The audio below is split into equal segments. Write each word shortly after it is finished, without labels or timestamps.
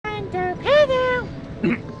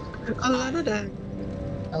Alana.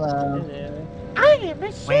 Hello. Hello. I am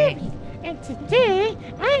a Chariot, and today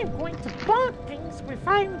I am going to bonk things with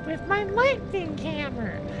my lightning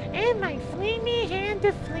hammer and my flamey hand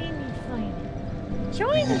of flamey flame.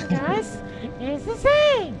 Joining us is the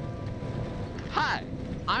same. Hi,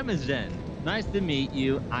 I'm a Zen. Nice to meet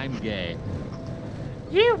you. I'm gay.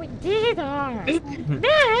 You indeed are.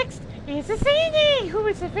 Next is a Zany, who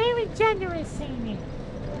is a very generous Zany.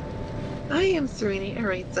 I am Serene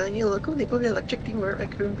Araita, your local neighborhood electric demure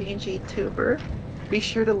raccoon BNG tuber. Be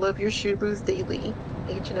sure to love your shoeboos daily,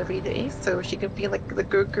 each and every day, so she can feel like the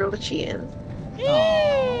good girl that she is. Aww.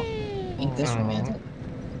 Yay! Ain't this romantic?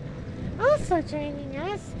 Also joining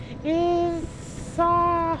us is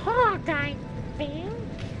Hawk, I think,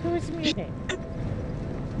 who's muted.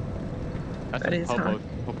 That's That a is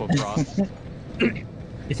Popo Frost.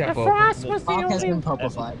 The Frost was the Hawk has only been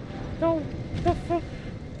popified.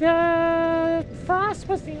 the Frost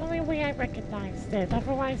was the only way I recognized it.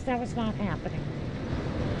 Otherwise, that was not happening.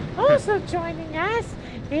 Also joining us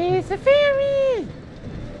is a fairy.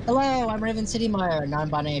 Hello, I'm Raven City Meyer,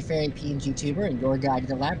 non-binary fairy PNG tuber, and your guide to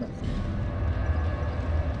the labyrinth.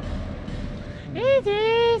 It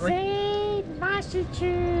is a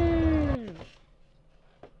Massachusetts.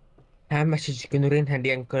 Masih rin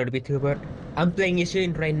handi ang color VTuber. I'm playing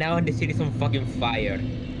Ishin right now and the city's on fucking fire.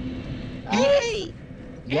 Yay!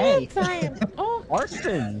 Yay! And I am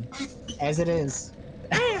Orson. As it is.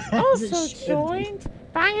 I am As it also should be. joined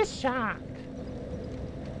by a shark.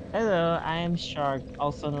 Hello, I am Shark,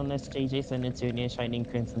 also known as JJ Sunitunia, Shining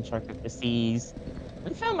Crimson Shark of the Seas.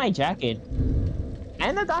 We found my jacket.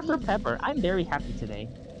 And a Dr. Pepper. I'm very happy today.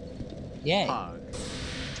 Yay. Pog.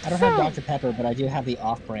 I don't have Dr. Pepper, but I do have the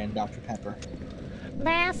off-brand Dr. Pepper.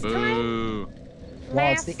 Last time, Boo.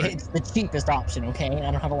 Well, it's last, the cheapest option, okay?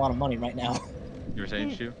 I don't have a lot of money right now. You were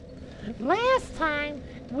saying, Shu? last time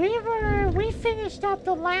we finished up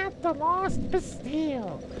the Lost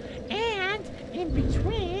Bastille, and in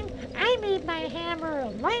between I made my hammer a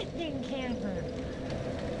lightning hammer.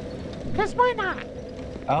 Cause why not?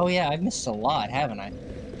 Oh yeah, I've missed a lot, haven't I?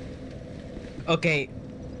 Okay.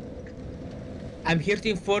 I'm here to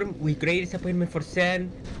inform with great disappointment for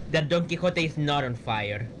Sen that Don Quixote is not on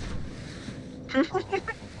fire.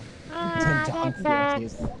 That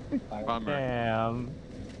sucks. Bummer. Damn.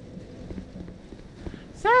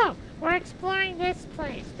 So, we're exploring this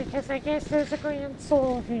place because I guess there's a grand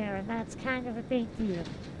soul here, and that's kind of a big deal.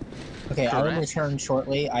 Okay, I will Correct. return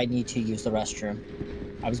shortly. I need to use the restroom.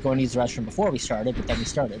 I was going to use the restroom before we started, but then we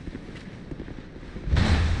started.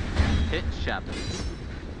 It happens.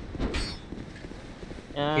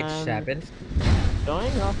 It happens.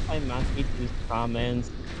 Going off by Matthew's comments,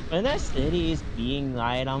 when a city is being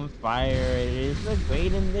light on fire, it is a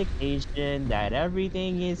great indication that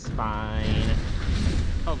everything is fine.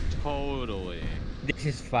 Oh, totally. This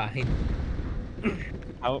is fine.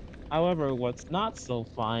 However, what's not so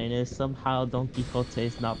fine is somehow Don Quixote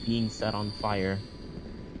is not being set on fire.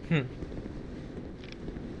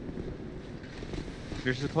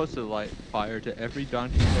 You're supposed to light fire to every Don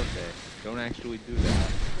Quixote. Don't actually do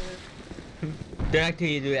that. Don't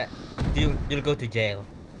actually do that. You'll go to jail.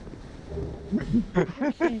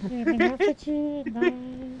 Okay, give enough of you,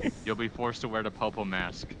 nice. You'll be forced to wear the Popo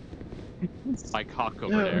mask. Like Hawk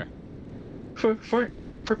over No. there.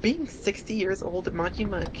 For being 60 years old,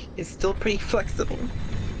 Majima is still pretty flexible.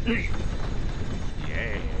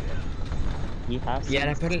 Yeah. We have Yeah,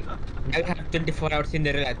 and some- apparently now we have 24 hours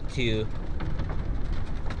Cinderella too.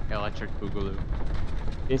 Electric Boogaloo.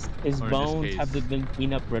 his Or in this bones case- have been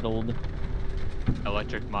peanut brittled.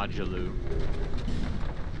 Electric Moduloo.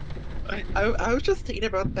 I was just thinking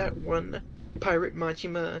about that one pirate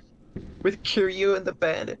Majima with Kiryu in the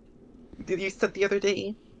bed that you said the other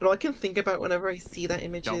day. And all I can think about whenever I see that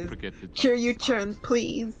image Don't is forget the Kiryu-chan,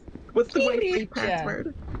 please. What's the Wi-Fi Kiryu-chan.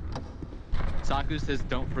 password? Saku says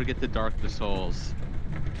don't forget to dark the souls.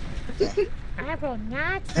 I will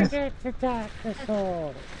not forget to dark the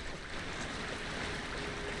soul.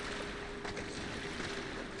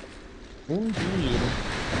 Indeed.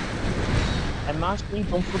 And lastly,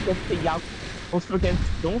 don't forget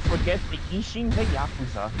don't forget the Ishin the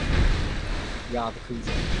Yakuza.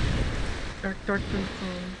 Yakuza. Dark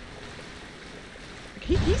Crimson.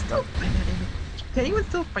 He's still find that image. Can anyone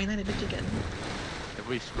still find that image again? If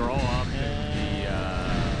we scroll up in the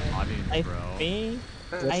audience I row. think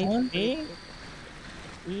This I one? think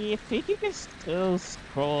you can still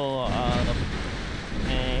scroll up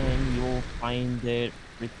and you'll find it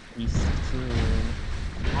pretty soon.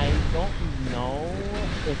 I don't know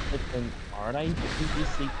if it's an art I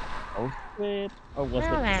previously posted or was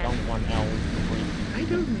Well, it someone else. I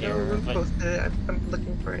don't know error, who but posted it. I'm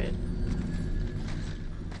looking for it.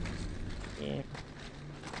 yeah.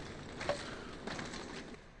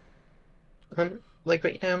 Like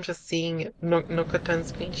right now, I'm just seeing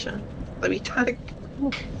Nokotan's screenshot. Let me check.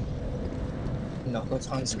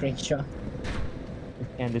 Nokotan screenshot.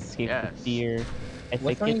 I can't escape the Yes. fear. I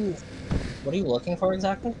What think are you? What are you looking for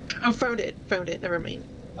exactly? Oh, found it. Found it. Never mind.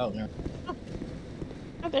 Oh no.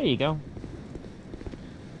 Oh, there you go.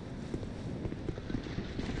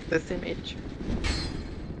 This image.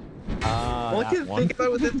 All I That can one. think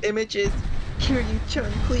about with this image is,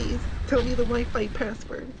 Kiryu-chan, please tell me the Wi-Fi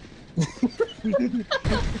password. Tell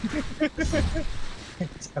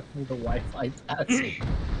me the Wi-Fi password.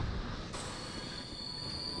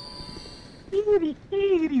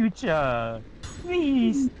 Kiryu-chan,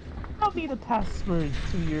 please tell me the password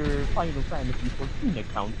to your Final Fantasy 14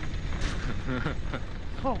 account.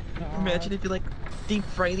 Oh, God. Imagine if you like deep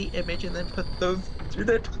fry the image and then put those through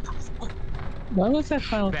the. What was that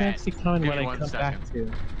Final Bet. Fantasy comment Give when me I one come back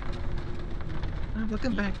second. to? I'm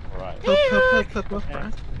looking back. Right.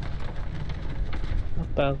 Frost.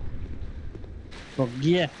 About. Well,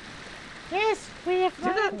 yeah. Yes, we have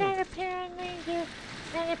You're learned not- that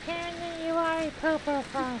apparently you are a Popo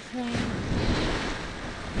Frost now.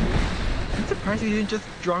 I'm surprised we didn't just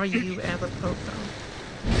draw you as a Popo.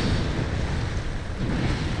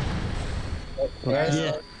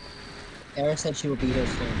 Era said she will be here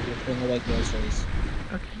soon. We'll bring away groceries.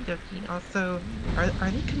 Okay, dokie. Also, are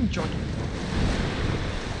they conjoined?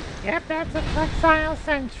 Yep, that's a Flexile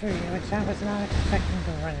Sentry, which I was not expecting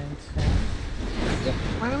to run into.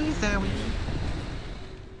 Why are we Zowie?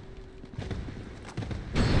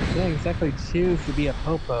 You don't exactly choose to be a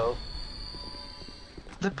popo.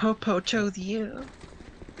 The Popo chose you.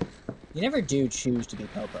 You never do choose to be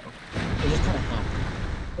Popo. It just kind of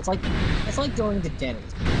happens. It's like going to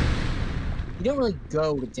Denny's. You don't really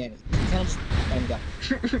go to Denny's. You kind of just end up.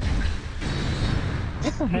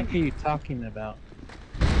 What the heck are you talking about?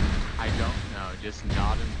 I don't know. Just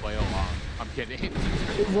nod and play along. I'm kidding.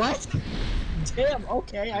 What? Damn.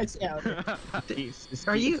 Okay, I see.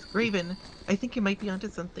 Are you Raven? I think you might be onto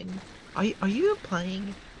something. Are you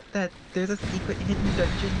implying that there's a secret hidden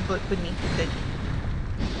dungeon but beneath the city?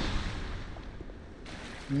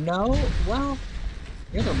 No. Well,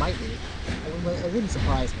 yeah, there might be. It wouldn't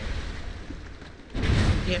surprise me.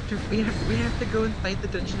 We have to go inside the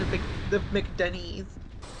dungeon of the McDenny's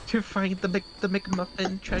to find the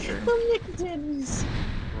McMuffin treasure. The McDenny's.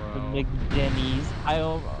 The Bro. McDenny's. I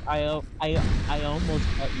almost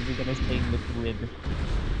thought you were gonna say McRib.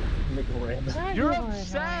 McRib. That You're you are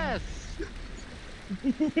obsessed!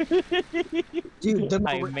 Dude, the I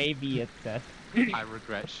McRib, may be obsessed. I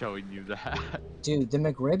regret showing you that. dude, the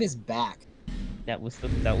McRib is back. That was the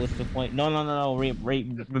point. No,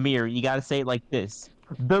 Ramir, you gotta say it like this.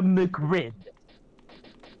 The McRib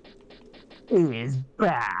is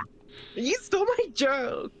back. You stole my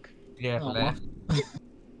joke. Yeah, Oh, left.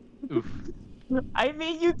 Oof. I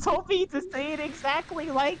mean, you told me to say it exactly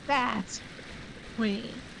like that.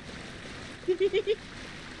 Wait.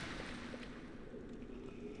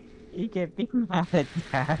 You can't be mad at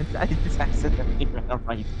that. I just accidentally ran out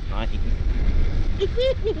my time.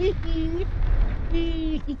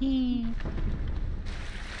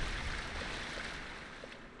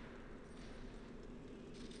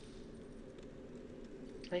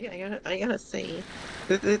 I gotta say,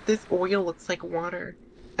 this oil looks like water.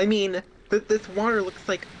 I mean, this water looks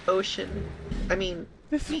like ocean. I mean,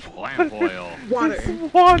 This Lamp oil. water.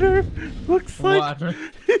 This water looks like Water.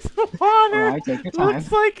 this water Alright, take your time.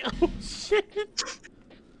 looks like ocean.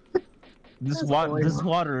 This oil.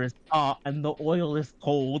 water is hot and the oil is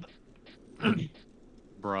cold.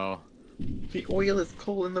 Bro. The oil is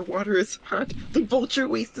cold and the water is hot. The vulture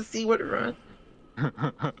waits to see what run.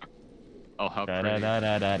 Oh, how Da da pretty. da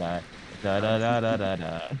da da da da da da da da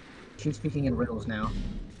da. She's speaking in riddles now.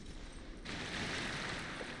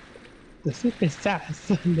 The super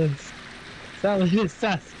sus. Salad is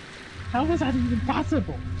sus. How is that even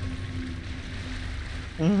possible?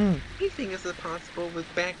 Anything is possible with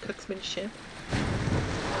bad cooksmanship.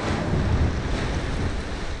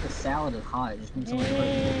 The salad is hot. It just means someone put it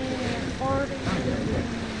in the oil. Not a good idea.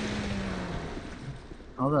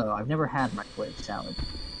 Although, I've never had microwave salad.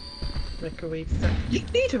 Microwave salad. You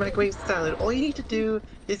need to microwave salad. All you need to do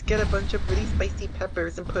is get a bunch of really spicy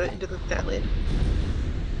peppers and put it into the salad.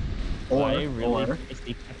 I really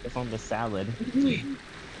tasty peppers on the salad.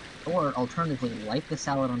 Or alternatively, light the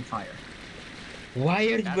salad on fire. Why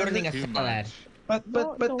are you That burning a is too salad? much. But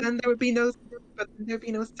No, then there would be no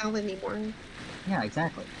salad anymore. Yeah,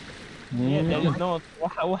 exactly. Yeah, no.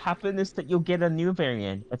 What will happen is that you'll get a new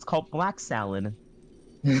variant. It's called black salad.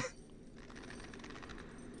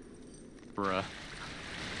 Bruh.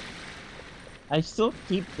 I still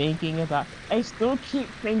keep thinking about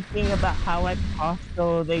how at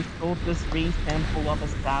Costco they sold this free sample of a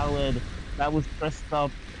salad that was dressed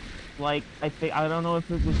up like I don't know if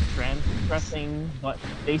it was trans dressing, but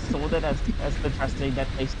they sold it as the dressing that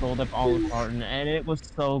they sold at Olive Garden, and it was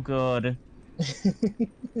so good. It's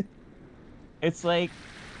it's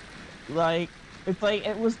like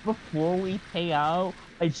it was before we pay out.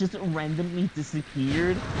 It just randomly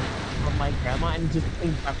disappeared from my grandma and just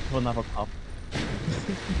came back to another cup.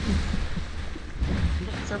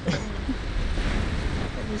 So funny.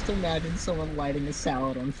 I just imagine someone lighting a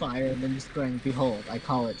salad on fire and then just going, behold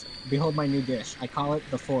my new dish. I call it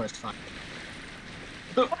the forest fire.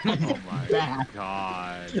 Oh my Bad.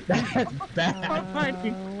 god. That's bad. Oh my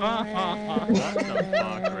god. What the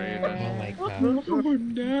fuck, Raven? Oh my god. Oh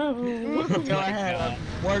no! Go ahead.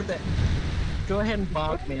 Worth it. Go ahead and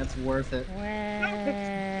bonk me. It's worth it.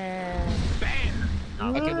 Well,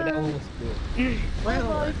 Okay, but that one was good.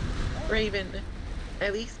 Well, Raven,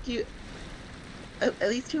 at least you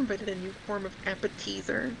invented a new form of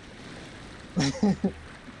appetizer.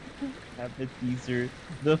 Appetizer.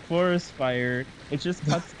 The forest fire. It just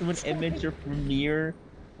cuts to an image of Premiere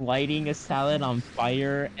lighting a salad on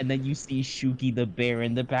fire, and then you see Shuki the bear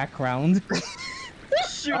in the background.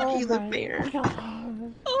 Shuki the bear.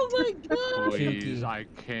 Oh my god! Please, I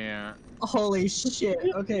can't. Holy shit.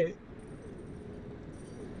 Okay.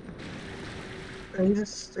 I need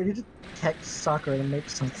to text Sakura to make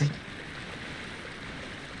something.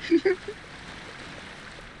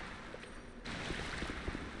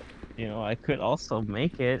 You know, I could also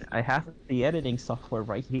make it. I have the editing software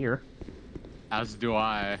right here. As do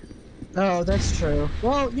I. Oh, that's true.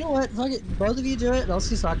 Well, you know what? Fuck it. Both of you do it, and I'll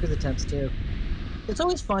see Sakura's attempts too. It's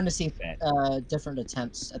always fun to see different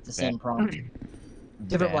attempts at the same prompt.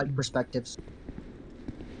 Different, like, perspectives.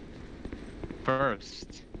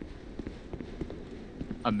 First,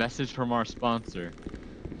 a message from our sponsor.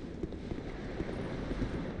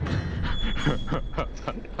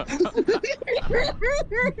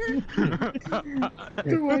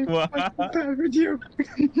 With you.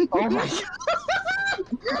 Oh my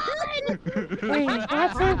wait,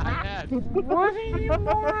 that's it? I had- What are you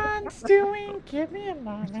morons doing? Give me a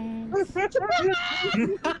moment.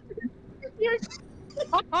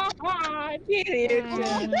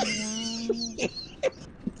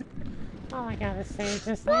 All I gotta say is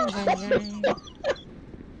just I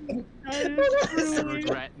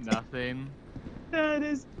regret nothing. That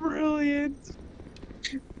is brilliant.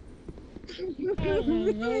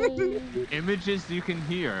 Images you can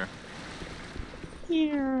hear.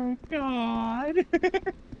 Dear God.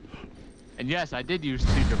 And yes, I did use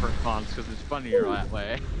 2 different fonts because it's funnier that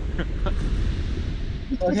way.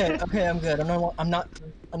 Okay, I'm good. I'm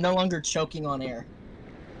no longer choking on air.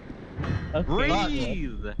 Okay.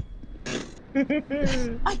 Breathe!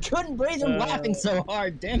 I couldn't breathe. I'm laughing so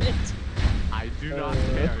hard. Damn it! I do not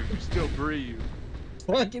care. You still breathe.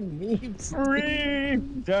 Fucking memes.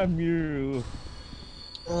 Breathe, damn you.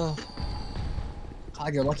 Oh.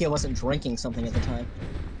 God, you're lucky I wasn't drinking something at the time.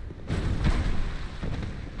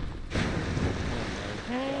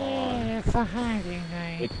 Hey, it's a hiding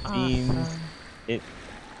night. It seems Awesome. You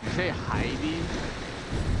say Heidi?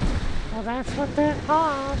 Well, that's what they're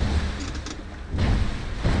called.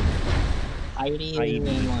 Heidi Heidi. is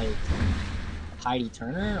in like Heidi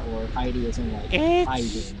Turner, or Heidi is in like It's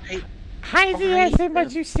Heidi? Heidi as in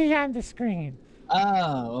what you see on the screen.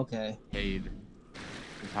 Oh, okay. Haid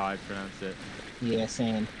is how I pronounce it. Yeah,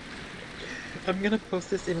 same. I'm gonna post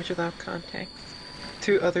this image without context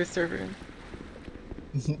to other servers.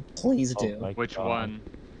 Please do. Oh my Which God. one?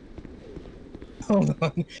 Hold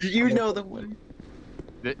on. You know the one.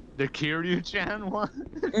 The Kiryu-chan one?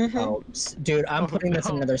 Mhm. Oh, dude, I'm putting this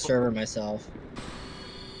in no. another server myself.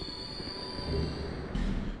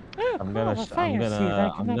 Oh, I'm cool, gonna, the sh- fire seed. I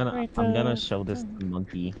can I'm upgrade gonna the- show this to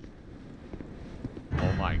Monkey.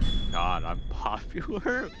 Oh my god, I'm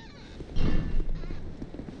popular?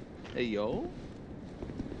 Hey yo?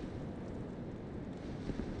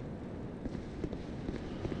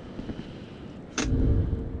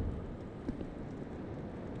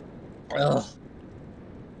 Ugh.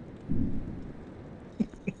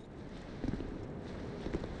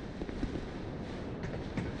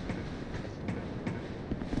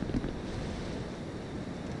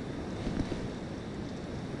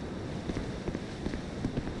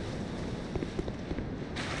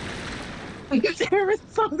 Sarah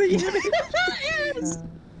saw the image.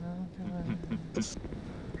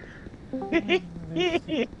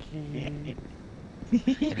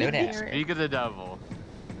 Hello there. Speak of the devil.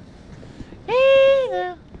 Hey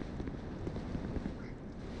there.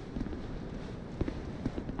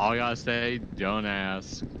 All I gotta say, don't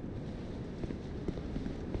ask.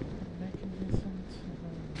 Mechanism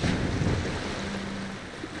to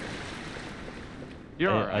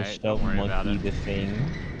You're I alright. shall Don't worry about monkey it. the thing.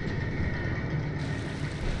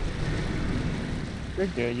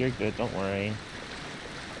 You're good, don't worry.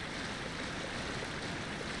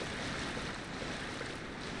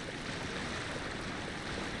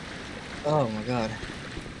 Oh my god.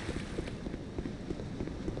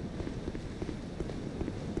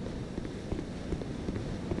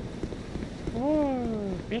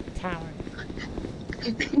 Ooh, big tower.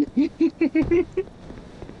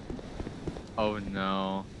 Oh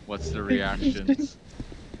no. What's the reactions?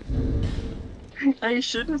 I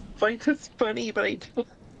shouldn't find this funny, but I don't.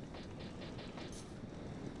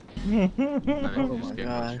 Let me Oh just my get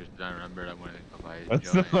God. close to I remembered I wanted to go by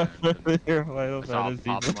What's the Joanne's. your Final I saw a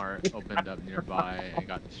Fantasy? Pop Mart opened up nearby and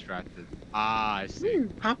got distracted. Ah, I see.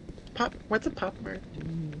 Pop. What's a pop mart?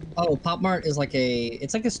 Oh, Pop Mart is like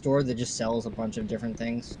it's like a store that just sells a bunch of different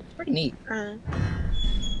things. It's pretty neat.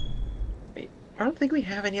 Wait, I don't think we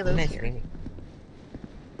have any of those Nice here. ring.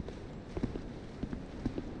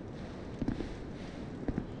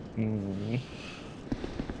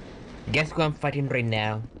 Guess who I'm fighting right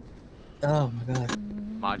now? Oh my god.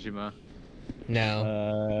 Majima.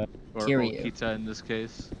 No. Or Chariot. Okita in this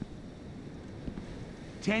case.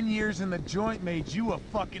 10 years in the joint made you a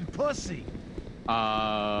fucking pussy.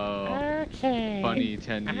 Okay. Funny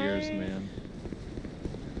 10 years, man.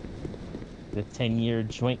 The 10-year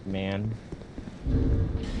joint man.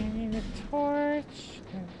 I need a torch.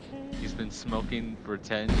 Okay. He's been smoking for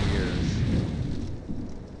 10 years.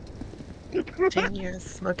 10 years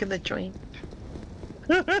smoking the joint.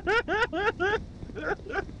 Where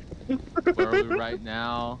are we right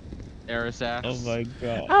now? Erissax? Oh my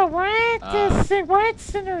god. Oh, we're at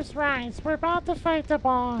Sinner's Rise. We're about to fight the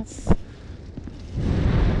boss.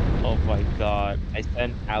 Oh my god. I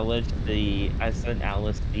sent Alice the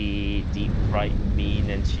deep fried bean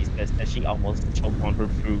and she says that she almost choked on her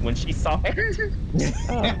food when she saw it.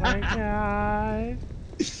 Oh my god.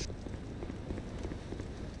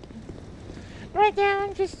 Right now,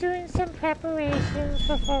 I'm just doing some preparations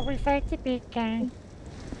before we fight the big guy.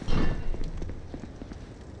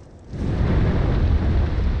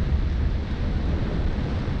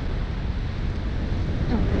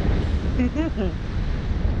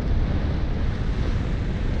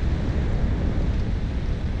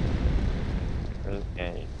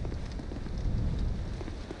 Okay.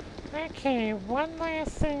 Okay, one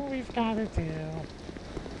last thing we've got to do.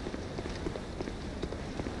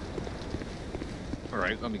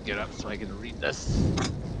 Alright, let me get up so I can read this.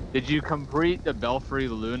 Did you complete the Belfry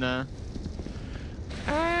Luna?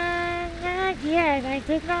 Not yet. I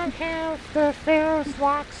did not have the Pharaoh's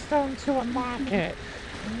Lockstone to unlock it.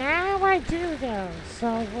 Now I do though,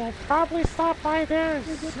 so we'll probably stop by there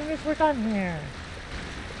as soon as we're done here.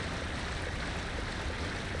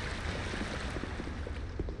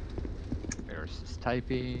 Eris is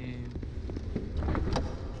typing.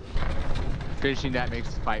 Finishing that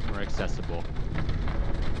makes the fight more accessible.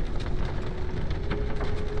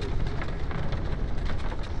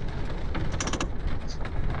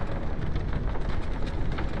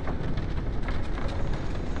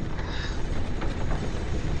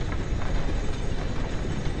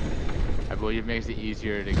 I believe it makes it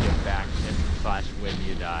easier to get back if/when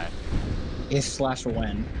you die.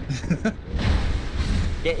 If/when.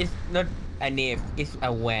 Yeah, it's not an if, it's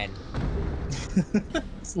a when.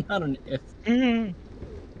 It's not an if.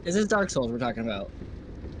 This is Dark Souls we're talking about.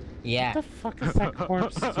 Yeah. What the fuck is that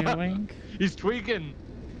corpse doing? He's tweaking!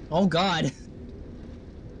 Oh god.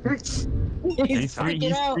 He's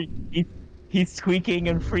freaking out. He's squeaking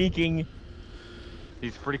and freaking.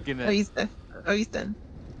 He's freaking Oh, it. he's done. Oh, he's done.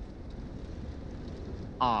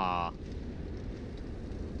 Aww.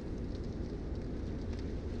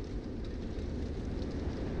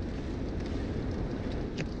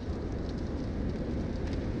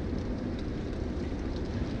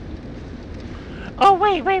 Oh,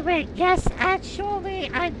 wait. Yes,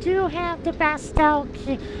 actually, I do have the Bastille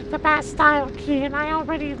key, and I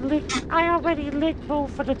already lit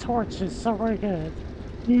both for the torches, so we're good.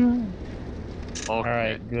 Yeah. Okay.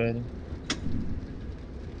 Alright, good.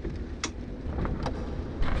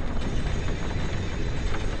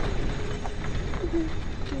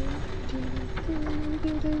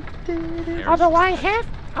 Although I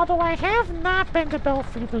have not been to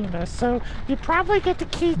Belfry Luna, so you probably get the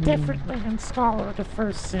key differently in Scholar the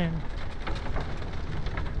First Sin.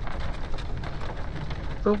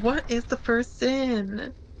 But what is the first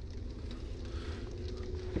sin?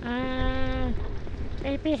 Uh,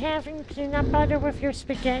 Maybe having peanut butter with your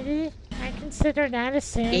spaghetti? I consider that a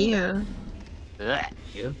sin. Yeah. Ugh.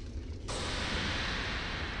 You?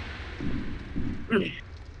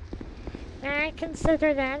 I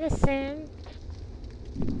consider that a sin.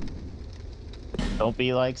 Don't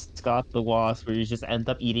be like Scott the Wasp, where you just end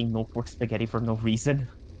up eating milk pork spaghetti for no reason.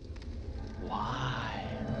 Why?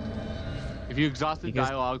 If you exhausted Because-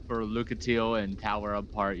 dialogue for Lucatile and Tower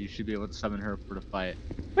apart, you should be able to summon her for the fight.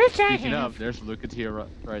 Which I Speaking have. of, there's Lucatile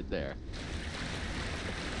right there.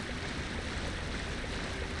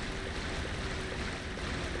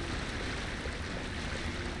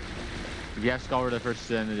 If you have Scholar the first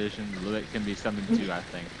Sin edition, Luit can be summoned too, I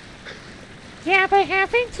think. Yeah, but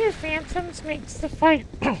having two phantoms makes the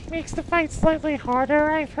fight slightly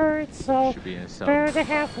harder, I've heard, so Should be in itself. better to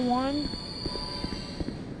have one.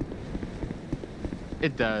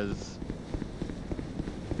 It does.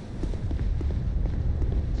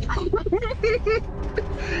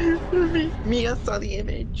 Mia saw the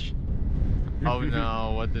image. Oh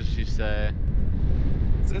no, what did she say?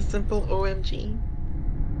 It's a simple OMG.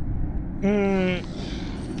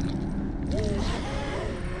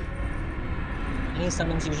 Any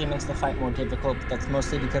summons usually makes the fight more difficult, but that's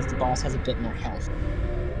mostly because the boss has a bit more health.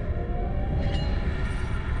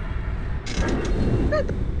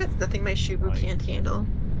 That's nothing my Shubu can't handle.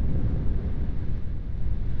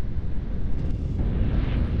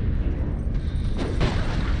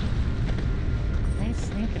 My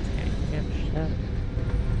sneak attack gives shit.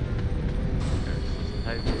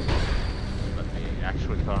 Let me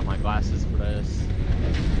actually put on my glasses for this.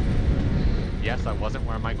 Yes, I wasn't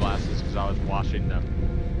wearing my glasses because I was washing them.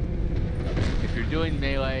 If you're doing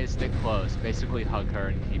melee, stick close. Basically hug her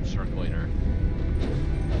and keep circling her.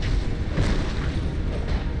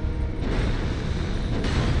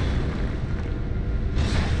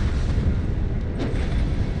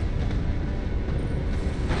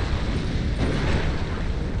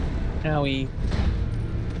 Owie.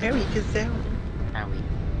 Very gazelle. Owie.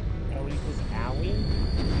 Owie was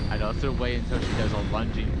owie? I'd also wait until she does a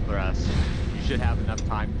lunging thrust. You should have enough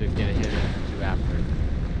time to get a hit in or two after.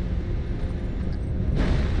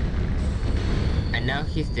 And now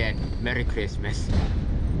he's dead. Merry Christmas.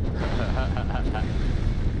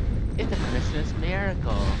 It's a Christmas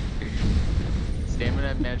miracle.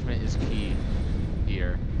 Stamina management is key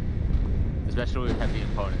here, especially with heavy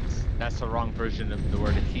opponents. That's the wrong version of the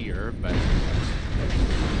word here, but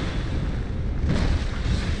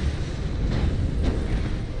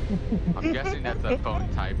I'm guessing that's a phone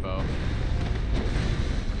typo.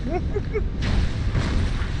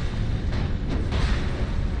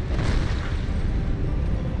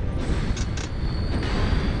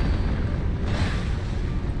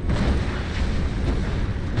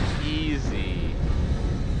 Easy.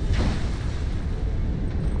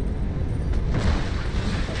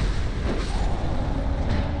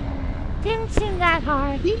 Didn't seem that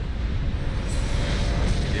hard. Here's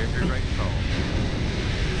your great soul.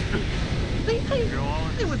 If you're low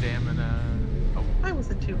on stamina, oh, I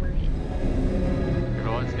wasn't too worried. if you're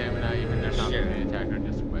low on stamina, even there's not Sure. many attacker,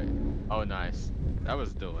 just wait. Oh, nice. That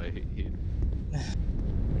was delayed.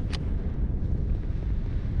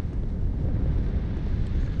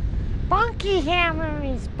 Bonky hammer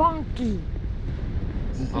is bonky.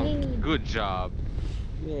 Oh, good job.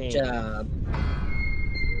 Yay. Job.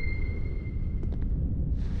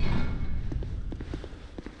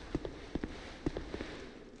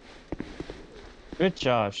 Good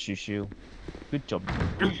job, Shushu. Good job.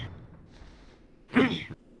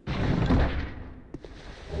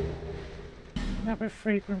 Another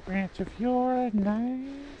fragrant branch of yore,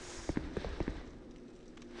 nice.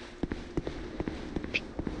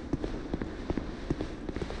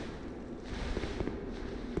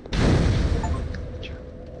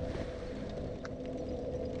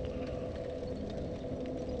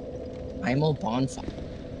 Primal bonfire.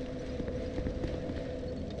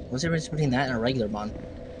 What's the difference between that and a regular bon?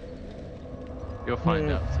 You'll find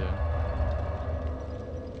out too.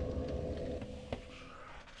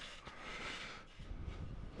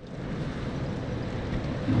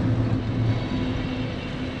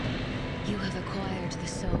 You have acquired the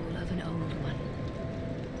soul of an old one.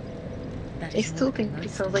 That I is still more than think it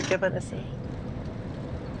most sounds men like can Evanescence.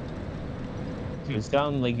 say. You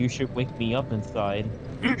sound like you should wake me up inside.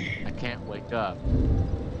 I can't wake up.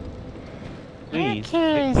 Please,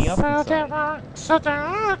 Okay, wake me up so inside. there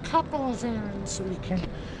are a couple of errands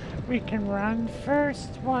we can run. First,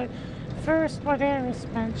 what Eris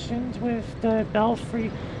mentioned with the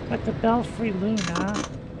Belfry Luna.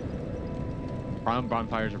 Prime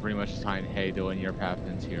bonfires are pretty much tying hay to linear path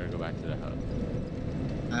into here and go back to the hub.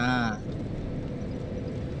 Ah.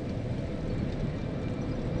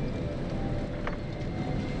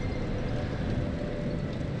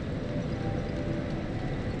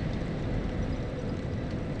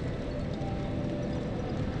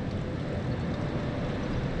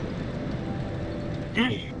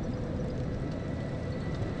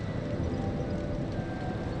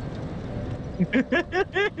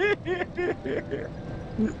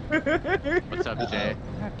 What's up, Jay?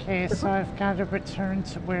 Okay, so I've got to return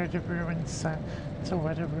to where the ruined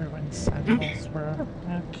sentinels were.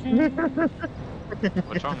 Okay.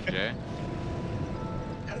 What's wrong, Jay?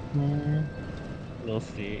 We'll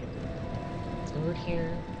see. It's over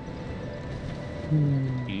here.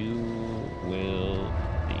 You will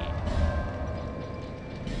see.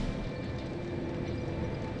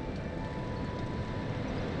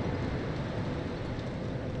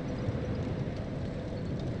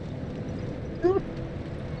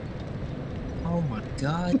 Oh my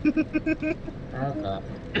god.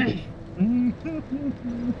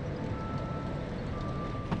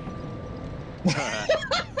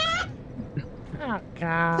 Oh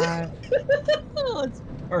God. Oh, it's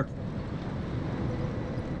perfect.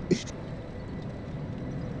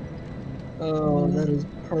 Oh, that is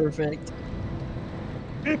perfect.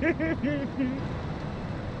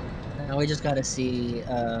 Now we just gotta see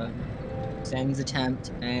Sam's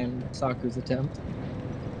attempt and Saku's attempt.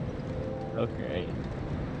 Okay.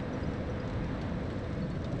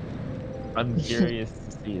 I'm curious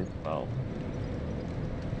to see as well.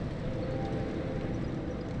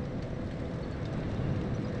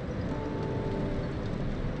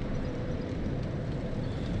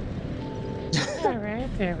 Alright,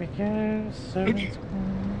 there we go. Servant's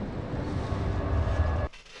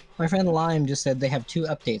My friend Lime just said they have 2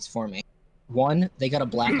 updates for me. 1, they got a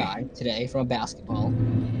black eye today from a basketball,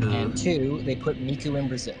 and 2, they put Miku in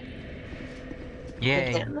Brazil.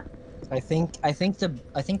 Yay. Again. I think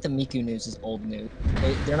the Miku news is old news.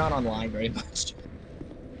 They're not online very much.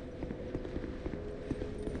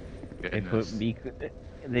 They put Miku.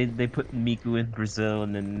 They put Miku in Brazil,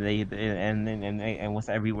 and then and was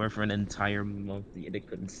everywhere for an entire month. They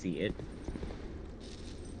couldn't see it.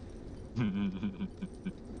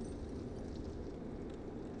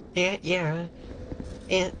 Yeah.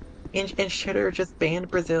 And Shitter just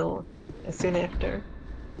banned Brazil as soon after.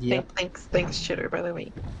 Yep. Thanks, Shitter, by the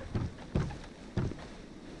way.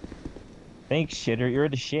 Thanks, shitter. You're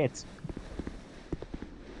the shit.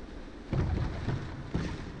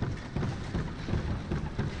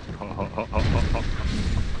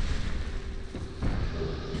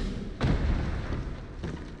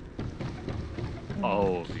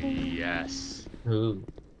 Oh, yes. Ooh.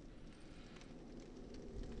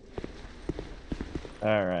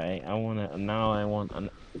 All right. Now I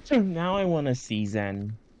want to see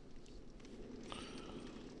Zen.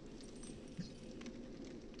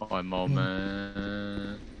 One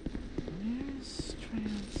moment. Yes,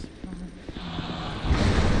 transform.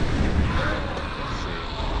 Let's see.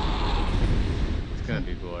 It's gonna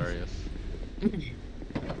be glorious.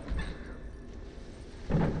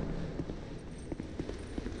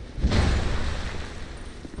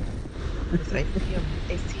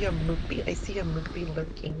 I see a Moopy. I see a Moopy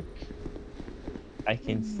lurking. I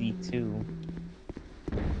can see too.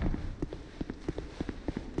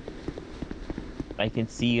 I can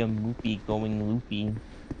see a Moopy going loopy.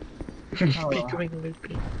 Moopy going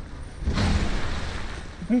loopy.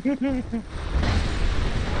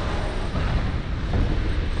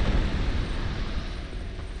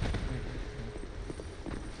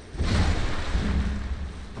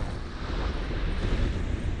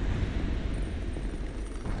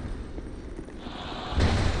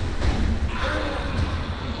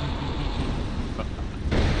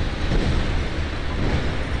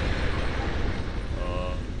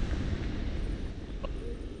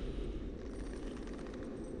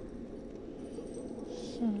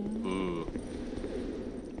 Ooh.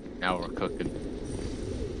 Now we're cooking.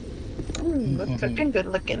 Looks looking good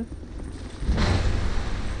looking.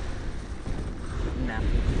 Nah.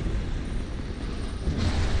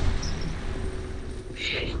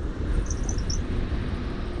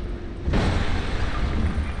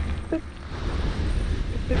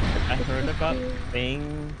 I heard about the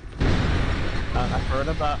thing. I heard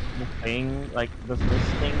about the thing. Like the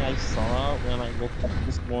first thing I saw when I woke up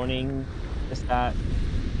this morning is that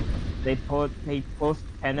they put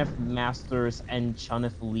Kenneth Masters and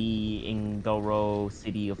Chunneth Lee in Goro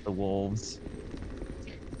City of the Wolves.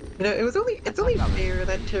 You know, it's only fair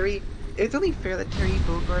that Terry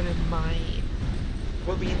Bogard and mine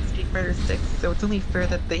will be in Street Fighter 6, so it's only fair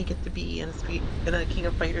that they get to be in a King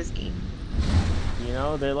of Fighters game. You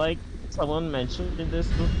know, they're like, someone mentioned this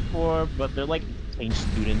before, but they're like exchange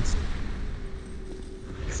students.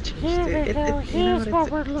 Here we go. Here's what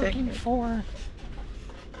we're looking exactly. for.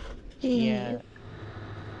 Yeah.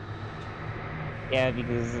 Yeah,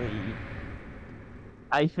 because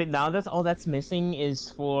I think now that's all that's missing is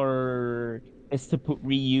to put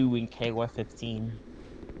Ryu in KY 15.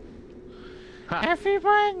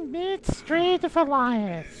 Everyone meet Street of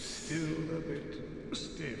Elias. Still a bit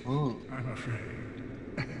stiff, Oh. I'm afraid.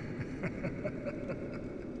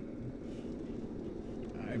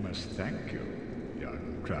 I must thank you,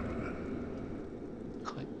 young traveler.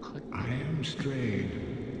 Click, click. I am Strayed,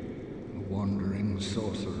 a wandering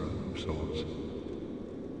sorcerer of sorts.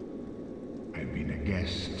 I've been a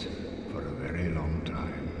guest for a very long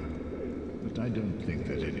time, but I don't think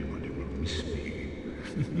that anybody will miss me.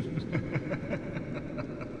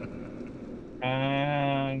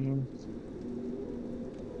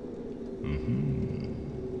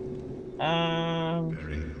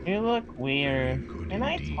 Very You look weird. good Can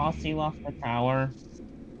I indeed. toss you off the tower?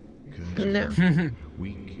 No.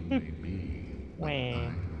 Weak you may be, but Wait.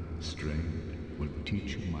 I, Strayed, will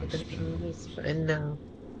teach you my spells. And no.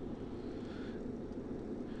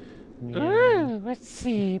 Ooh, let's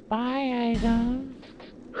see. Buy item.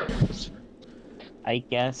 I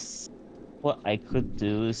guess what I could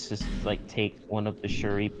do is just like take one of the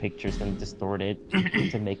Shuri pictures and distort it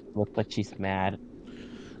to make it look like she's mad.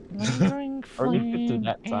 Lingering Or you could do flame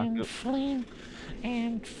that,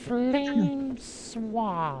 and Saku. flame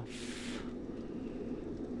swath.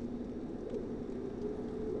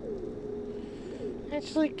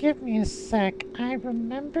 Actually, give me a sec. I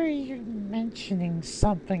remember you mentioning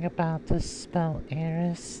something about this spell,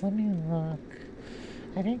 Eris. Let me look.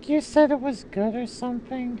 I think you said it was good or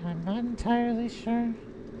something. I'm not entirely sure.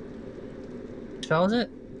 Spell is it?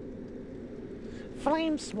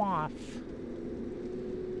 Flame swath.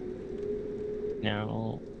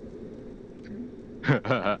 No.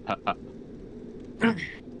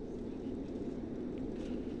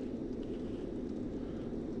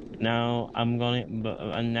 Now I'm gonna,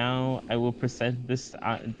 now I will present this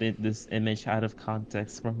this image out of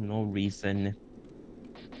context for no reason.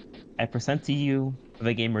 I present to you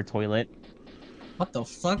the gamer toilet. What the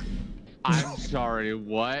fuck? I'm sorry,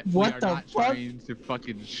 what? We What are the not fuck? trying to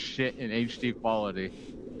fucking shit in HD quality.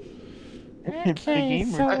 It's the Okay,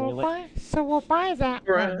 gamer toilet. so we'll buy that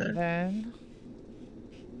Bruh. one then.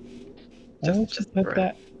 Why would you Just put bruh.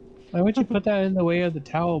 that? Why would you put that in the way of the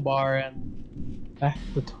towel bar and back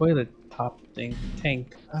the toilet top thing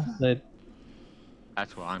tank lid?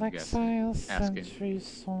 That's what I'm guessing. Exile Asking. Sentry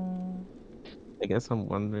Soul. I guess I'm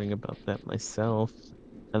wondering about that myself.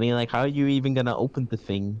 I mean, like, how are you even gonna open the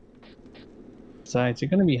thing? Besides, you're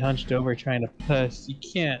gonna be hunched over trying to push. You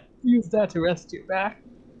can't use that to rest your back.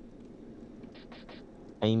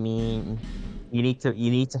 I mean, you need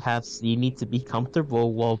to be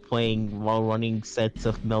comfortable while running sets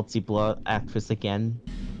of Melty Blood Actress again.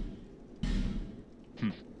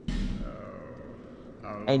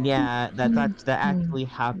 And yeah, that actually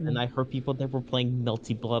happened. I heard people that were playing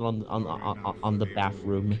Melty Blood on the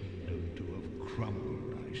bathroom.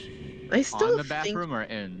 I On still the think bathroom or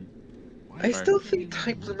in? I still think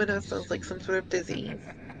Type Lumina sounds like some sort of disease.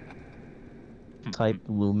 Type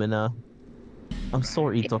Lumina. I'm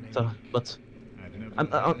sorry, Doctor, but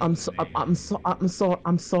I'm sorry,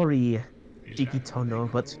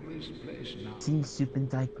 Jigitono, but seems you've been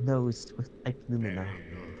diagnosed with Type Lumina.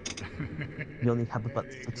 You only have about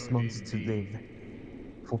 6 months to live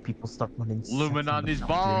before people start running. Luminani's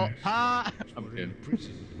ball, ha! I'm kidding.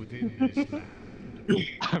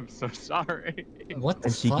 I'm so sorry. What the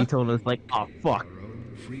And fuck? Jigitono's like, oh fuck.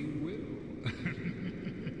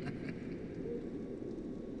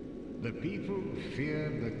 The people fear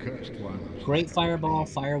the cursed ones. Great Fireball,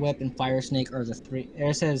 Fire Whip, and Fire Snake are the three.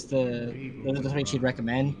 Air says those are the three she'd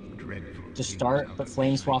recommend to start, but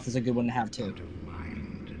Flame Swath is a good one to have too.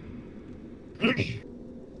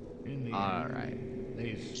 Alright.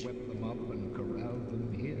 They swept them up and corralled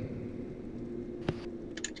them here.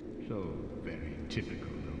 So very typical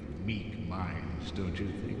of meek minds, don't you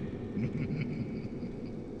think?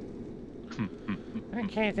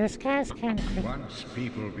 Okay, this guy's kind of creepy. Once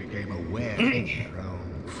people became aware of their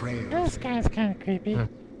own frailty, This guy's kind of creepy.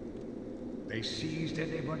 they seized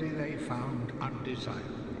anybody they found undesirable,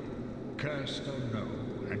 cursed or no,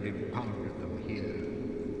 and impounded them here.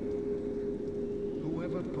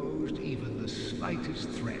 Whoever posed even the slightest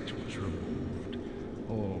threat was removed,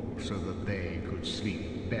 all so that they could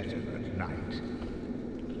sleep better at night.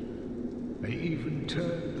 They even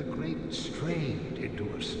turned the great Strayed into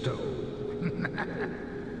a stone.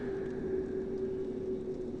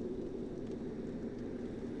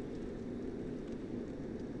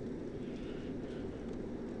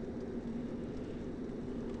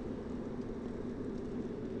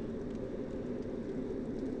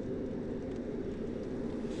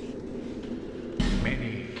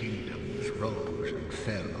 Many kingdoms rose and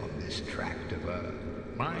fell on this tract of earth.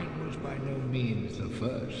 Mine was by no means the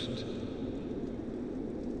first.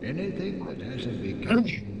 Anything that has a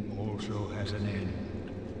beginning also has an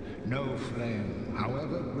end. No flame,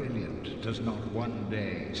 however brilliant, does not one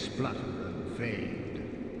day splutter and fade.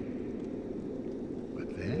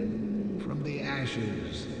 But then, from the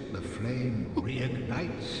ashes, the flame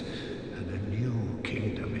reignites, and a new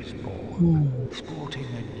kingdom is born, sporting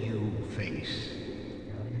a new face.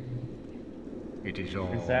 It is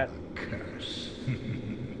all that- a curse.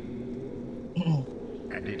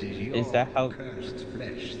 And it is your Is that how- cursed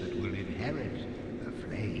flesh that will inherit the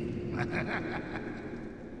flame.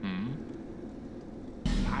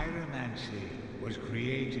 Pyromancy was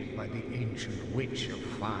created by the ancient witch of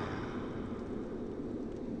fire.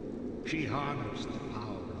 She harnessed the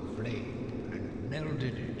power of flame and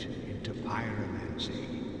melded it into pyromancy.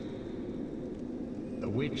 The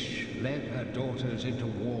witch led her daughters into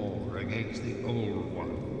war against the old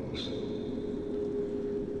ones.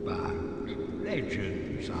 But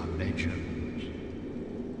legends are legends.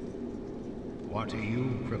 What are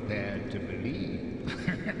you prepared to believe?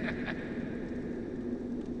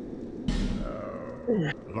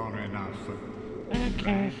 Long enough for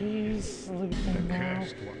Okay, he's the sleeping now.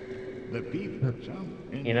 cursed one. The people, some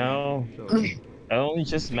in You know, I only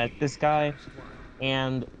just met this guy,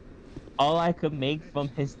 and all I could make from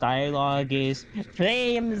his dialogue is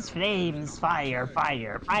flames, flames, fire,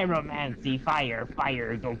 fire, pyromancy, fire,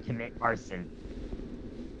 fire, don't commit arson.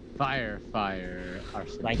 Fire, fire,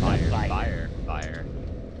 arson, Like fire, fire. fire, fire.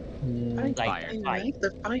 I, Like I fire. like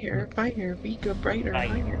the fire, fire, we go brighter, Fire.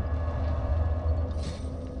 higher.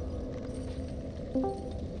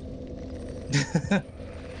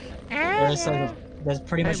 That's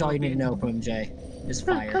pretty much Hey, all you need to Whoopi. know from him, Jay. Is Oh,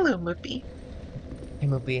 fire. hello, Muppy. Hey,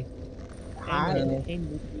 Moopy. Hey,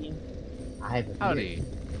 Mookie. I have a beard. Howdy.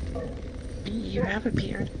 You have a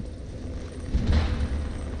beard.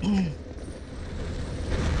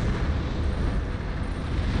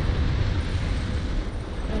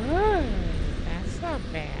 Ooh, that's not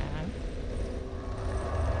bad.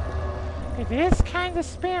 It is kind of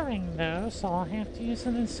sparing though, so I'll have to use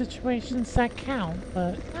it in situations that count,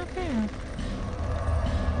 but not bad.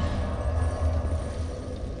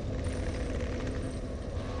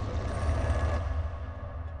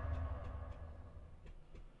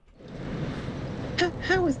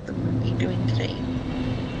 How is the movie doing today?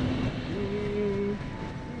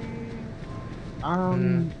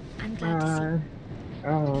 I'm glad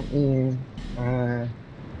to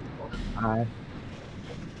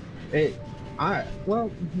see.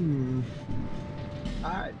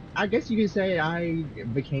 I guess you could say I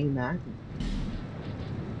became happy.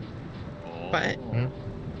 But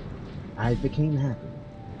I became happy.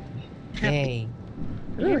 Yay.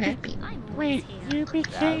 Ooh, happy. Wait, you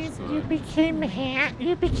became a hat?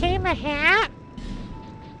 You became a hat?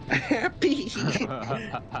 Happy.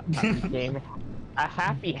 Became a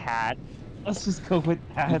happy hat. Let's just go with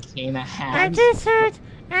that. Became a I hat. just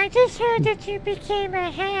heard that you became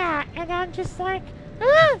a hat, and I'm just like,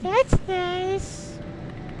 oh, that's nice.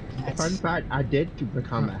 Fun fact, I did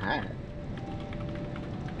become a hat.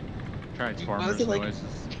 Transformers Was it like- noises.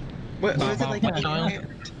 What was it like? Wow. being a hat?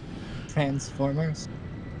 Transformers.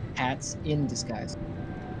 Hats in disguise.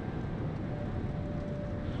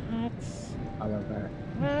 That's... I love that.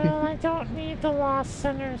 Well, I don't need the Lost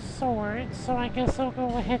Sinner's sword, so I guess I'll go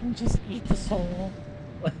ahead and just eat the soul.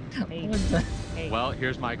 Hey, What, the, hey, Well,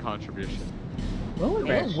 here's my contribution. what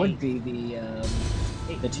would be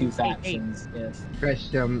the two hey, factions if?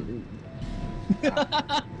 Fresh, I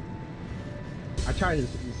try to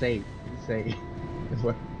say,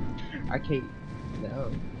 what? I can't.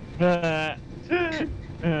 No.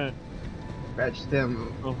 Fetch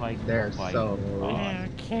them. Oh my They're god. so.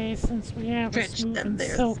 Okay, since we have a Fetch them smooth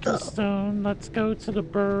their silky stuff. stone, let's go to the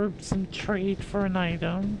burbs and trade for an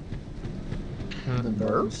item. The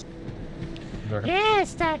birds?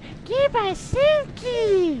 Yes, give us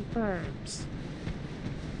silky burbs.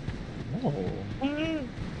 Oh. Mm,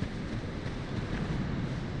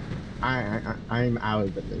 I'm out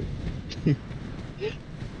of the loop.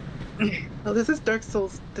 Well, this is Dark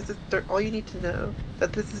Souls. This is Dark. All you need to know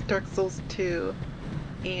that this is Dark Souls 2,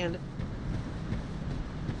 and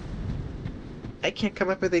I can't come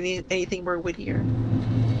up with anything more wittier.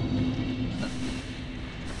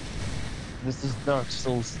 This is Dark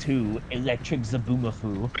Souls 2, Electric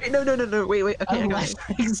Zaboomafu. Wait, no. Wait. Okay, I got it.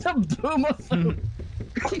 Zaboomafu.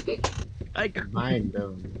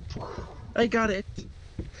 I got it.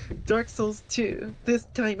 Dark Souls 2. This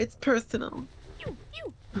time it's personal.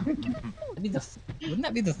 Wouldn't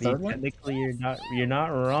that be the third one? Technically, you're not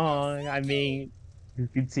wrong. I mean, you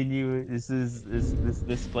continue. This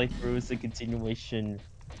playthrough is a continuation.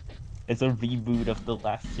 It's a reboot of the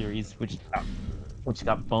last series, which which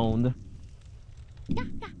got phoned. Yeah,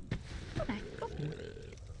 yeah. Go back. Go.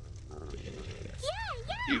 Yeah,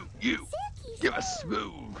 yeah. You, Silky give us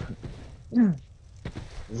smooth.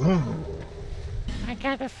 I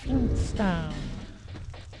got a fiend stone.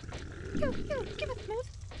 Yo, give us smooth.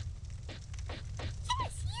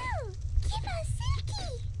 Yes, you. Give us Silky.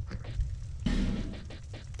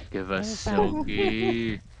 Give us What about-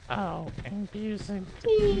 silky. Oh,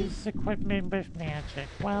 use equipment with magic.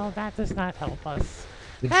 Well, that does not help us.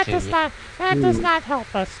 That does not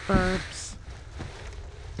help us, Burbs.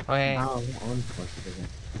 Okay. Oh, of course it doesn't.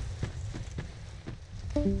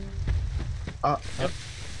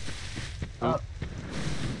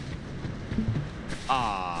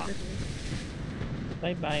 Ah.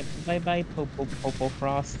 Bye bye, Popo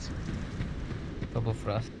Frost. Bubble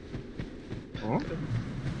Frost.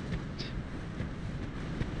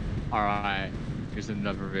 Alright. Here's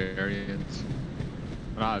another variant.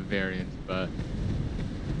 Not a variant, but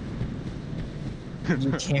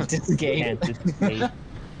You can't escape. Can't escape.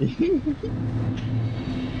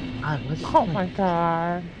 Oh my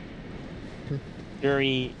god.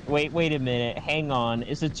 Yuri, wait a minute. Hang on.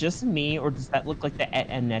 Is it just me, or does that look like the Et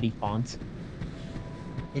and Nettie font?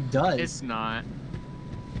 It does. it's not.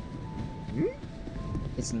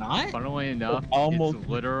 It's not? Funnily enough, Almost- it's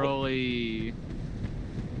literally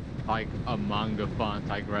like a manga font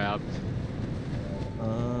I grabbed.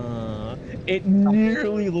 It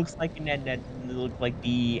nearly looks like an Et like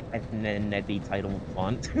the Et and Nettie title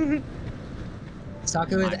font.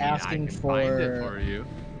 Saku I is mean, asking I can find it for for you.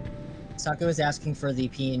 Saku is asking for the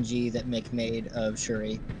PNG that Mick made of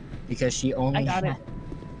Shuri because she only I got it.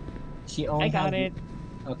 She only I got has it.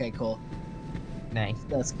 Okay, cool. Nice.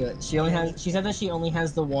 That's good. She said that she only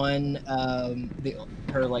has the one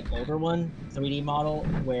her like older one 3D model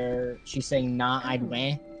where she's saying "na I'd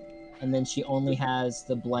weh," and then she only has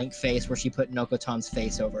the blank face where she put Nokotan's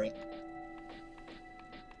face over it.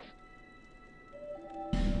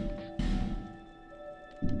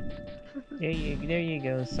 There you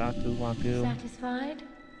go, Saku Waku. Satisfied?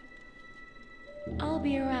 I'll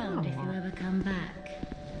be around if you ever come back.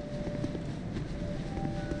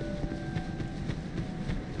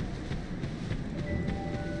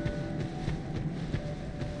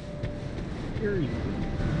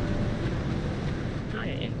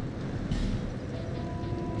 Hi.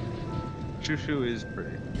 Shushu is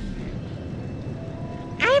pretty.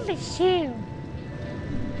 I'm a shoe.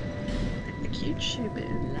 A cute Shubu.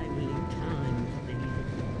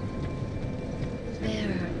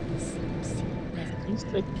 There seems pleasant. He's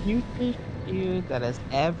the cutest dude that has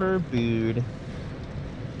ever booed.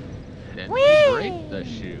 Then Whee! break the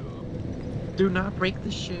shoe. Do not break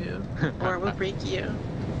the shoe, or it will break you.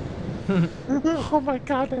 Oh my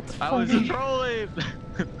god, that's I was funny. trolling.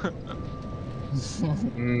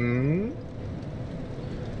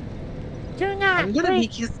 Do not I'm gonna break.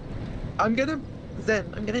 make you. I'm gonna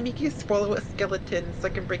make you swallow a skeleton so I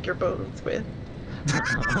can break your bones with.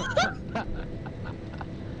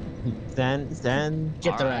 Zen,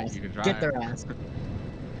 Get their Alright, ass. you can try Get it. their ass.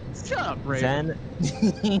 Shut up, Raven.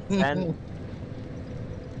 Zen.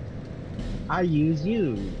 I use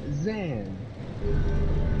you, Zen.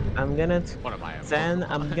 I'm gonna. What am I? a Zen,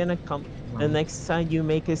 I'm Pokemon? gonna come. The next time you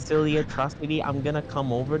make a silly atrocity, I'm gonna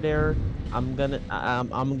come over there. I'm gonna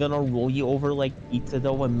roll you over like pizza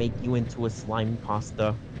dough and make you into a slime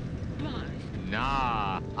pasta.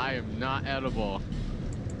 Nah, I am not edible.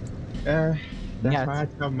 That's Yes. why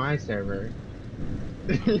it's on my server.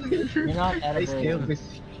 You're not edible.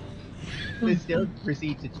 They still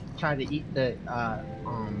proceed to try to eat the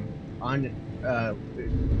on a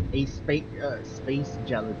space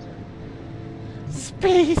gelatin.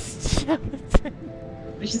 Space gelatin.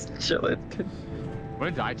 Just chilling.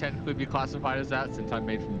 Wouldn't I technically be classified as that since I'm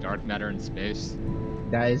made from dark matter and space?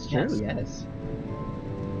 That is true. Yes. Yes.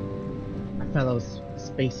 A fellow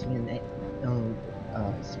Spacian,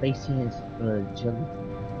 Spacian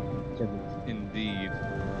gelatin. Indeed.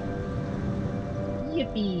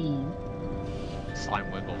 Yippee!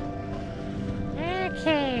 Slime wiggle.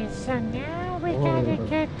 Okay, so now we gotta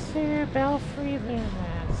get to Belfry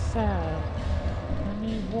Luna. So, let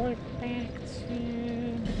me warp back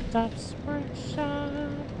to Duff's workshop.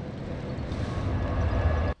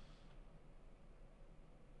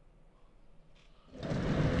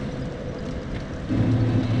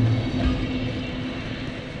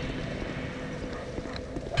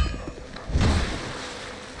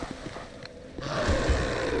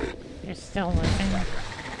 You're still living.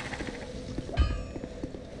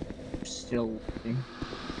 Still looking.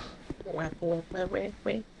 Wait.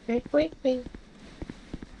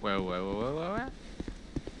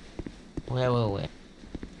 Whoa. Wait.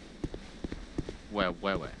 Wait.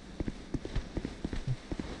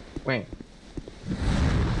 Wait.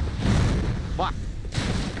 What?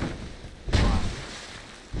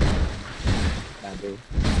 Bamboo.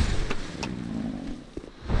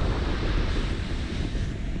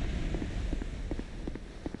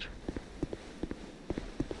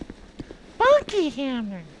 Monkey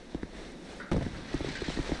hammer.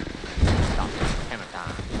 Hammer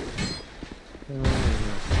time.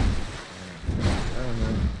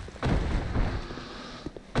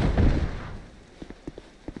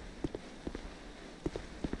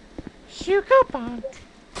 Shukabunk.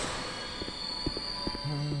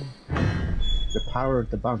 The power of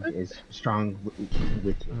the bunk is strong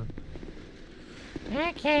with you.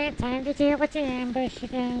 Okay, time to deal with the ambush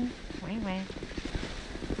again. Wait.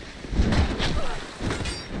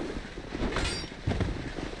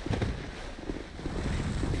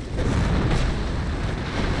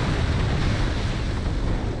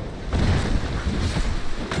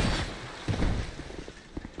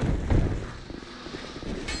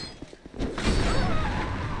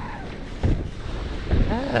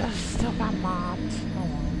 Still got mobbed. Oh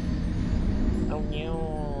well. Oh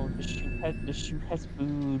no, the shoe has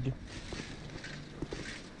food.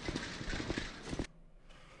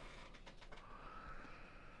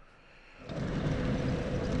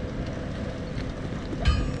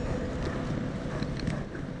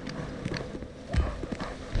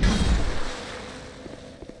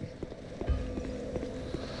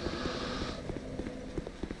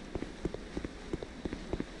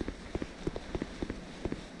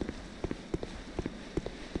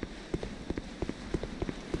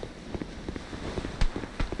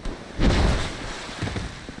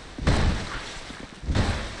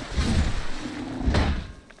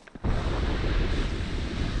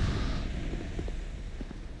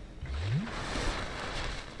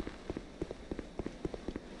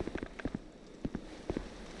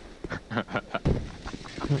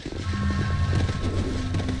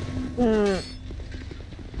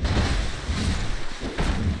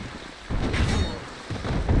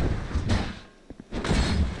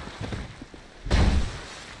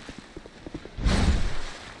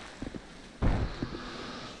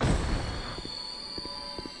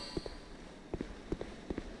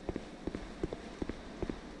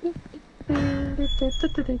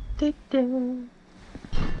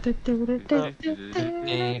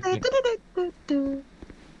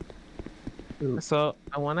 So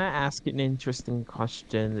I want to ask an interesting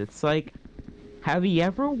question. It's like, have you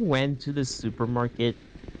ever went to the supermarket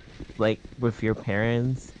like with your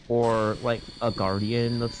parents or like a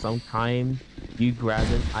guardian of some kind? You grab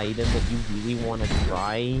an item that you really want to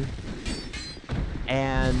try,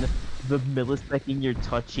 and the millisecond you're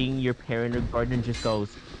touching, your parent or guardian just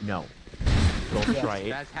goes, "No, don't try it."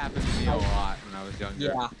 That's happened to me a lot when I was younger.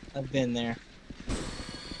 Yeah, I've been there.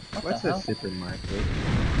 What's a supermarket?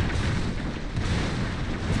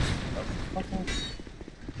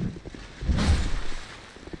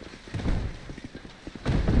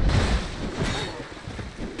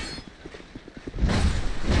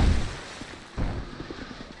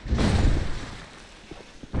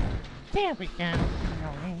 There we go.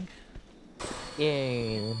 Alright.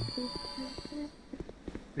 Yay.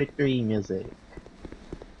 Victory music.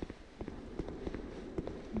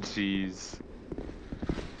 Jeez.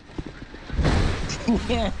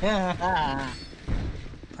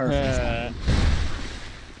 Perfect.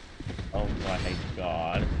 Oh my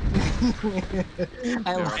god.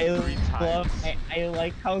 I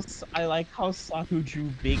like how Saku drew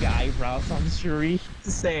big eyebrows on Shuri.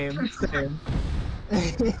 Same. I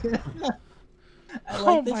Oh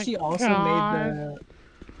like that my she also God. made the.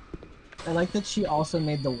 I like that she also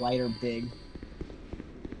made the lighter big.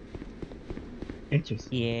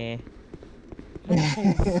 Interesting. Yeah.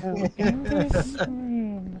 Okay, so in this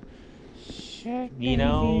room, should You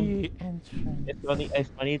know, be the entrance. a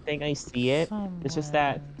funny thing I see it. It's just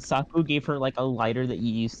that somewhere. Saku gave her like a lighter that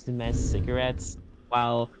you used to mess cigarettes,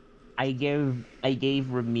 while I gave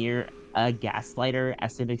Ramir a gas lighter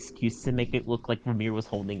as an excuse to make it look like Ramir was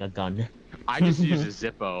holding a gun. I just use a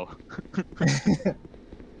Zippo.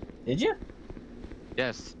 Did you?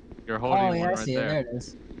 Yes, you're holding Oh one yeah, I right see it. there. There it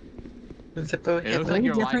is. Zippo It looks Hippo. like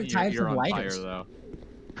you're different lighting your types ear of on fire, lighters. though.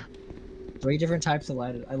 3 different types of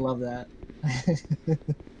lighters. I love that.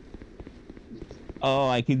 Oh,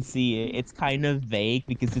 I can see it. It's kind of vague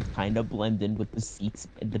because it's kind of blended with the seats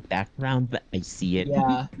in the background, but I see it.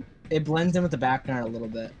 Yeah, it blends in with the background a little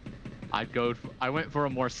bit. I went for a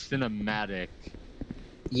more cinematic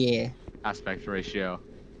Yeah. aspect ratio.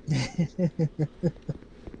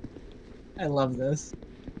 I love this.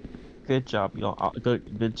 Good job, y'all.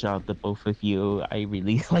 Good job, the both of you. I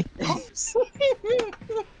really like those.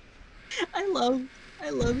 I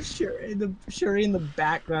love Shuri in the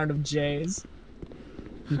background of Jay's.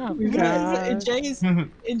 Oh In god. Jay's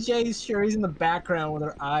Shuri's in the background with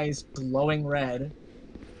her eyes glowing red.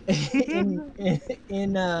 In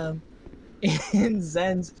in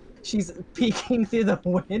Zen's, she's peeking through the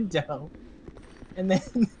window, and then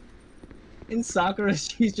in Sakura,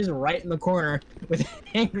 she's just right in the corner with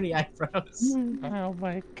angry eyebrows. Oh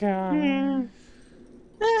my god.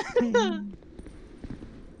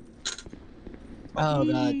 Oh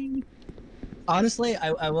god. Honestly,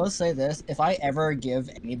 I will say this. If I ever give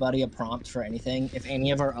anybody a prompt for anything, if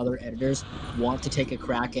any of our other editors want to take a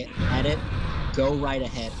crack at it, go right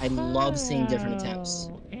ahead. I love seeing different attempts.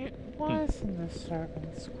 Oh, it was in the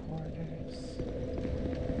servants' quarters.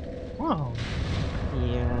 Wow.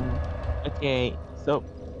 Yeah. Okay, so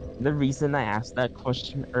the reason I asked that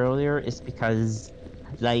question earlier is because,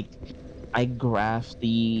 like, I graphed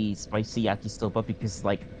the spicy yakisoba because,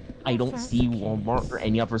 like, I don't see Walmart or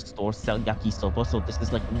any other store sell yakisoba, so this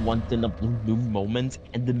is like once in a blue moon moment.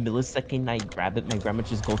 And the millisecond I grab it, my grandma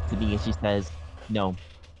just goes to me and she says, "No,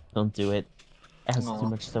 don't do it. It has too Aw.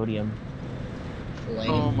 much sodium."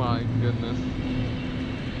 Lame. Oh my goodness.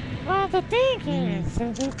 Well, the thing is,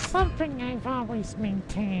 and it's something I've always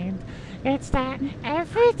maintained, it's that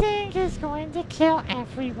everything is going to kill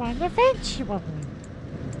everyone eventually.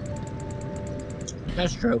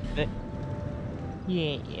 That's true.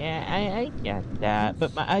 Yeah, I get that,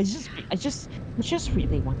 but I just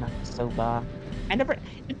really want yakisoba. I never.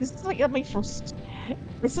 This is like my first.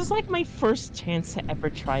 This is like my first chance to ever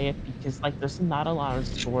try it because like there's not a lot of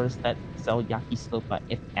stores that sell yakisoba,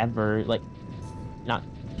 if ever. Like, not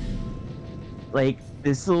like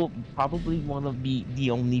this will probably one of the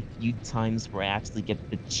only few times where I actually get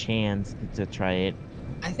the chance to try it.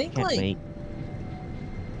 I think Can't like wait.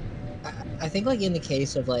 I think like in the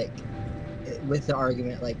case of like with the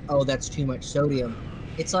argument like, oh, that's too much sodium,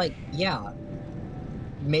 it's like, yeah,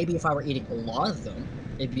 maybe if I were eating a lot of them,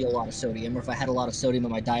 it'd be a lot of sodium, or if I had a lot of sodium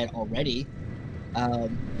in my diet already,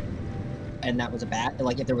 and that was a bad,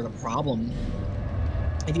 like if there was a problem,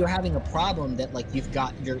 if you're having a problem that like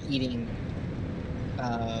you're eating,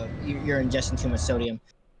 you're ingesting too much sodium,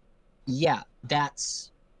 yeah,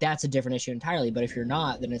 that's a different issue entirely. But if you're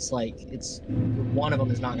not, then it's like one of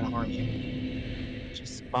them is not going to harm you.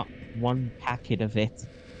 Just about one packet of it.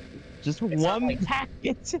 Just It's not one like-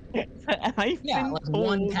 packet. Yeah, like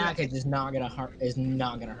one package is not gonna hurt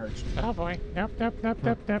you. Oh boy. Nope, nope, nope,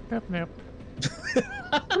 nope, nope, nope, nope.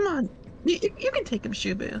 Come on. You can take him,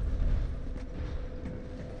 Shubu.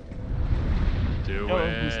 Do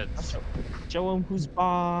it. Show him who's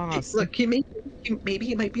boss. Look, maybe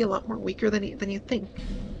he might be a lot more weaker than you think.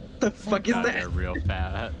 The fuck is Got that? there real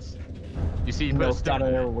fast. You see, Milk got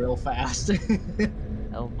there real fast.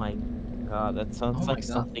 Oh my god, that sounds Oh my like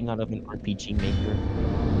God. something out of an RPG Maker.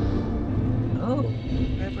 Oh,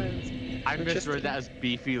 I misread that as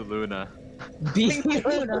Beefy Luna. Beefy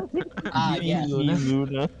Luna. Ah, yeah.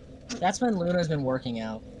 Luna. That's when Luna's been working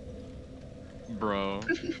out. Bro.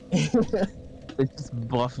 It's just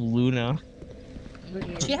buff Luna.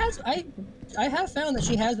 She has. I have found that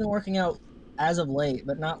she has been working out as of late,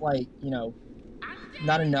 but not like,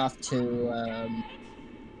 not enough to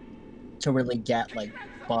really get like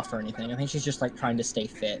buff or anything. I think she's just like trying to stay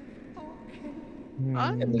fit,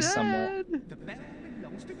 at least somewhat.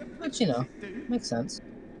 Which makes sense.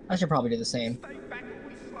 I should probably do the same.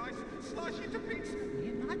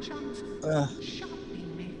 Ugh.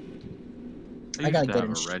 I gotta used to get have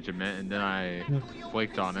in a regiment and then I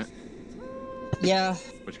flaked on it, Yeah,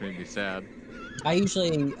 which made me sad.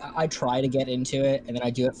 I try to get into it, and then I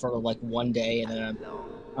do it for like one day, and then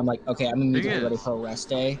I'm like, okay, I'm gonna need to get ready for a rest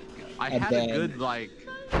day. I And had then- a good like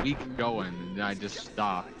week going and then I just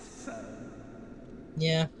stopped.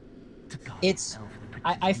 Yeah,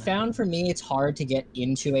 I found for me it's hard to get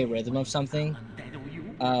into a rhythm of something.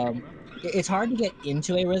 It's hard to get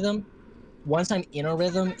into a rhythm. Once I'm in a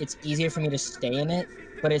rhythm, it's easier for me to stay in it.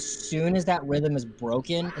 But as soon as that rhythm is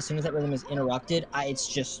broken, as soon as that rhythm is interrupted,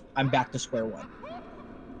 I'm back to square one.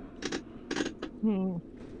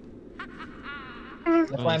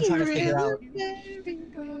 That's why I'm trying to figure out.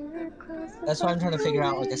 That's why I'm trying to figure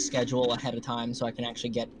out like a schedule ahead of time so I can actually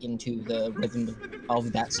get into the rhythm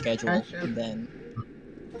of that schedule, and then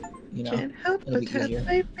Can't help it'll but be have easier.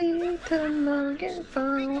 my feet along and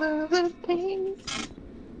follow the things.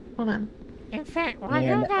 Hold on. In fact,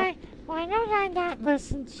 And- why don't I not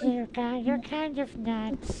listen to you, guy? You're kind of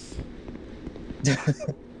nuts.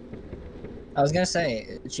 I was gonna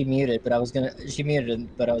say she muted, but I was gonna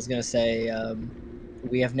say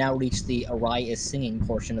we have now reached the Arai is singing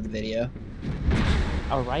portion of the video.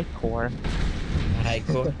 Alright, core. Alright,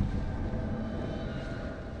 cool.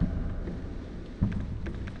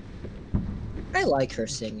 I like her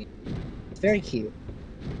singing. It's very cute.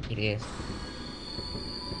 It is.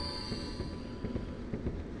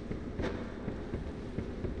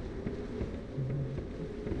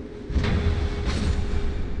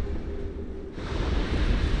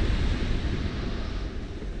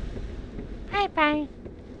 Bye-bye.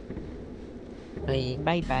 Bye.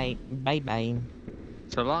 Bye-bye. Bye-bye.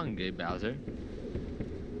 So long, gay Bowser.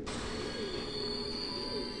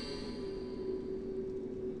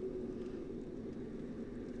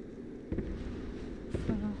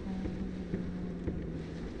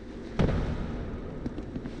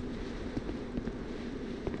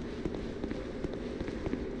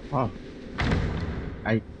 Oh.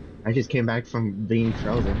 I just came back from being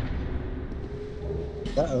frozen.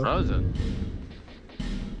 Uh-oh. Frozen.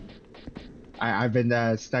 I've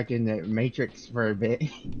been stuck in the Matrix for a bit.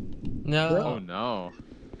 No. Oh no.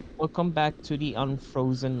 Welcome back to the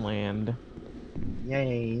unfrozen land.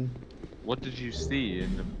 Yay. What did you see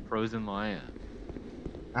in the frozen land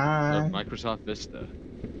of Uh, Microsoft Vista?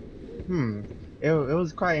 it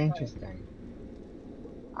was quite interesting.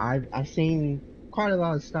 I've seen quite a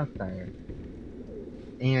lot of stuff there,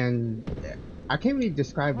 and I can't really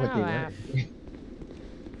describe what they were.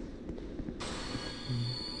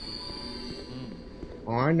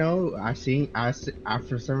 All I know, I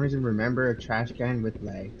for some reason remember a trash can with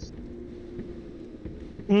legs.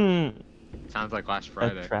 Sounds like last A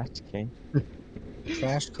Friday. trash can.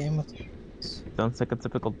 Trash can with... Sounds like a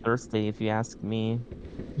typical Thursday if you ask me.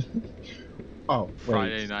 Oh, wait.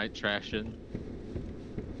 Friday night trashing.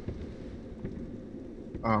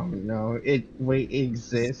 Oh no, it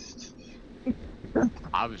exists.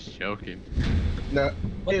 I was joking. No,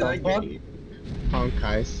 What it the like fuck?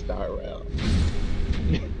 Honkai Star Rail.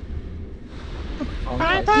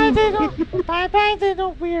 Bye-bye,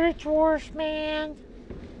 little weird dwarf man.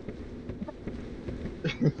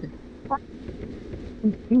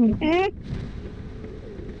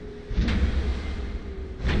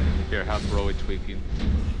 Here, have Broly tweaking.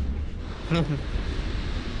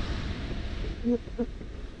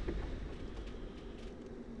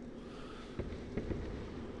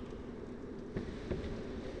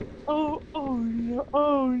 Oh no!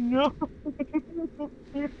 Oh no!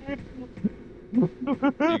 You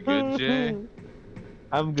good, Jay?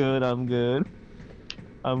 I'm good. I'm good.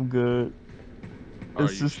 I'm good. Are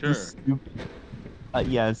It's you just sure? the stupid.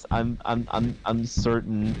 Yes, I'm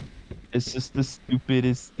certain. It's just the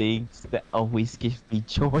stupidest things that always give me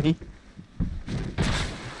joy.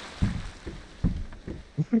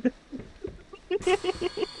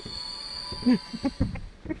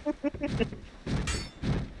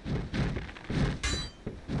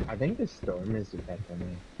 I think the storm is affecting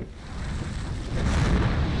me.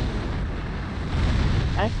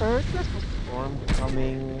 I heard there's a storm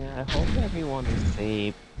coming. I hope everyone is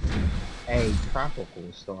safe. A tropical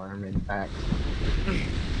storm, in fact.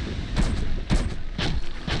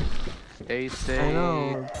 Stay safe. I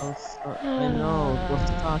know. I know. Those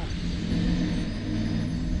suck.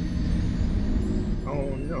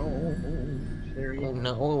 Oh no, Chariot. Oh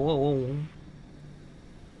no.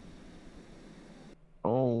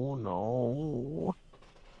 Oh no.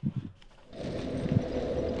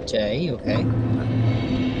 Jay, you okay?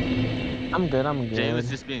 I'm good. I'm good. Jay was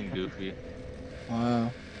just being goofy.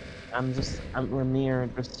 Wow. I'm Ramir.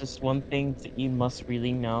 There's just one thing that you must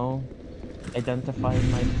really know. Identifying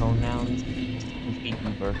my pronouns. Goofy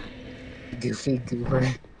goober. Goofy goober.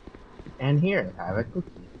 And here, have a cookie.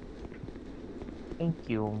 Thank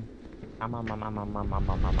you.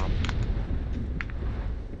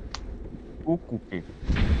 Ooh, cookie.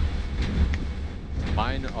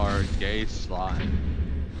 Mine are gay slime.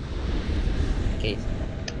 Okay.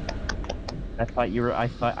 I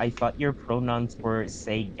thought your pronouns were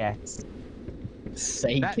say gets.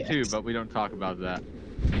 Say That yes. too, but we don't talk about that.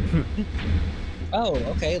 Oh,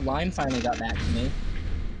 okay. Line finally got back to me.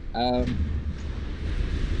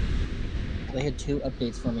 They had two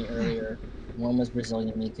updates for me earlier. One was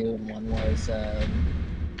Brazilian Miku, and one was that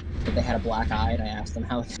they had a black eye. And I asked them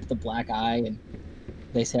how they got the black eye, and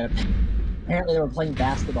they said apparently they were playing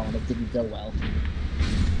basketball and it didn't go well.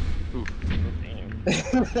 Oof.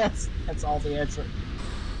 that's all the answer.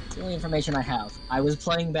 It's the only information I have. I was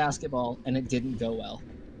playing basketball and it didn't go well.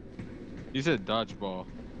 You said dodgeball.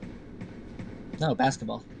 No,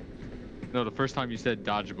 basketball. No, the first time you said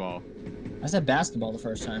dodgeball. I said basketball the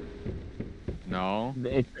first time. No.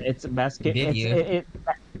 It's basket. Did you?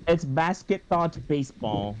 It's basket dodge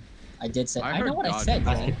baseball. I did say. I I know heard what I dodge. said. Jay.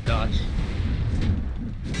 Basket dodge.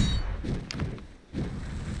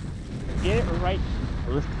 get it right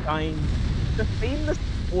first time. It's a famous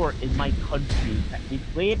sport in my country that we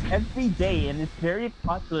play it every day, and it's very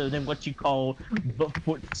popular than what you call the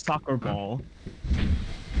foot soccer ball.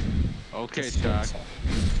 Okay, Just Chuck.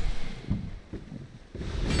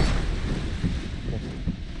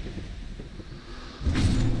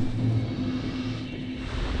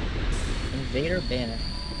 Invader banner.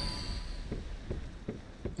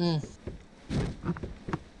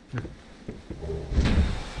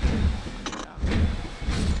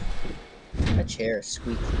 That chair is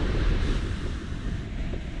squeaky.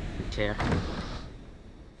 Chair.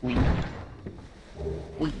 We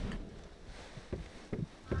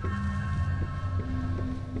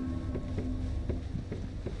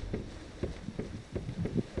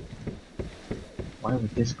Why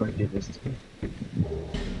would Discord do this to me?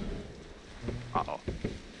 Uh-oh.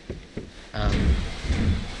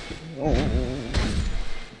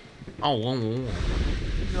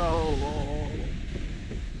 no.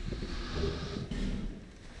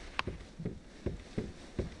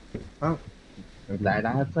 Oh, I'm glad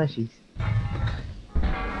I have plushies.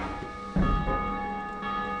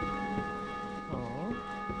 Oh,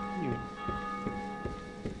 you.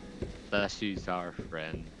 Plushy's our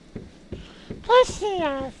friend. Plushie,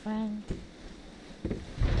 our friend.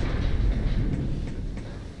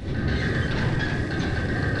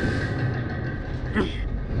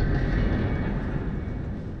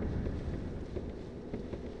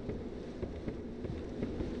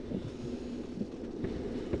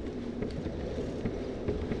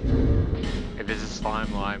 If it's a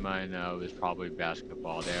slime lime, I know it's probably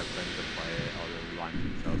basketball. They have friends that play it, although the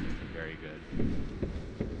lime themselves isn't very good.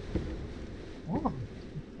 Oh.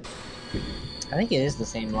 I think it is the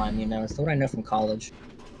same lime, you know. It's what I know from college.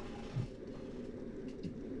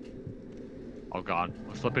 Oh god,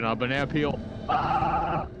 I'm slipping on a banana peel.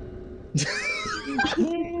 Ah!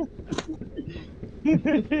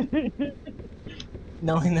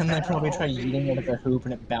 Knowing them, they probably tried eating it at the hoop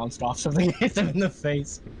and it bounced off something and hit them in the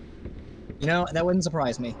face. You know, that wouldn't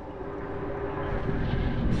surprise me.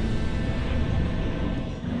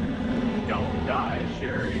 Don't die,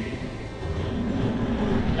 Sherry.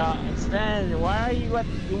 Stan, why are you at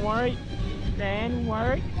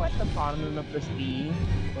the bottom of the sea?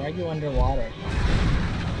 Why are you underwater?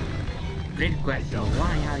 Great question.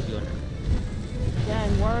 Why are you?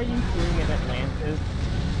 Stan, what are you doing in Atlantis?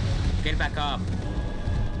 Get back up.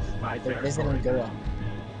 There isn't a Goa.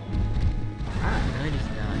 No, it is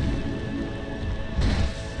not.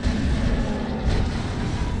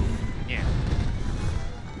 Yeah.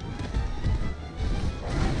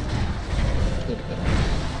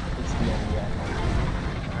 It's the idea.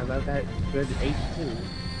 I love that good H2.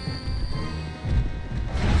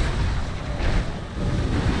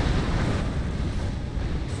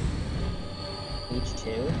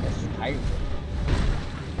 H2? That's just hydrogen.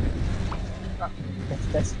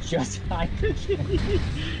 That's just hydrogen.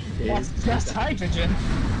 That's just hydrogen.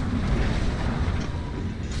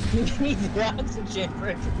 You need the oxygen for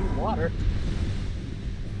it to be water.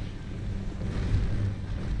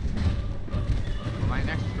 For my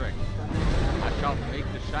next trick, I shall make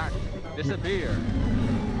the shark disappear.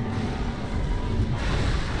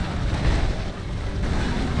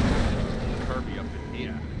 Kirby up in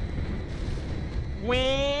here.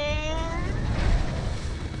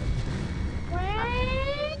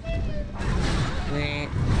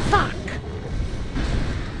 Fuck!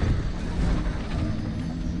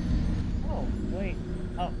 Oh, wait.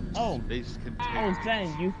 Oh, Space oh, contained.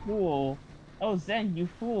 Zen, you fool. Oh, Zen, you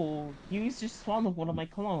fool. You just swallowed one of my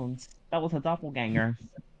clones. That was a doppelganger.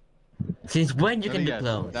 Since when you Oh, can do yes,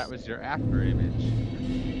 clones? that was your after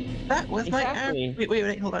image. That was my Exactly. after.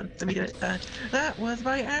 Wait, hold on. Let me do it. That was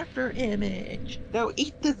my after image. Now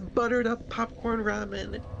eat this buttered up popcorn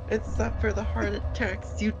ramen. Except for the heart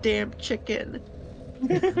attacks, you damn chicken.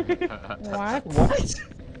 What? What?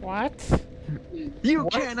 What? You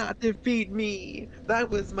What? cannot defeat me. That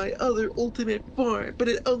was my other ultimate form, but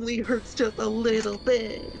it only hurts just a little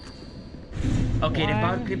bit. Okay, the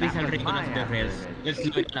power Why? creep is That was already my going off the after rails. image. Let's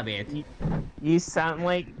slow it down a bit. You sound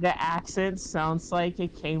like the accent sounds like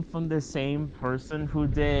it came from the same person who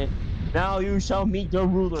did "Now you shall meet your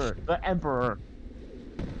ruler, the emperor."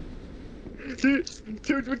 To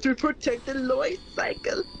protect the life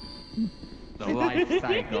cycle. The life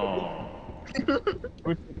cycle.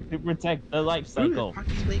 To protect the life Ooh, cycle. that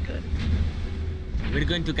hockey's way good. We're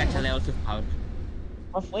going to get a levels of power.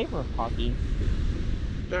 What flavor of hockey?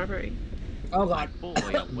 Strawberry. Oh god.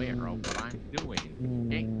 Fully aware of what I'm doing.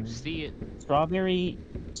 Can't you see it? Strawberry.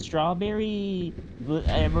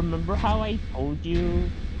 I remember how I told you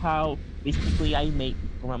how basically I make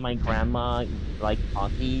my grandma like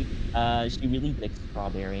coffee. She really likes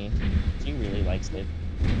strawberry. She really likes it.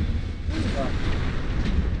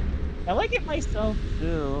 I like it myself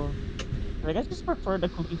too. Like I just prefer the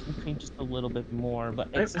cookies and cream just a little bit more, but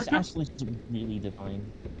it's actually just really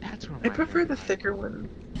divine. That's where I my prefer the grandma thicker one.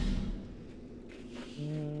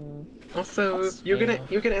 Also, That's you're fair.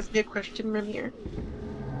 gonna ask me a question, Ramir.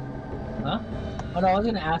 Huh? Oh no, I was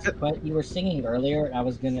gonna ask a question. You were singing earlier, and I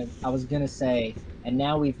was gonna say, and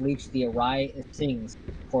now we've reached the Arai sings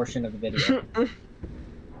portion of the video,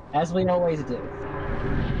 as we always do.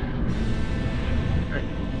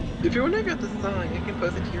 If you want to get the song, I can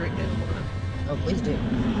post it to you right now. Oh, please do.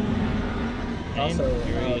 Also,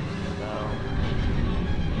 I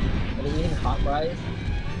was eating hot fries,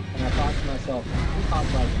 and I thought to myself, these hot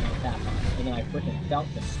fries are not that hot, and then I freaking felt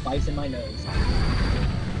the spice in my nose.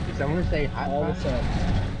 Did someone say hot All of a fries? sudden.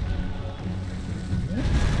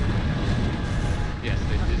 Yes,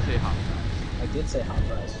 they did say hot fries. I did say hot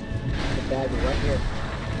fries. The bag is right here.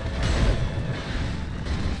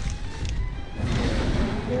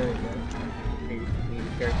 Very good.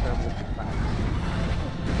 There's some with the fries.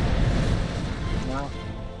 Now,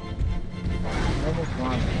 almost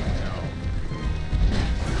wrong.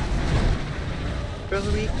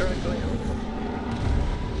 Further week or going on?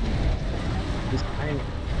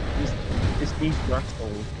 This beef Dark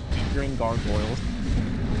Souls featuring gargoyles.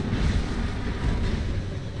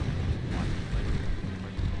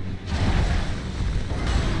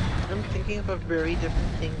 I'm thinking of a very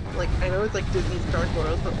different thing. Like, I know it's like Disney's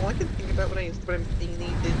Gargoyles, but all I can think about when I'm seeing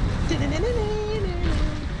these is... I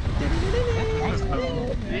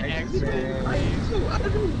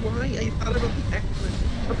don't know why I thought about the X-Men.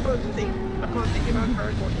 Upon thinking about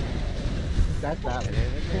Gargoyles. That's that.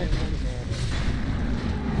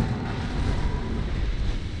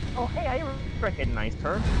 Oh, hey, I recognized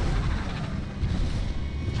her.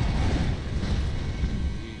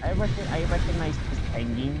 I recognize this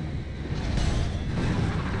penguin.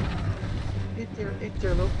 It's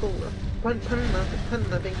your local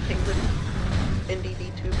pun-loving penguin indie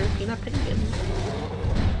VTuber, Peanut Penguin.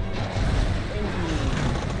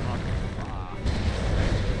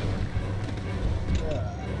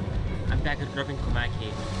 I'm back at dropping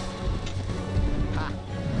Komaki.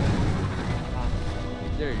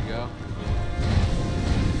 There you go.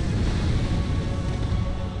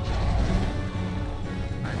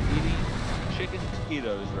 I'm eating chicken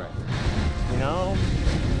taquitos right now. You know,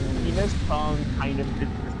 Tina's song kind of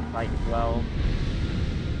fits this quite well.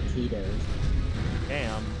 Tito's.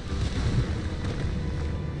 Damn.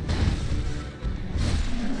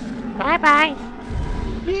 Bye-bye.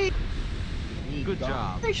 Yay! Good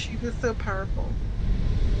job. My shoe is so powerful.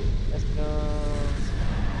 Let's go.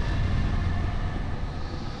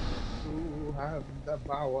 You have the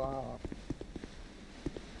power.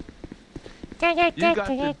 You got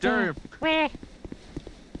the derp. Where?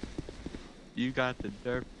 You got the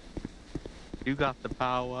derp. You got the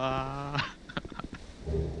power.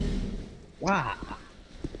 Wow.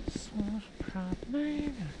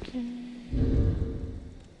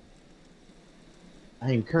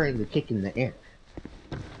 I am currently kicking the air.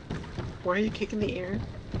 Why are you kicking the air?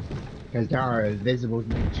 Because there are invisible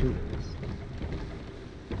tubes.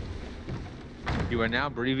 You are now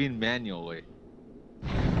breathing manually.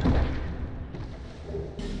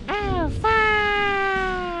 Oh,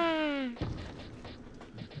 fire!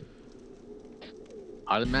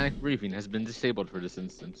 Automatic breathing has been disabled for this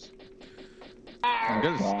instance. I'm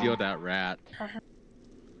gonna steal that rat.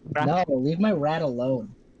 No, leave my rat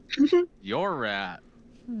alone. Your rat.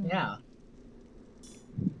 Yeah.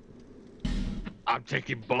 I'm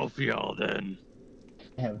taking both of y'all then.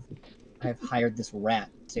 I've hired this rat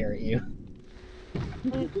to stare at you.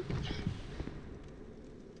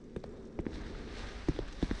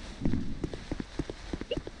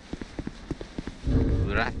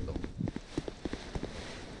 Ratto.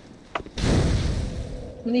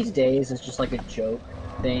 One of these days, it's just like a joke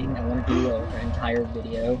thing. I want to do an entire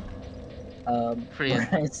video where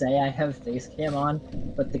I say I have face cam on,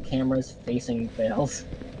 but the camera's facing Fails.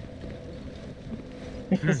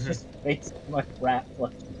 It's just facing my rat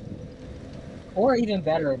flush. Or even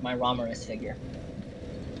better, my Romulus figure.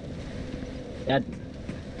 That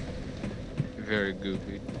Very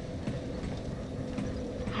goofy.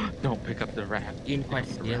 Don't pick up the rat. Being quite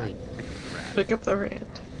silly. Pick up the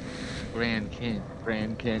rat. Grand Canyon,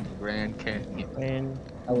 Grand Canyon, Grand Canyon. And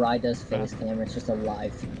Arai does face cam, it's just a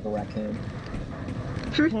live raccoon.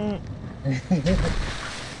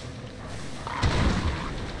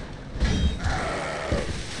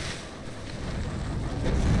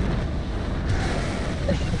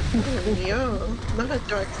 Yo, not a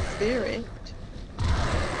dark spirit.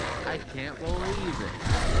 I can't believe it.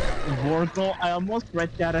 Vorgal, I almost read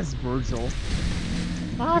that as Virgil.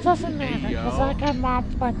 Oh, it doesn't matter, Hey, because yo. I get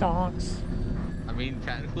mobbed by dogs. I mean,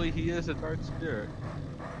 technically, he is a dark spirit.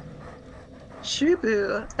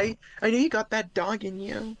 Shubu, I know you got that dog in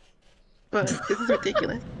you, but this is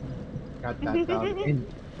ridiculous. Got that dog in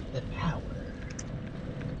the power.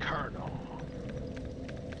 Colonel.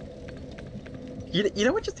 You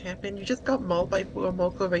know what just happened? You just got mauled by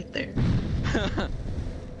Fuamoko right there.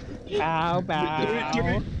 Bow,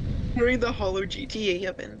 bow. During the hollow GTA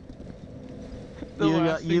event. The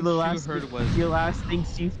last thing you heard was the last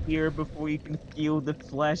things you hear before you can feel the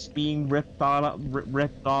flesh being ripped off.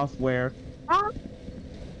 Where? Bow,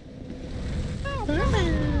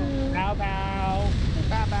 bow. Bow, bow.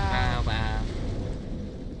 bow bow.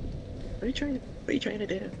 What are you trying to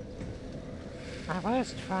do? I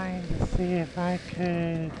was trying to see if I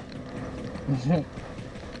could...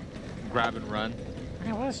 Grab and run.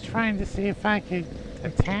 I was trying to see if I could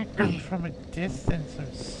attack them from a distance or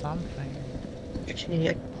something.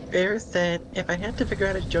 Okay, Bear said, if I had to figure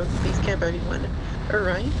out a joke, please camp everyone.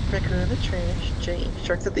 Orion, Raccoon in the trash, Jay,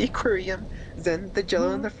 Sharks at the aquarium, Zen, the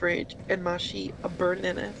Jello in the fridge, and Mashi, a bird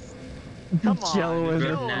in us. Come on, Jello in the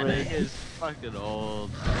Jello fridge. is fucking old.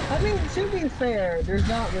 I mean, to be fair, there's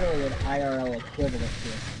not really an IRL equivalent to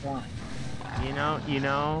a slime. You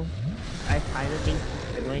know, I've kind of been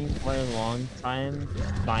considering for a long time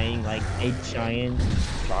just buying like a giant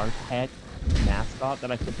shark head mascot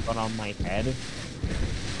that I could put on my head.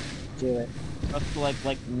 Do it. Just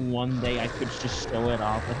like one day I could just show it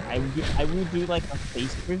off. Like I will do like a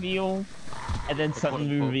face reveal, and then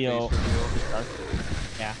suddenly reveal the shark.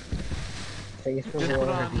 Yeah. Face Just put reveal.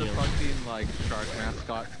 on the fucking like shark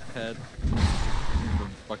mascot head. The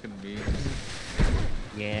fucking memes.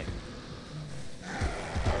 Yeah.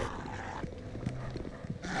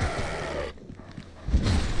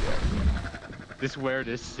 Just wear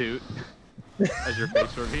this suit as your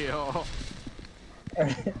face reveal.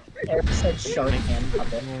 Eric said shark hand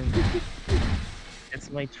puppet. It's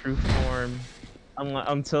my true form.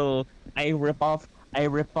 Until I rip off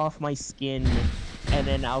my skin, and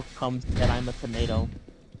then out comes that I'm a tomato.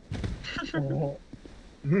 I'm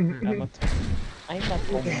a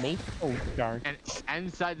tomato shark. And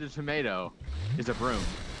inside the tomato is a broom.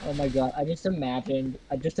 Oh my god, I just imagined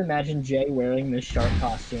Jay wearing this shark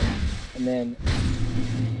costume, and then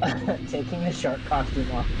taking the shark costume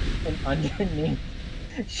off, and underneath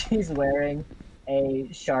she's wearing a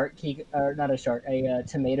tomato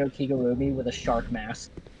kigurumi with a shark mask.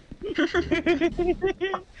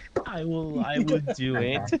 I would do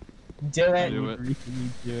it. Do it. Do it.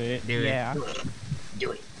 Do it. Do it. Yeah.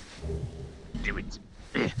 Do it. Do it.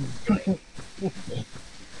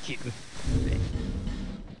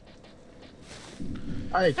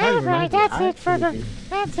 Alright, kind of Alright, reminds me, that's I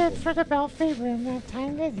actually it for the Belfry room. Now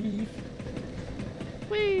time to leave.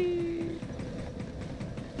 Whee!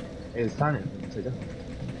 It's time to go.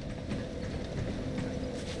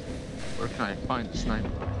 Where can I find the sniper?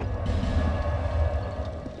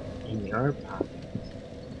 In your pocket.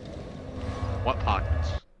 What pockets?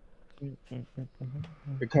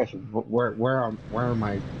 Because where are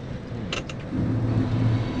my...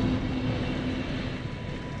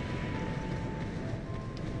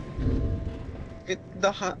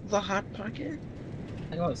 The hot pocket?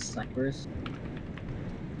 I know it's snipers.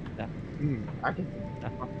 I can...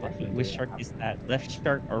 Which shark is that? Left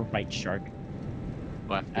shark or right shark?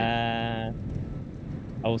 Lefty. I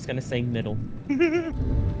was gonna say middle.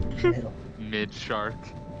 Mid shark.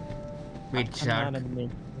 Mid I'm shark. not a mid.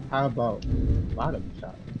 How about bottom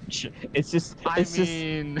shot? It's just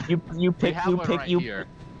you pick here.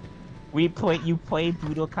 you play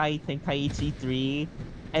Budokai Tenkaichi 3,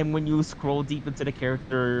 and when you scroll deep into the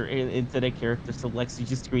character selects, you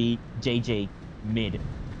just read JJ mid.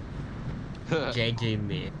 JJ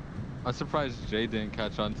mid. I'm surprised Jay didn't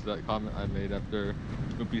catch on to that comment I made after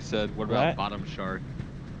Oopie said, "What about What? bottom shark?"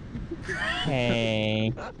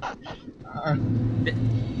 Hey.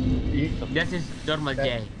 That is normal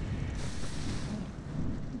J.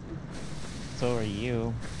 So are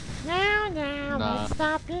you. Now, Nah. let's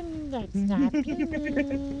stop in. Let's stop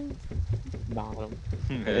in. Bottom.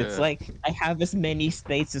 It's like I have as many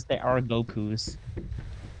states as there are Gokus.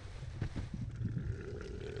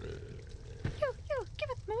 You, give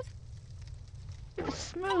us smooth. Give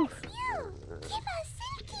us smooth. You, give us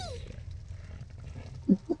silky.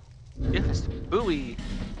 Yes, buoy.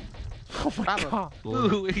 Oh my Baba, god.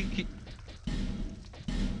 buoy.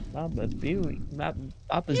 Baba's Buoy.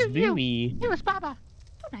 Give us Baba.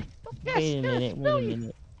 Wait a minute.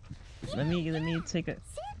 Let me take a.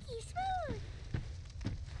 Silky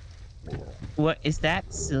smooth. What is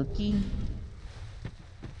that, Silky?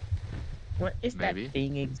 What is Maybe. that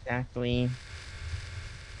thing exactly?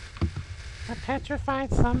 A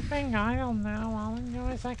petrified something? I don't know. All I know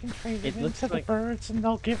is I can trade it looks into the like birds and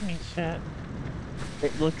they'll give me shit.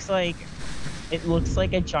 it looks like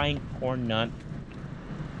a giant corn nut.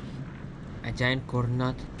 A giant corn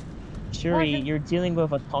nut. Shuri, you're dealing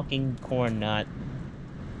with a talking corn nut.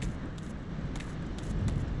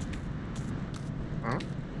 Huh?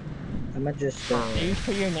 I'm gonna just. Are you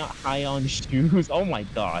sure you're not high on shoes? Oh my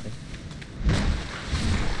god.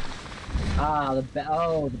 Ah, the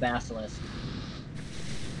basilisk.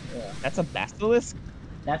 Yeah. That's a basilisk?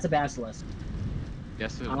 That's a basilisk.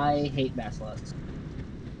 Yes, it I is. hate basilisks.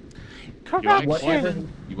 Correction!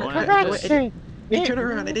 You won't have to Correction! Hey, turn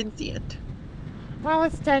around, I didn't see it. Well,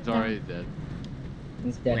 it's dead It's now. already dead.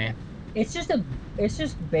 It's dead. Meh. It's just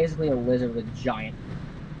basically a lizard with giant.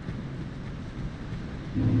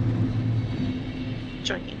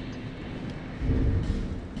 Giant.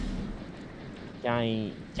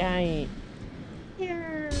 Giant.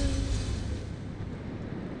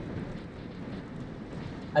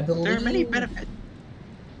 I believe. There are many benefits.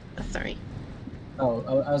 Oh, sorry. Oh,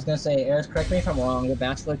 I was gonna say, Eris, correct me if I'm wrong. The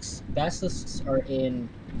basilisks are in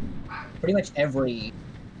pretty much every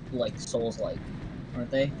like Souls-like,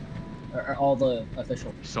 aren't they? Or all the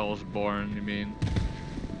official? Soulsborne, you mean?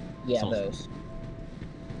 Yeah, Souls. those.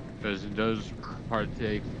 Because those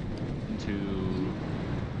partake into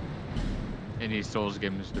any Souls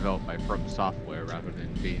game is developed by From Software rather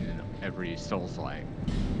than being in every Souls-like.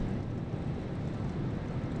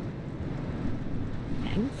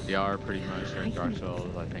 They are pretty much like Dark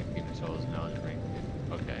Souls, I think Demon Souls, and Elden Ring.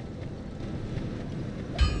 Okay.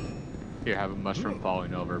 Here, have a mushroom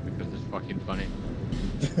falling over because it's fucking funny.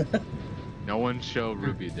 No one show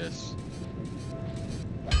Ruby this.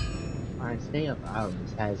 My stay of hours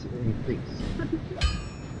has increased.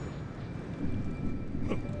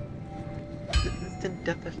 The instant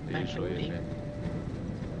death of They usually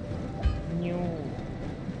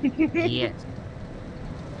matrimony. Yes.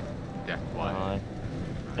 Death why?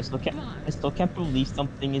 I still can't believe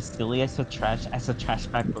something as silly as a trash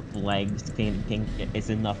bag with legs is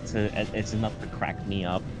enough to crack me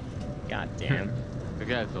up. God damn. Look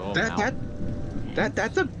at the whole mouth.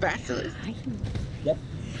 That's a basilisk. Yep.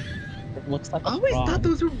 It looks like I a always frog. thought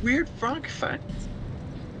those were weird frog facts.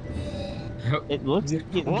 It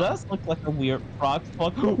does look like a weird frog.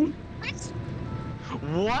 What?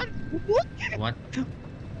 What? What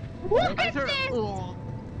is this?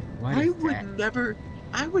 What I is would that?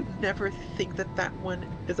 I would never think that one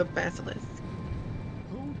is a basilisk.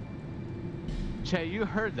 Che, you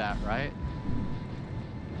heard that, right?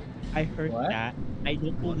 I heard What? that. I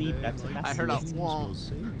don't believe that's a basilisk. I heard a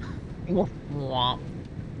womp. Womp.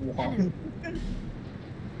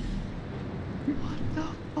 What the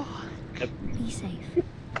fuck? Be safe.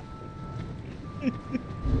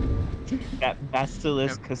 That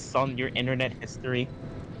basilisk is on your internet history.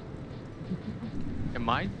 Am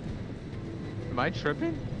I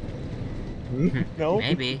tripping? No.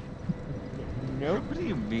 Maybe. Nope. What do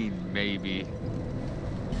you mean, maybe?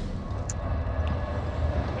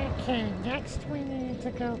 Okay, next we need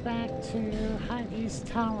to go back to Heidi's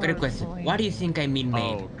tower. Better question. What do you think I mean,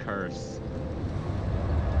 maybe? Oh, curse.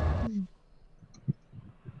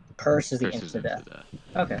 Curse is the Curse is instant into death. that.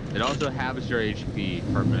 Okay. It also halves your HP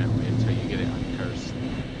permanently until you get it uncursed.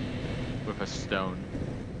 With a stone.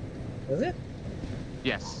 Is it?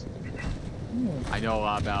 Yes. Hmm. I know a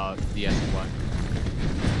lot about the S1.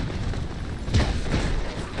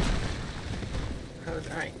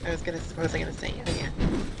 Alright, what was I gonna say? Oh, yeah.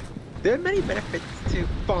 There are many benefits to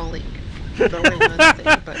falling. That's all I wanted to say,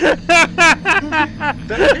 but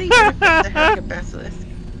there are many benefits to having a basilisk.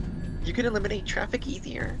 You can eliminate traffic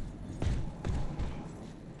easier.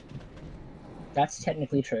 That's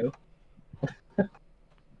technically true.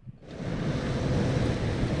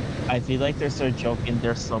 I feel like there's a joke in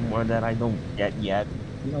there somewhere that I don't get yet.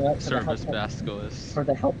 You know what? For the Service helpful- basilisk. For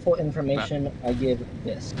the helpful information, I give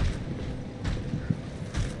this.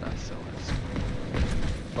 Basilisk.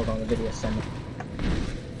 Hold on, the video send.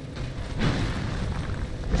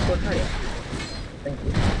 Discord Chariot. Thank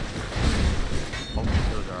you. Oh,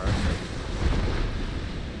 those are our things.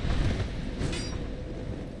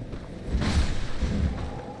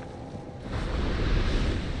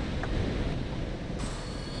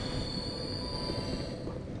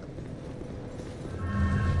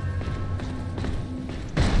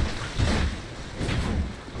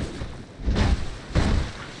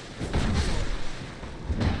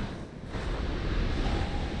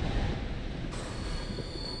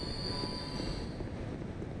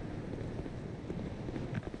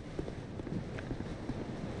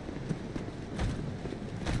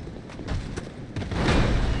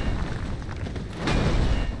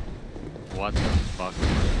 What the fuck am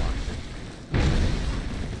I watching?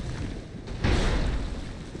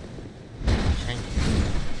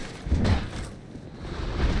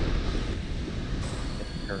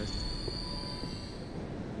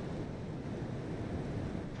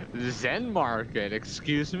 Zen Market,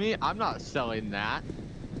 excuse me? I'm not selling that.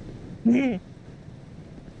 Then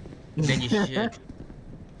you should.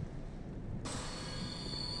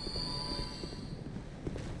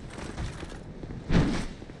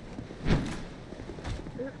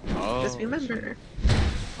 Oh, Just remember,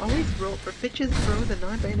 always roll for bitches throw the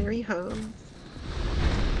non-binary hoes.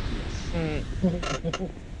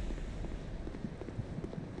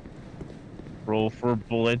 Roll for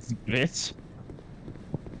bullets, bitch.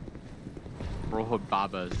 roll for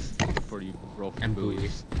babas before you roll for And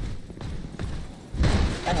booties.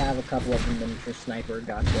 I have a couple of miniature sniper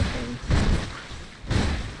gotcha things.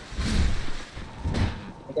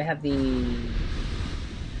 Like I have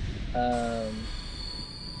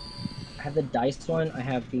the dice one, I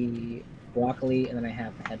have the broccoli, and then I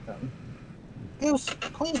have the headphone. Goose,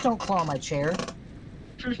 please don't claw my chair.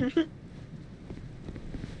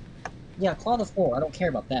 Yeah, claw the floor. I don't care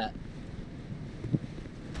about that.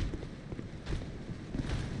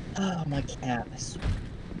 Oh, my cat. I swear.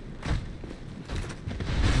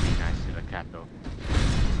 Be nice to the cat though.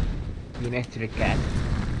 Be nice to the cat.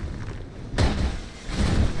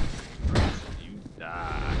 You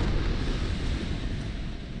die.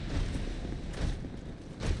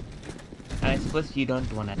 I suppose you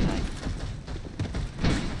don't want to die.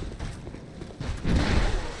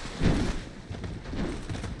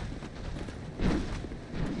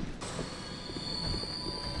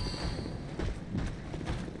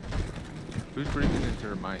 Who's breathing into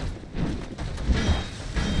her mic?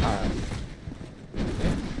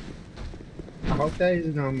 I hope that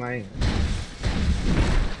isn't on my end.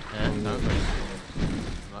 No, but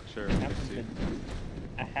I'm not sure. Let's see.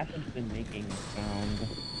 I haven't been making sound.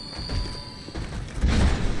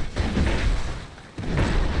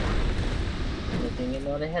 Making it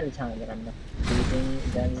known ahead of time that I'm not using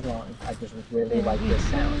Ben's line. I just really like this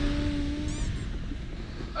sound.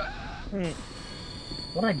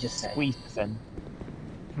 What I just said? Squeeze Zen.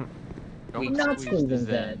 Don't I'm not squeeze squeezing the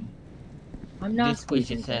Zen. I'm not Just squeeze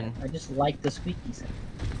squeezing it in. Zen. I just like the squeaky sound.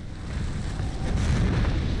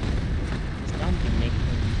 Sound can make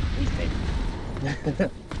squeeze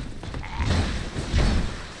it.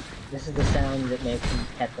 This is the sound that makes him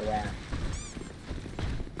pet the rat.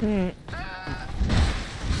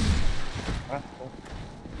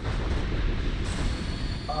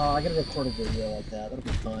 Oh, I gotta record a video like that. That'll be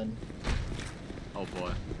fun. Oh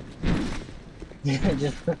boy.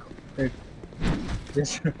 Just record.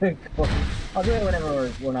 Just record. I'll do it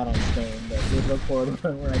whenever we're not on Steam, but just record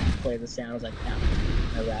when I just play the sounds like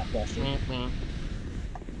a rat flushing.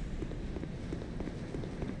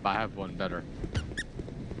 I have one better.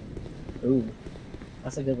 Ooh,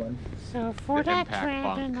 that's a good one. So for The that impact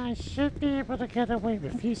dragon, bunk. I should be able to get away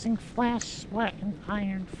with using flash, sweat, and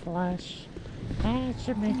iron flesh. That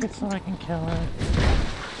should make it so I can kill her.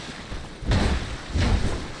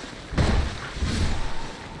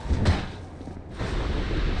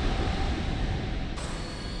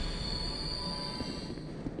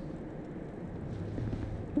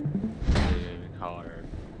 You call her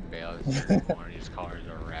Bale, or you just call her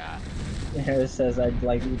the rat. It says I'd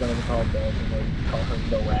like you don't call it Bales and you call her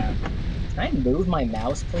the rat. Can I move my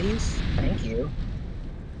mouse, please? Thank you.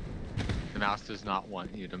 The mouse does not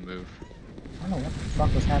want you to move. I don't know what the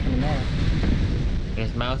fuck was happening there.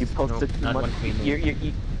 His mouse You posted too not much. want to be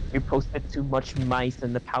moved. You posted too much mice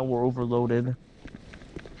and the power overloaded.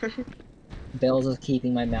 Bells is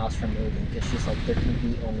keeping my mouse from moving because she's like, there can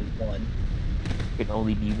be only one. There can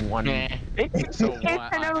only be one. So There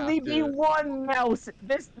what, can I only have be to- one mouse.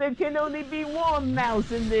 There can only be one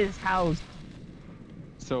mouse in this house.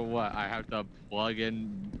 So what? I have to plug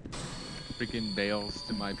in freaking Bales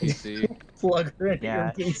to my PC. Plug her into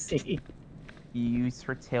Yeah. your PC. You use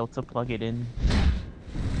her tail to plug it in.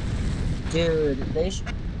 Dude,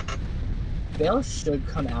 Bale should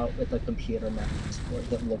come out with a computer mouse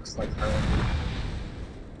that looks like her.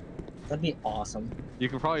 That'd be awesome. You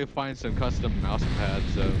can probably find some custom mouse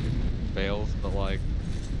pads of Bales, but like,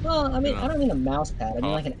 Well, I mean, Yeah. I don't mean a mouse pad. I mean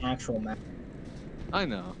Oh. like an actual mouse. I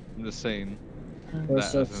know. I'm just saying. Where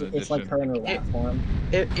That so as an it's like her in her rat form.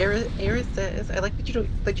 Era says, I like that you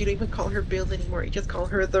don't even call her Bill anymore. You just call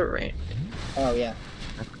her the rat. Oh yeah.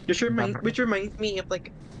 Which reminds me of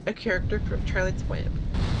like a character from Charlotte's Web.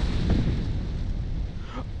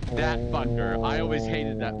 That fucker. I always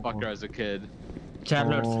hated that fucker as a kid.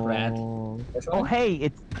 Charlotte's rat. Which Oh one?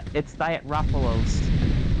 hey, it's Diet Raphalos.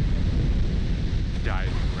 Died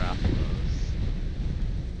Raphalos.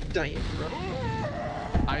 Diet bro.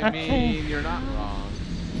 I mean, you're not wrong.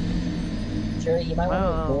 Jerry, you might want to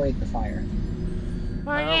Well. avoid the fire.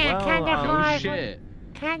 Well, yeah, kinda No hard. shit.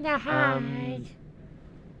 Kinda hard.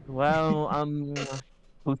 Well,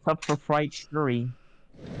 who's up for fried shuri?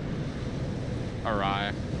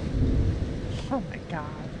 Alright. Oh my god.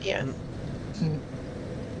 Yes. How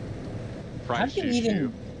Fried do you even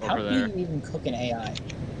shoo how over do there. you even cook an AI?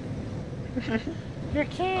 You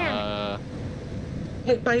can't.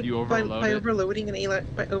 by, You overload by it? overloading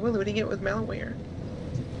by overloading it with malware.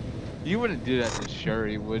 You wouldn't do that to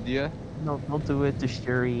Shuri, would you? No, don't do it to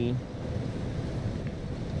shuri.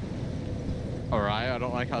 Alright, I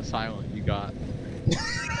don't like how silent you got.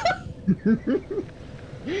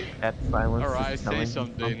 That silence Alright, is say telling me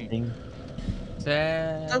something.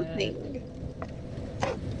 Something.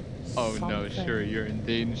 Oh no, Something. Shuri, you're in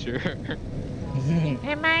danger.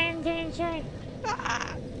 Am I in danger?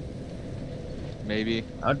 Maybe.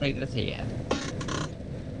 I'll take this here.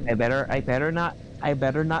 I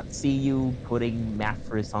better not see you putting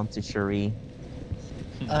mattress onto shuri.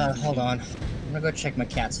 Hold on. I'm gonna go check my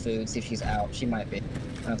cat's food, see if she's out. She might be.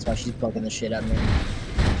 That's why she's bugging the shit out of me.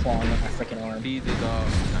 Clawing with my freaking arm. Feed the dog.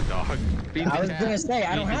 Not dog. Feed the I was cat. gonna say,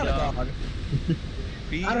 I don't Feed have the a dog. dog.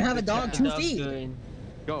 Feed I don't have the a dog cat. to Dog's feed. doing-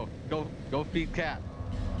 Go feed cat.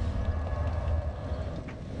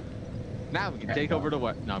 Now we can take over the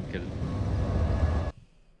what? No, I'm kidding.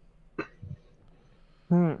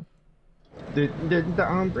 The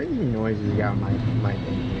breathing noises y'all might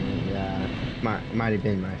have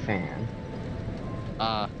been my fan.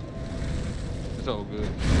 It's all good.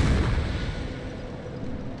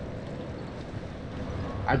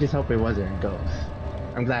 I just hope it wasn't a ghost.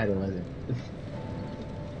 I'm glad it wasn't.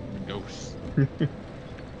 Ghost.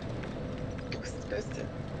 Ghostbusted.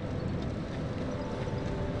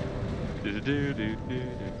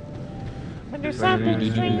 When there's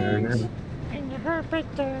something strange and you heard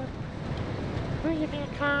it there, who you gonna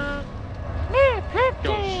call? Me,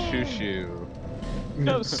 Go Pepsi! shoo shoo.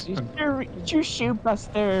 Go shoo shoo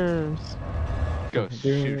busters. Go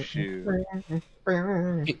shoo shoo.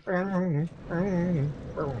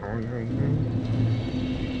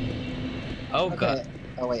 Oh Okay. god.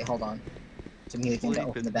 Oh wait, hold on. Took me again to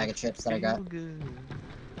open the bag of chips that I got.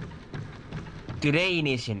 Today in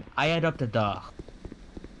Asian, I adopt a dog.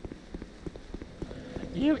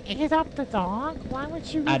 You ate up the dog? Why would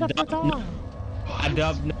you eat up the Adopt- dog?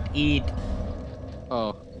 Adopt, not eat.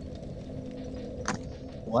 Oh,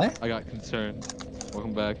 What? I got concerned.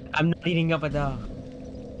 Welcome back. I'm not eating up a dog.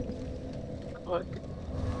 Fuck.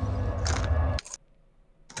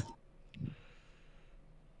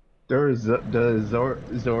 The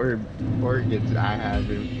Zorb organs I have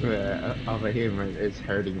of a human is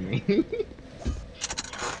hurting me.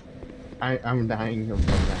 I'm dying from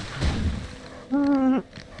that.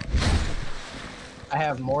 I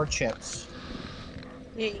have more chips.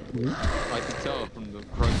 Yay. I can tell from the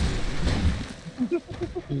crunchy.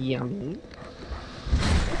 Yummy.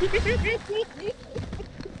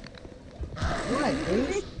 Right,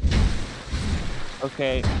 please.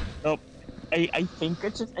 Okay. Nope. I think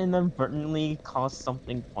it just inadvertently caused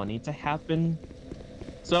something funny to happen.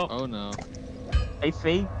 So Oh no. I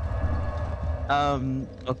think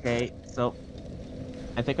okay, so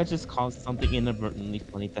I think I just caused something inadvertently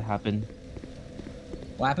funny to happen.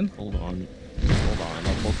 What happened? Hold on.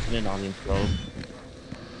 I'll post it on intro.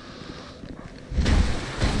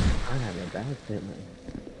 I have a bad feeling.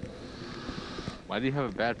 Why do you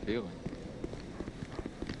have a bad feeling?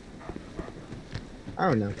 I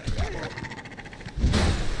don't know.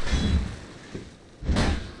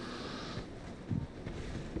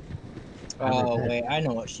 Oh wait, I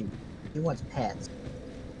know what she wants pets.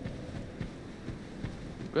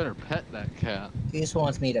 You better pet that cat. She just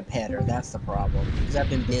wants me to pet her, that's the problem. Because I've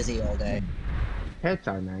been busy all day. Pets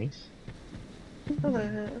are nice.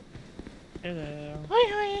 Hello. Hello.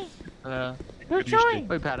 Hoi hoi! Who joined?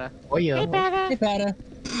 Wait, Pata. Oh yeah. Hey, Bada! Hey, Pata.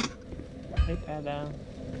 Hey, Pada.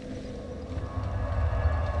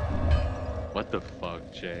 What the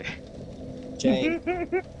fuck, Jay? Jay,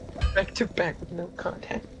 Back to back with no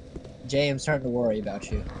contact. Jay, I'm starting to worry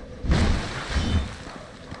about you.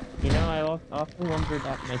 You know, I often wonder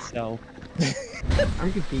that myself.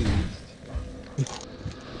 I'm confused.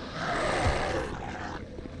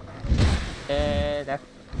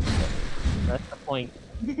 That's the point.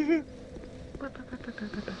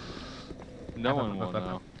 No one will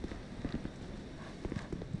know.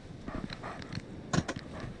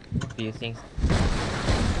 Do you think?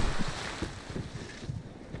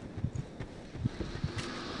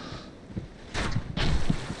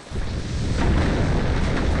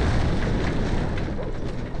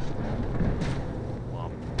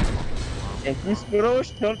 If this photo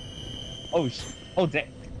should... Oh, oh,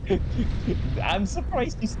 I'm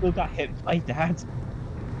surprised you still got hit by that.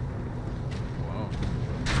 Whoa.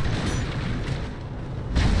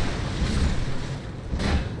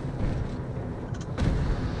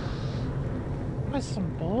 That's some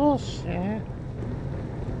bullshit.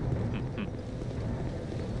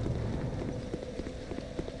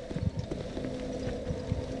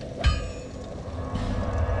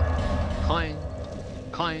 Clang.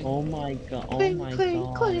 Clang. Oh my god. Oh Cling, my cling,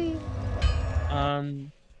 god.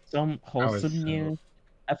 cling. Some wholesome so- news.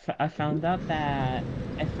 I found out that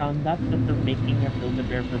they're making a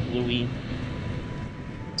Build-A-Bear for Bluey.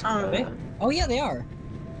 Really? Oh yeah, they are.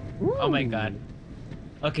 Oh my god.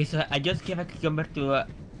 Okay, so I just gave a cucumber to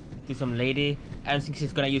some lady. I don't think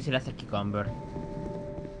she's gonna use it as a cucumber.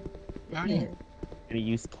 Yeah. Gonna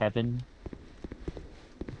use Kevin.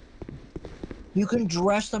 You can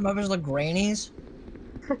dress them up as the grannies.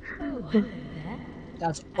 Oh, hello there.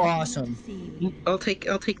 That's I want awesome. to see I'll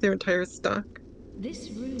take their entire stock.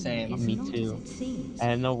 This room Same. is Me not too. as it seems. I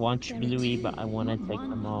have no watch There are Bluey, two, but I want to not take one,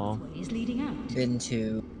 them all. pathways leading out. Been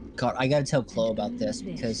to. God, I gotta tell Chloe And about this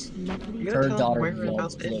only because lovely You're her telling daughter where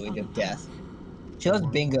loves about this? Bluey to death. She loves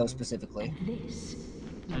Bingo specifically. And this,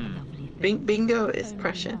 my Hmm. lovely Bingo is only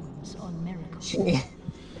precious. runs on miracles. She,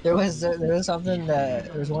 there was something that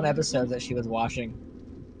there was one episode that she was watching.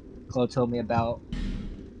 Chloe told me about.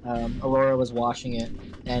 Aurora was watching it,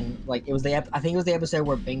 and like it was I think it was the episode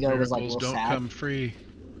where Bingo was like Miracles real don't sad, come free.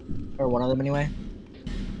 or one of them anyway.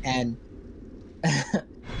 And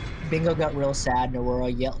Bingo got real sad, and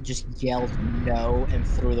Aurora just yelled no and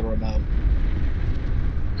threw the remote.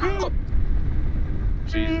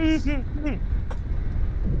 Jesus.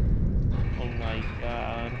 Oh my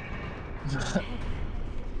god.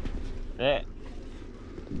 Eh,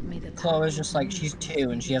 May the Chloe is power just of like she's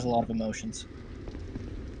 2 and she has a lot of emotions.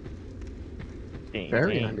 dang,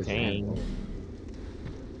 Very dang, understandable.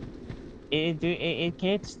 dang. It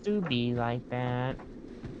gets to be like that.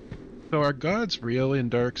 So are gods real in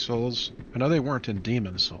Dark Souls? I know they weren't in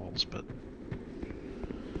Demon Souls, but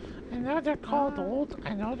I know they're called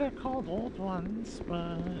old ones,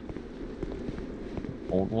 but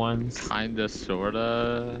Old ones. Kinda,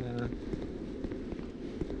 sorta.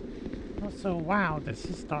 also, wow, this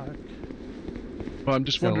is dark. well, I'm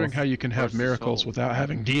just So, wondering how you can have where's the miracles soul? without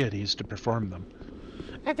having deities to perform them.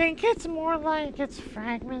 I think it's more like it's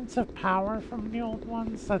fragments of power from the old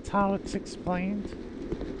ones. That's how it's explained.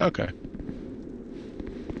 Okay.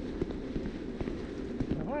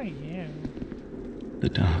 Who are you? The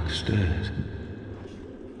dark stirs.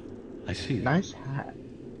 I see it. Nice hat.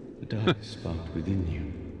 The dark is sparked within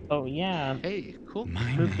you. Oh yeah, Hey, cool.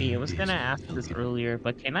 My Poopy. I was name gonna is ask this Elgin. earlier,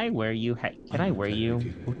 but can I wear you? Can I will wear take you?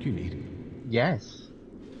 with what you need. Yes.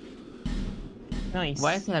 Nice.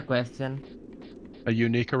 Why is that a question? A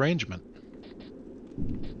unique arrangement.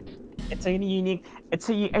 It's a unique. It's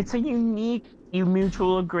a unique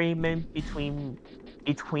mutual agreement between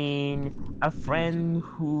a friend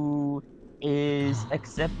who is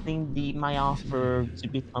accepting my offer to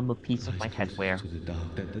become a piece of my headwear. To the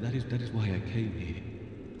dark. That is why I came here.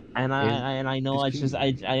 And I know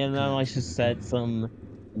I know I just said some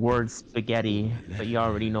word spaghetti, but you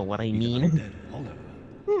already know what I He's mean. undead,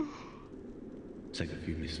 hollow. Save a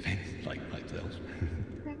few misfits like myself.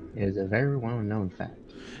 It is a very well-known fact.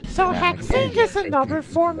 So Yeah, hexing yeah, is another yeah.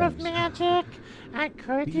 form of magic. I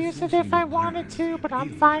could use it if I wanted to, but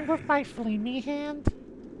I'm fine with my fleamy hand.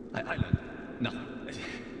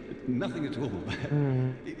 Nothing at all.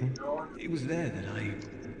 It was there that I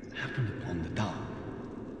happened upon the dark.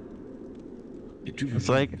 It drew It's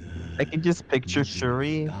me like in, I can just picture vision of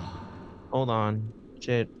Shuri. star. Hold on,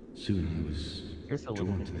 shit. Soon I was Here's a little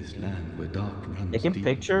drawn to this land where dark runs I can deep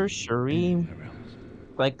picture Shuri anywhere else.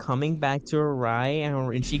 like coming back to Arai,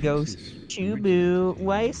 and she goes, This is "Chubu, originally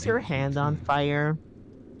why is your ancient hand on time. fire?"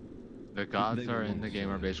 The gods are in the game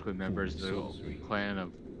are basically members of the clan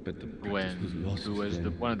of But the Gwen, practice was lost who was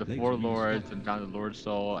when one of the later four used lords up and found the Lord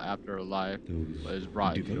Soul after a life those was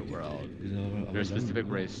brought into the devoted world. is our There's a specific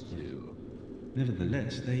own race world. too.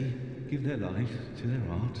 Nevertheless, they give their life to their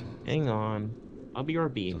art. Hang on, I'll be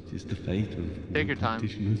RB. Such is the fate of Take the your time.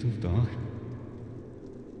 practitioners of dark.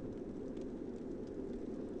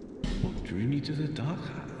 What drew me to the dark?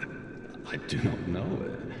 I do not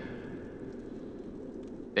know.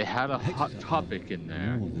 They had a hot topic in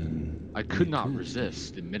there. More than I could mere not tools.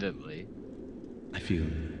 resist, admittedly. I feel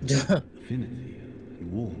affinity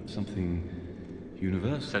and warmth, something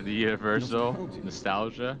universal. Said the universal Nostalgia.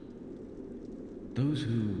 nostalgia. Those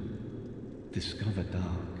who discover dark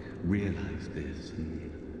realize this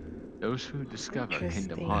and Those who discover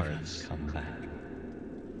Kingdom Interesting. Hearts. come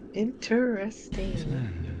back. Interesting.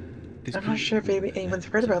 I'm not sure if anyone's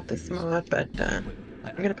heard about this mod, but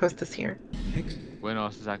I'm gonna post this here. Gwen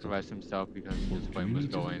also sacrificed himself because his flame was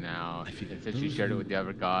going out. And since he shared it with the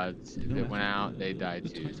other gods, if it went out, they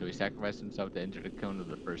died too. So he sacrificed himself to enter the cone of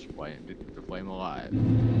the first flame to keep the flame alive.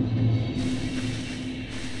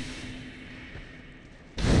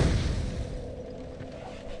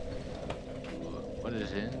 What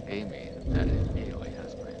is in gaming that immediately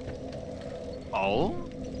has my... Oh?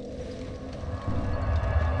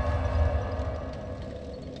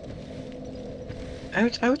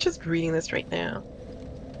 I was just reading this right now.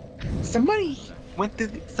 Somebody went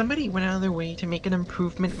out of their way to make an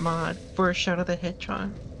improvement mod for Shadow the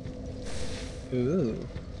Hedgehog. Ooh.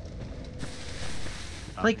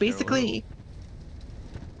 Like basically,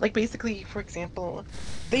 for example,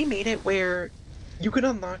 they made it where you could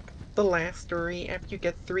unlock the last story after you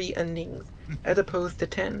get 3 endings, as opposed to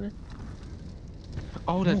 10.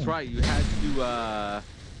 Oh, that's right. You had to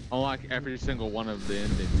unlock every single one of the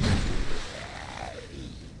endings.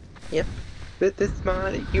 Yep. With this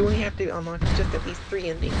mod, you only have to unlock just at least 3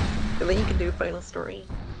 endings, and then you can do a final story.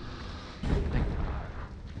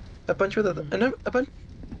 A bunch of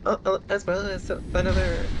as well as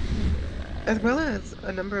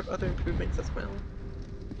a number of other improvements as well.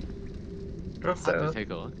 Also, I'll have to take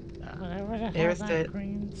a look at that. Whatever the hell Eris that said,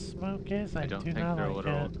 green smoke is, I don't do think not they're like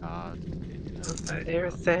literal it. gods.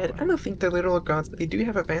 Eris said, I don't think they're literal gods, but they do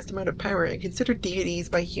have a vast amount of power and considered deities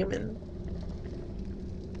by humans.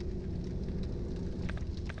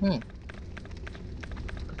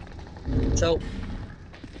 So,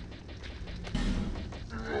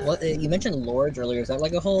 what you mentioned lords earlier? Is that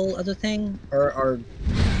like a whole other thing, or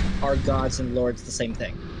are gods and lords the same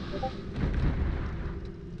thing?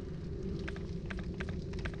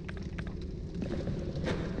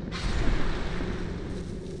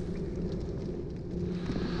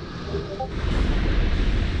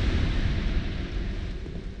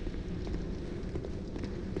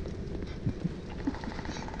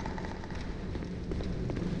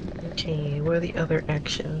 Okay, what are the other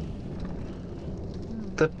actions?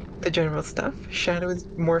 The general stuff. Shadow is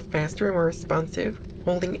more faster and more responsive.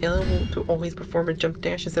 Holding L to always perform a jump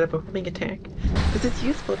dash instead of a homing attack. This is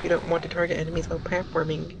useful if you don't want to target enemies while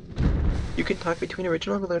platforming. You can talk between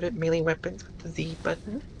original and reloaded melee weapons with the Z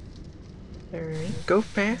button. Alright. Go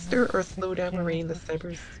faster or slow down when raiding the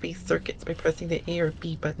cyberspace circuits by pressing the A or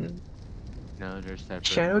B button. No, they're separate.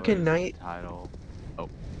 Shadow can title. Oh.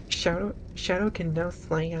 Shadow can now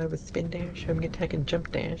slide out of a spin dash, homing attack, and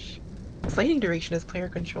jump dash. Sliding duration is player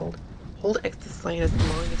controlled. Hold X to slide as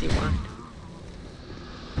long as you want.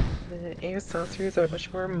 The air saucers are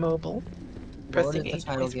much more mobile. Pressing A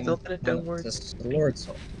twice results in a downward. Lord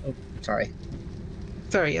Soul. Oh, sorry.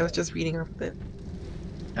 Sorry, I was just reading off of it.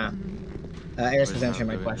 Eris was answering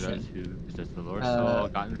my question. Who says the Lord Soul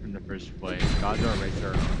gotten from the first place? Gods are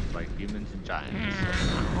racer like humans and giants.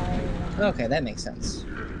 Okay, that makes sense.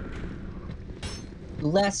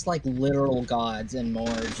 Less like literal gods and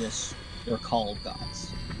more just they're called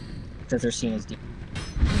gods. Because they're seen as demons.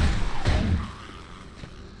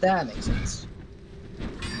 That makes sense.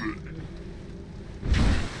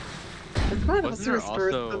 Wasn't there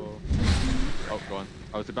also... Oh, go on.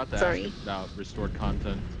 I was about to ask about restored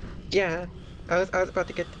content. Yeah, I was about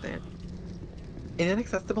to get to that. An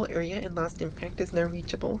inaccessible area in Lost Impact is now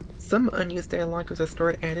reachable. Some unused dialogue was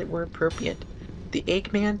restored added where appropriate. The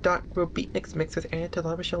Eggman.Robotnik's mix was added to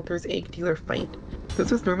Lava Shelter's Egg Dealer fight.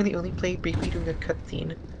 This was normally only played briefly during a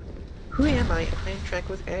cutscene. Who Am I? A planned track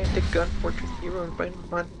was added to Gun Fortress Hero and Final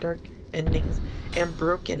Mod Dark endings, and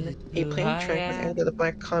Broken, a planned track was added to the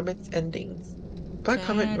Black Comet's endings. Black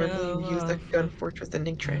Comet normally used the Gun Fortress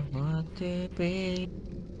ending track.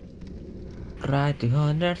 Try to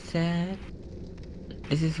understand.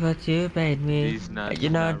 This is what you made me. You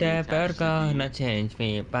know that bird gonna change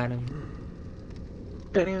me, but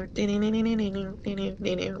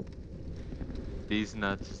These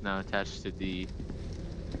nuts is now attached to the...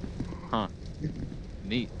 Huh.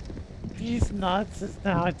 Neat. These nuts is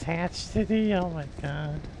now attached to the... Oh my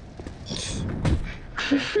god.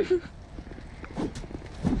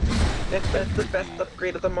 That's the best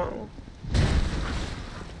upgrade of them all.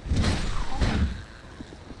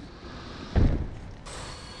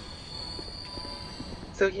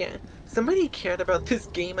 So yeah, somebody cared about this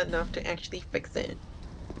game enough to actually fix it.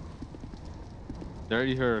 They're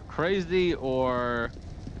either crazy or...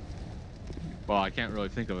 Well, I can't really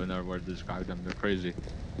think of another word to describe them. They're crazy.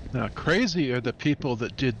 Now, crazy are the people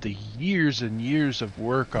that did the years and years of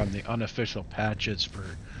work on the unofficial patches for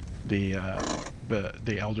the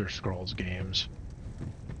Elder Scrolls games.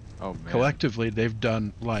 Oh man. Collectively, they've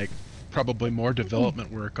done like probably more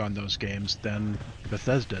development work on those games than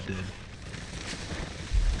Bethesda did.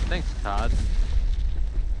 Thanks, Todd.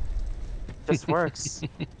 Just works.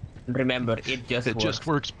 Remember, it just It works. just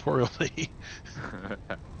works poorly.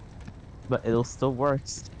 But it still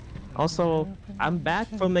works. Also, I'm back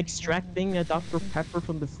from extracting a Dr. Pepper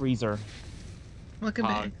from the freezer. Welcome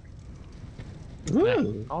back.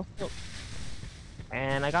 Ooh. Also,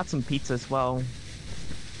 and I got some pizza as well.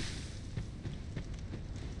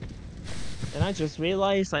 And I just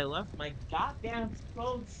realized I left my goddamn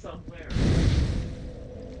phone somewhere.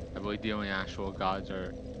 I believe the only actual gods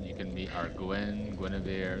you can meet are Gwen,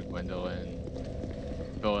 Guinevere, Gwendolyn,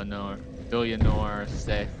 Villanor,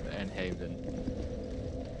 Seth, and Haven.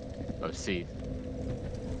 Oh, Seath.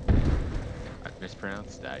 I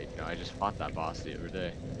mispronounced that. You know, I just fought that boss the other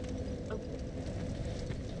day.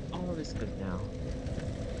 All is good now.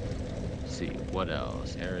 Let's see, what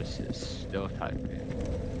else? Eris is still typing.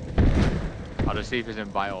 Seath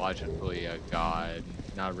isn't biologically a god.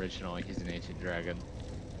 Not originally, he's an ancient dragon.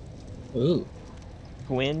 Ooh.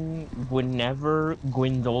 Whenever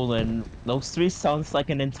Gwendolyn, those three sounds like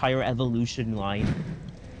an entire evolution line.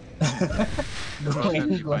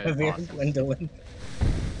 Gwendolyn.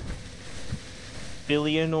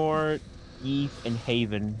 Billionor, Eve, and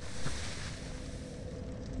Haven.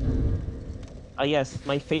 Ah yes,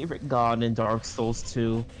 my favorite god in Dark Souls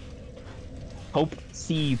 2. Hope,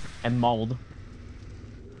 Sieve, and Mauld.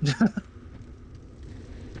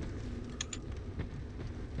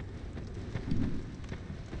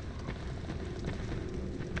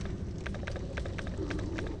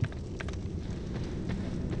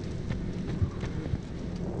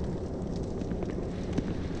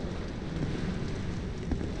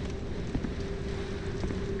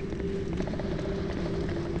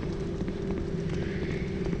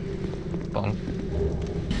 Bonk.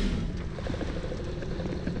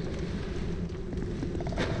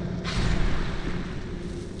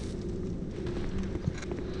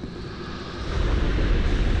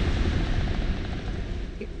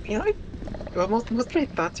 You know, well, most of my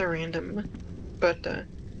thoughts are random, but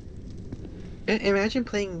imagine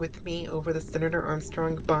playing with me over the Senator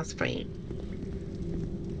Armstrong boss fight.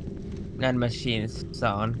 That machine's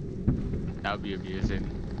on. That would be amusing.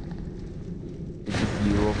 It's just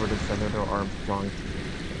you over the Senator Armstrong.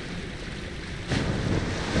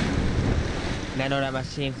 No, that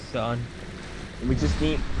machine's on. We just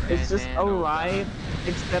need. It's just a ride,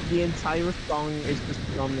 except the entire song is just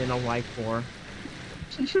filmed in a Y4.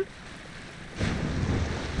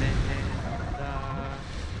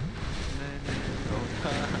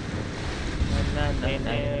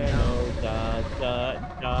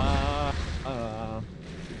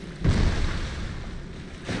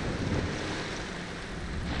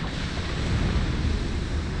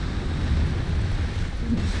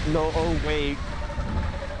 No, oh wait.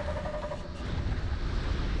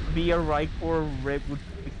 Be a Rycor rip would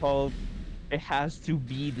be called It Has to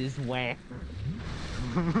Be This Way.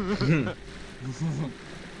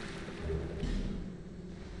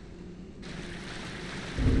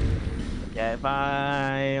 Yeah,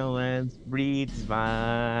 violence breeds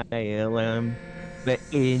violence, but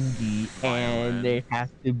in the end, it has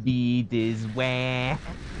to be this way.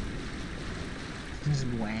 This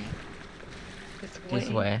way. This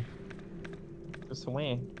way. This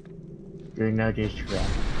way. Do not distract.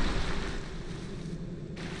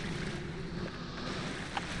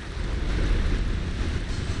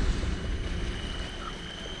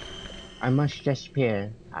 I must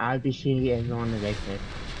disappear. I'll be seeing everyone later.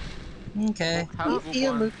 Okay. See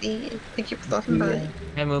you, Moopy. Thank you for stopping by.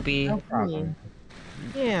 Hey, Moopy. No problem.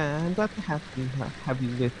 Yeah, I'm glad to have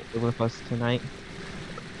you with us tonight.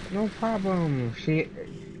 No problem. See,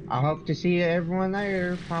 I hope to see everyone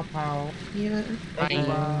later, Papa. Yeah.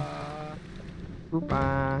 Bye.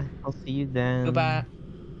 Goodbye. I'll see you then. Goodbye.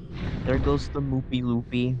 There goes the Moopy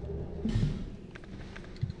Loopy.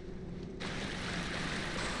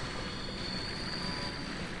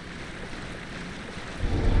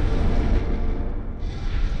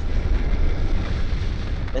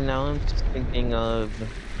 And now I'm just thinking of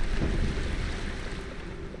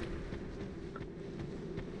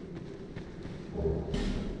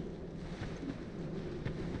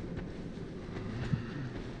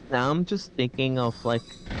like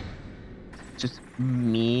just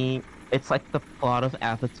me. It's like the plot of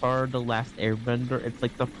Avatar: The Last Airbender. It's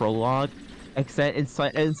like the prologue, except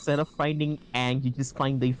instead of finding Aang, you just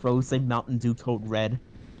find the frozen Mountain Dew Code Red.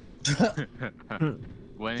 The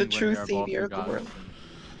true savior of the world.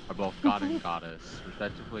 Are both god and goddess,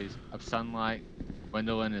 respectively, of sunlight.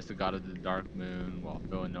 Gwendolyn is the god of the dark moon, while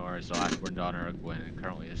Villanor is the last born daughter of Gwen and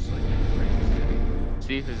currently is sleeping in the Raven City.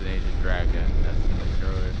 Steve is an ancient dragon. That's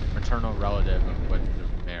the maternal relative of Gwen's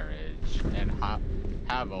marriage. And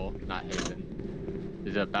Havel, not Haven,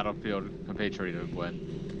 is a battlefield compatriot of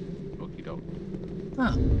Gwen. Okie doke.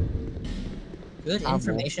 Huh. Good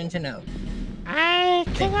information to know. I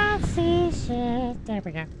cannot see shit. There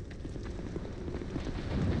we go.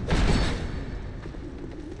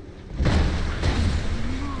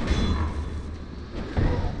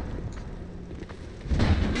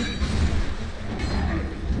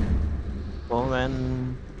 Well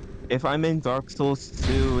then, if I'm in Dark Souls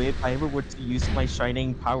 2, if I ever were to use my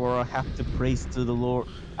shining power, I have to praise to the Lord.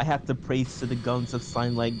 I have to praise to the guns of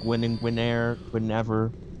sign like Gwen and Gwenair,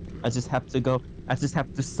 whenever. I just have to go. I just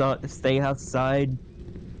have to stay outside,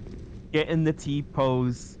 get in the T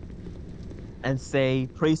pose, and say,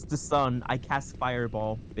 "Praise the sun." I cast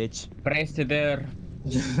fireball, bitch. Praise the Derp.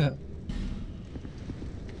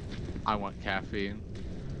 I want caffeine.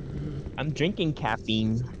 I'm drinking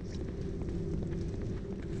caffeine.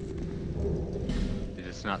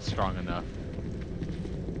 It's not strong enough.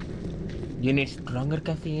 You need stronger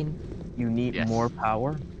caffeine. You need more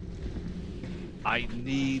power. I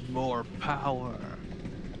need more power.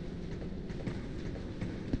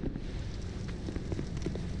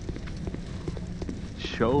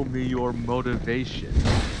 Show me your motivation.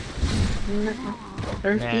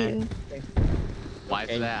 Earthbeaten. Why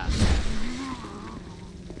is that?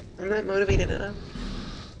 I'm not motivated enough.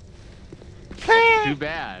 Too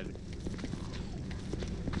bad.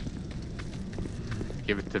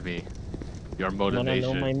 Give it to me. Your motivation.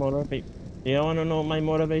 Wanna know my motivation? You wanna know what my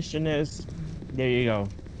motivation is? There you go.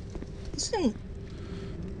 Listen.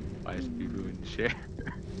 Why is people in the share?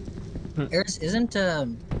 Eris, isn't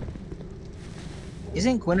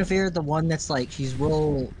Guinevere the one that's like she's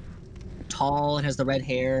real tall and has the red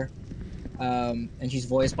hair, and she's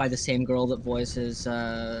voiced by the same girl that voices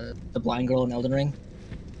the blind girl in Elden Ring?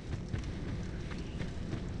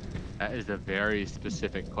 That is a very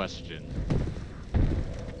specific question.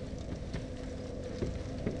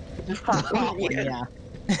 Yeah.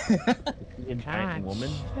 The giant woman,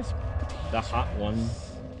 the hot one.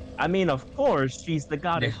 I mean, of course, she's the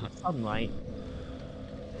goddess of sunlight.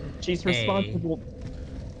 She's responsible.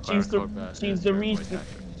 She's the reason.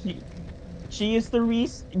 She is the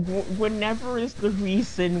reason. Whenever is the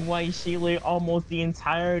reason why she lit almost the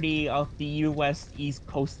entirety of the U.S.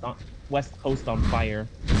 West Coast on fire.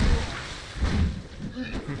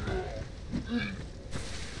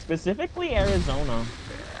 Specifically, Arizona.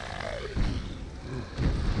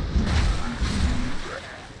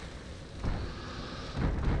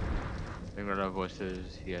 Finger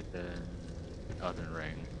voices he had the Elden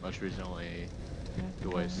Ring. Most recently, he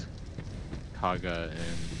voiced Kaga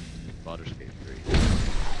in Baldur's Gate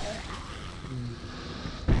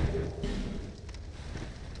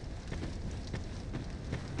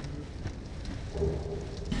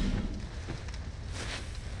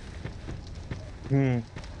 3.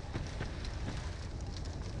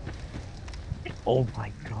 Oh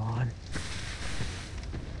my god.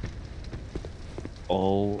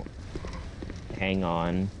 Oh. Hang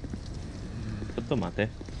on. Tomate.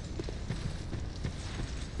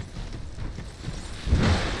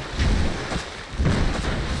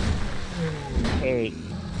 Hey.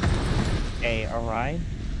 Hey, alright?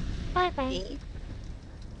 Bye-bye.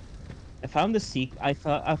 I found the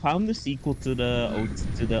sequel to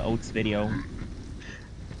the Oats video.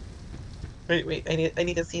 Wait, I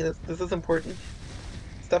need to see this. This is important.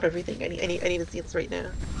 Stop everything. I need to see this right now.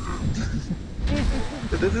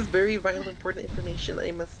 This is very vital, important information that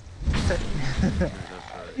I must study.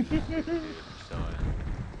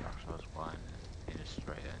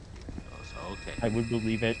 I would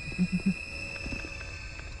believe it.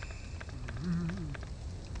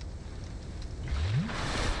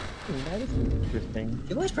 That is interesting.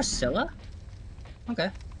 You voice Priscilla?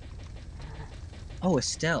 Okay. Oh,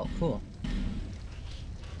 Estelle. Cool.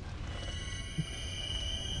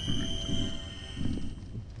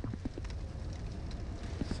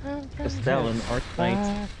 Estelle and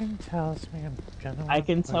Arclight. tells me I'm gonna I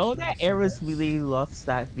can tell that Eris really loves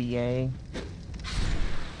that VA.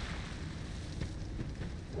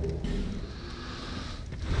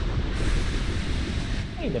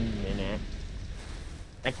 Wait a minute.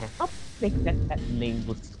 I can't help think that that name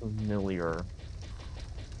looks familiar.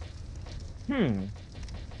 Damn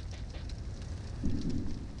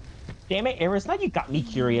it, Eris, now you got me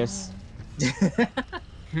curious.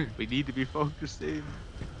 We need to be focusing.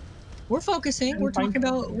 We're focusing. We're talking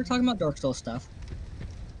about Dark Souls stuff.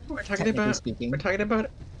 We're talking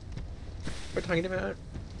about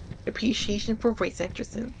appreciation for voice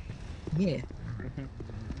actresses. Yeah.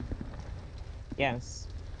 Yes.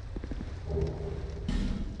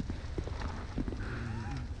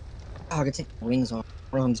 Oh, I could take my wings off.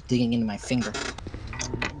 Rome's digging into my finger.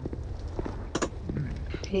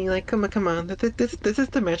 Hey, like, come on. This is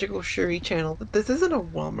the magical Shuri channel. This isn't a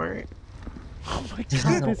Walmart. Oh my god,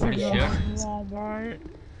 this is a Walmart.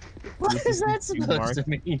 What This is that a shoe supposed mart. to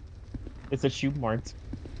mean? It's a shoe mart.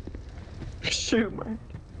 Shoe mart.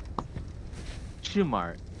 Shoe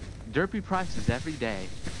mart. Derpy prices every day.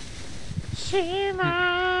 Shoe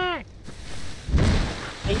mart.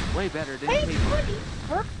 Way better than Hey, Kmart. buddy,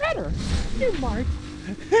 work better. Shoe mart.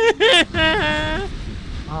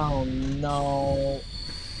 Oh no.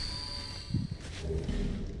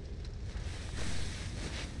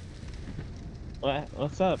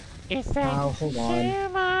 What's up? It's that Oh, hold on. Shoe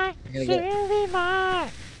mart. I gotta get- Shoe mart.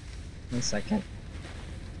 1 second.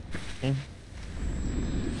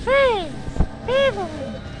 Friends,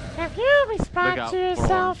 family, if you respond out to for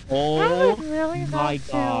yourself, I Oh would really my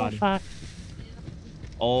love God. to fuck.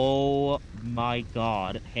 Oh my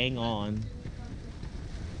god. Hang on.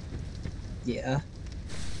 Yeah.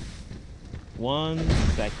 1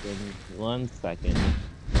 second. 1 second.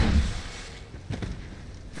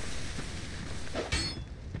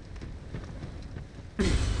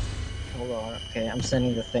 Hold on. Okay, I'm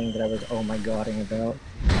sending the thing that I was oh my godding about.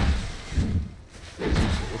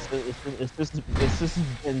 This has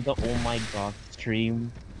been the oh my god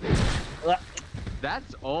stream.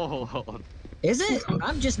 That's old. Is it?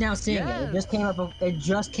 I'm just now seeing it. It Yes. just came up. It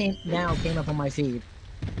just came up on my feed.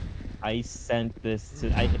 I sent this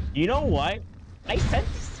to. You know what? I sent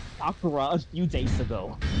this to Sakura a few days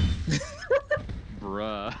ago.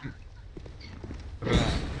 Bruh.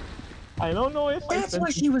 I don't know if That's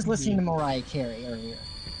why she was listening to Mariah Carey earlier.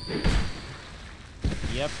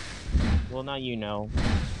 Yep. Well, now you know.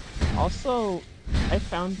 Also, I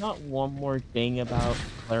found out one more thing about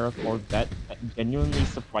Clara Corvette that genuinely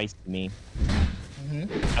surprised me.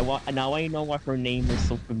 Now I know why her name is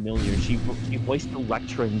so familiar. She voiced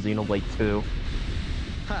Electra in Xenoblade 2.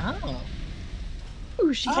 Oh.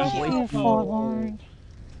 Ooh, she Oh, forlorn.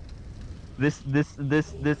 This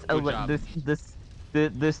job.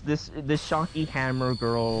 Shocky Hammer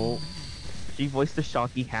girl. She voiced the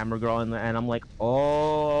Shocky Hammer girl, and I'm like,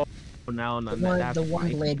 oh, now that's The one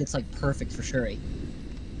right. blade that's like perfect for Shuri.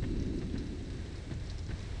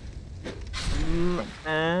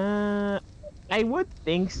 I would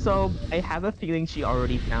think so. I have a feeling she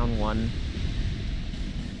already found one.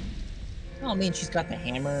 Well, I mean, she's got the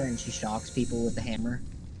hammer and she shocks people with the hammer.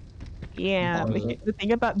 Yeah, the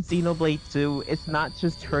thing about Xenoblade 2, it's not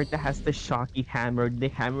just her that has the Shocky Hammer. The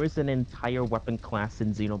hammer is an entire weapon class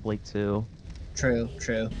in Xenoblade 2. True,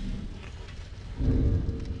 true.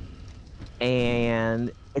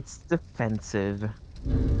 And it's defensive.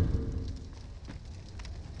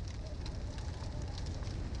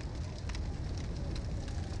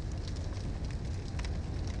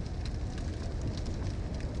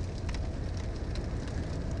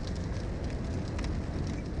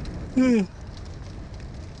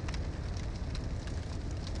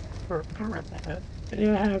 You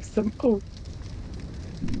have some oats.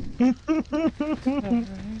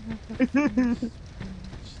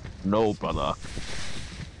 No, brother.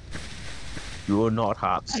 You will not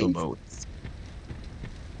have some oats.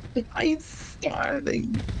 I'm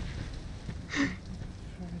starving.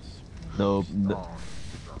 No,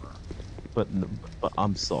 but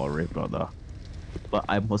I'm sorry, brother. But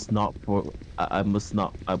I must not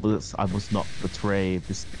betray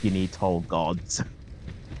the skinny tall gods.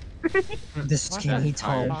 The skinny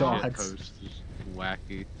tall Entire gods. shitpost is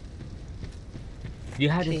wacky. You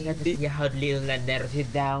have to set to see how little that there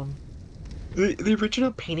sit down. The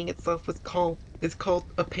original painting itself is called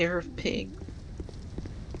A Pair of Pigs.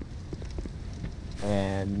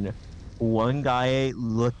 And one guy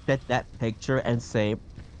looked at that picture and say,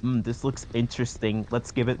 this looks interesting.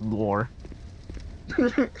 Let's give it lore.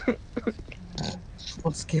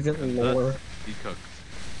 Let's give it lore. He cooked.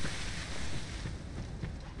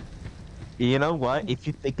 You know what? If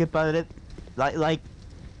you think about it, like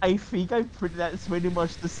I think that's pretty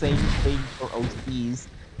much the same thing for OCs.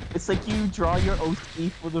 It's like you draw your OC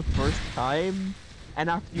for the first time, and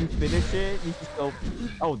after you finish it, you just go,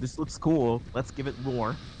 oh, this looks cool. Let's give it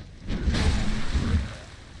lore.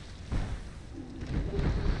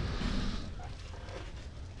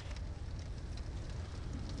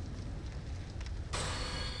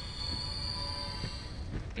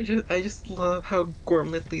 I just love how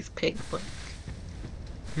gormless these pigs look.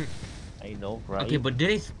 I know, right? Okay, but there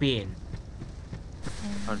is spin.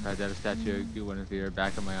 Fun fact, that a statue you went into your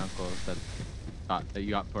back of my uncle's that you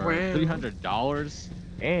got for Wow. $300.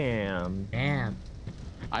 Damn. Damn.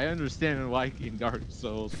 I understand liking Dark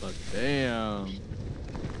Souls, but damn.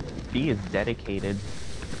 He is dedicated.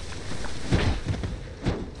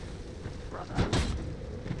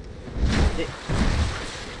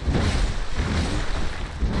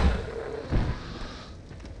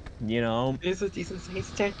 You know? It's a decent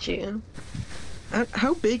sized statue.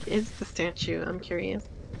 How big is the statue? I'm curious.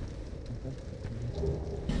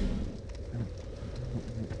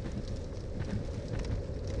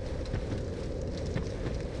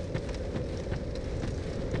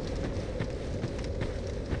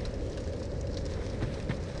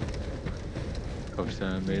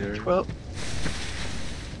 Centimeters.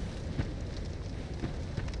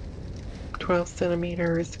 12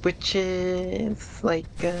 centimeters, which is like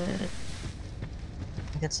I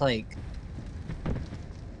think it's like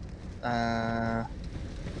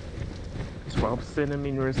 12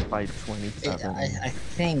 centimeters by 27. I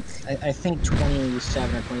think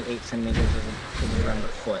 27 or 28 centimeters is around a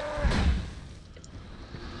foot.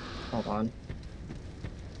 Hold on.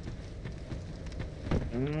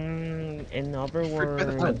 In other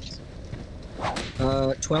words,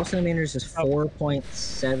 12 centimeters is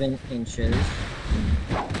 4.7 inches.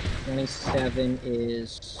 27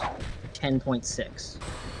 is 10.6.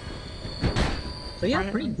 So yeah,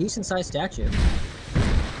 pretty decent sized statue.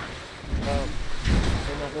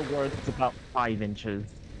 in other words, it's about 5 inches.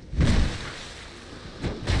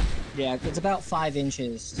 Yeah, it's about 5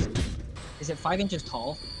 inches. Is it 5 inches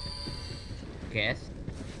tall? Yes.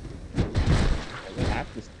 It would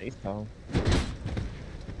have to stay tall.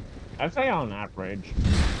 I'd say on average.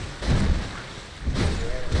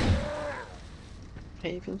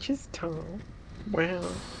 5 inches tall. Wow.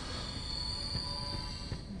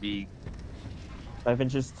 Big. 5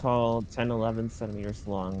 inches tall, 10, 11 centimeters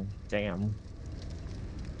long. Damn.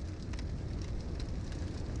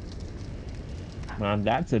 Man,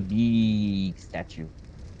 that's a big statue.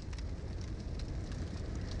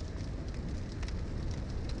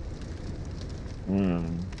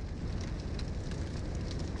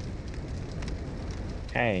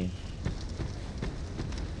 Hey.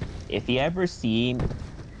 If you ever see,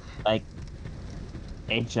 like,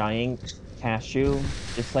 a giant cashew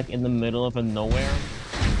just, like, in the middle of a nowhere,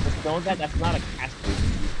 just know that that's not a cashew.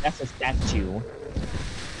 That's a statue.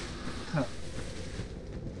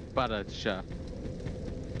 But a chef.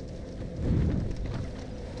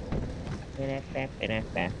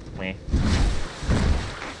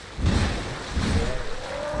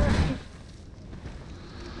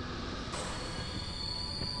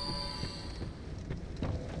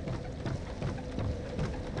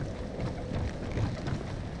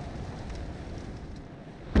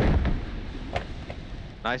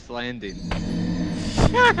 Nice landing.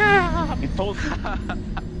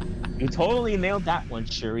 You totally nailed that one,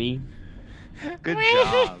 Shuri. Good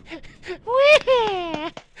job.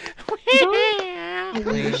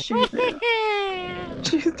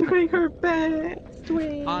 She's doing her best.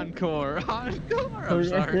 Encore. Encore. I'm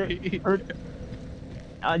sorry.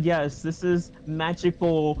 Yes, this is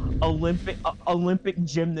magical Olympic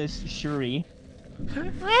gymnast Shuri.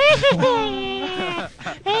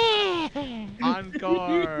 Encore.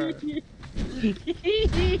 Encore.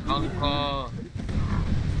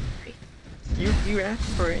 You asked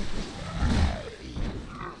for it.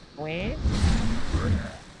 Where?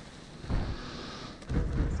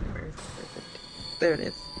 There it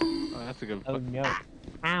is. Oh, that's a good Oh one. no.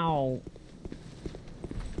 Ow.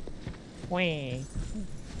 Where?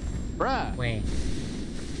 Bruh. Wait.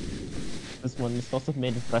 This one is also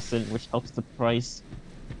made of resin, which helps the price.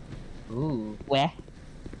 Ooh. Where?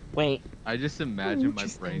 Wait. I just imagine my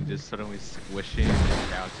brain just suddenly squishing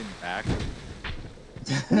and bouncing back.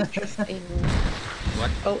 Interesting.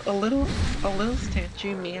 What? A little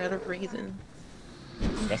statue made out of raisin.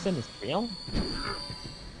 Resin is real?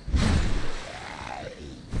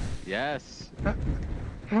 Yes.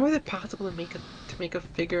 How is it possible to make a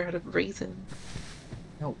figure out of raisin?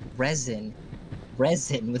 No, resin.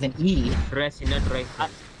 Resin with an E. Resin, not raisin. I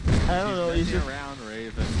don't know. You just around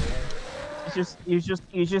Raven.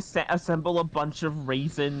 you just assemble a bunch of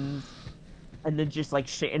raisins, and then just like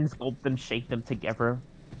sculpt them, shake them together.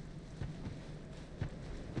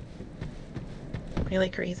 I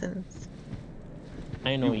like raisins.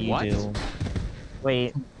 I know you what? do.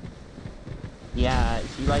 Wait. Yeah,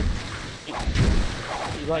 she like.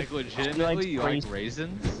 Like legitimately, you like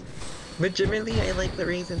raisins? Legitimately, I like the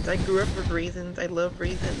raisins. I grew up with raisins. I love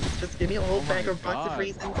raisins. Just give me a whole bag or box of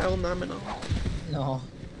raisins. I will nom it all. No.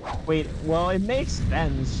 Wait, well, it makes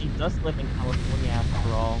sense. She does live in California after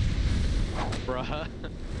all. Bruh.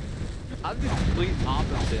 I'm the complete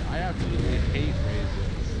opposite. I absolutely hate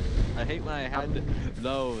raisins. I hate when I had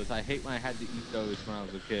those. I hate when I had to eat those when I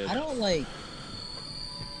was a kid. I don't like.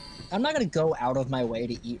 I'm not gonna go out of my way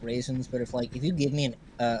to eat raisins, but if you give me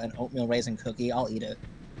an oatmeal raisin cookie, I'll eat it.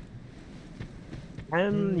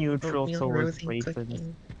 I'm neutral Oatmeal towards rosy raisins.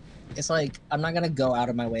 cookie. It's like I'm not gonna go out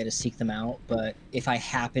of my way to seek them out, but if I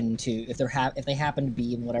happen to, if they happen to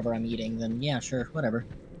be in whatever I'm eating, then yeah, sure, whatever.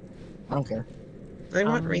 I don't care. I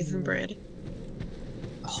want raisin bread.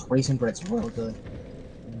 Oh, raisin bread's real good.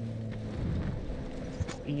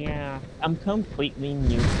 Yeah, I'm completely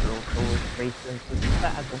neutral towards raisins. It's just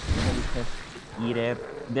that I don't really have to eat it.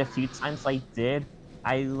 The few times I did,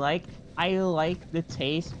 I like the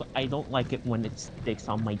taste, but I don't like it when it sticks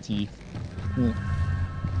on my teeth.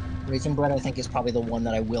 Raisin bread, I think, is probably the one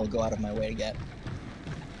that I will go out of my way to get.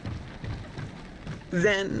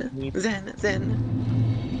 Zen.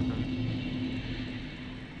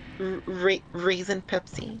 Raisin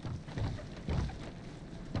Pepsi.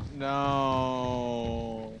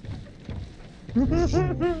 No.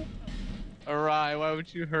 Arai, why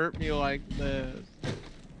would you hurt me like this?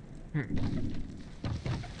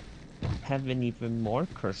 Have an even more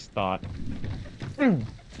cursed thought.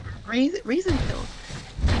 Raisin pills.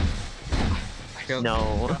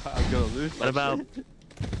 No. I'm gonna lose.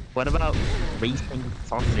 What about raisin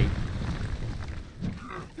sausage?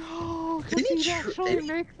 Did he actually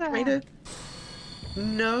make that?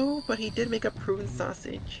 No, but he did make a prune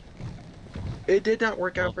sausage. It did not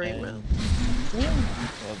work out very well.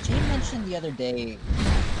 Jane mentioned the other day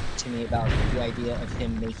to me about the idea of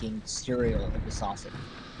him making cereal of the sausage.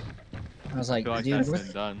 I was like, dude, that's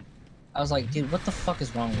been done. I was like, dude, what the fuck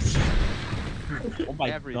is wrong with you? Oh my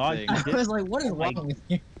Everything. god! I was like, what is wrong with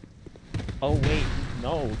you? Oh wait,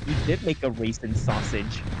 no, he did make a raisin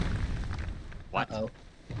sausage. What? Uh-oh.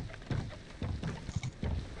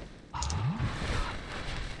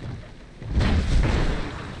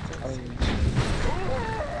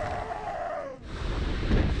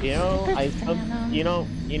 You know,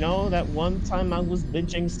 you know that one time I was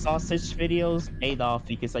binging sausage videos paid off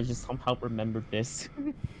because I just somehow remembered this.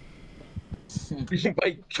 Oh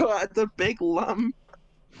my god, the big lump.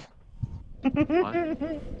 What?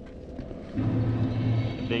 I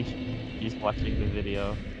think he's watching the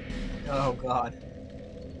video. Oh god.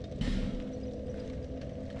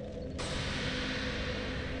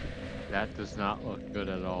 That does not look good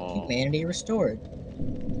at all. Humanity restored.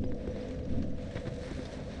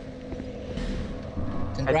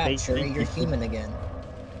 Congrats, Sherry, you're human again.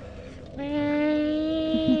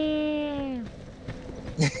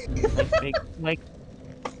 I think like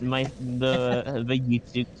the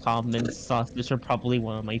YouTube comments sausage are probably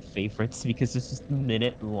one of my favorites because it's just a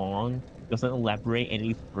minute long, doesn't elaborate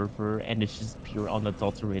any further, and it's just pure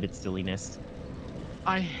unadulterated silliness.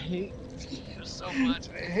 I hate you so much.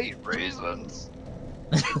 I hate raisins.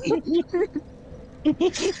 I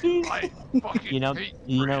fucking You know hate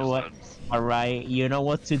what? raisins. Alright, you know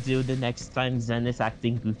what to do the next time Zen is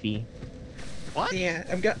acting goofy. What? Yeah,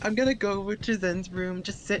 I'm gonna go over to Zen's room,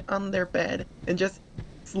 just sit on their bed, and just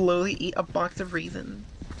slowly eat a box of raisins.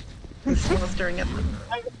 And while staring at them.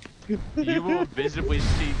 You will visibly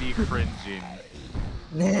see me cringing.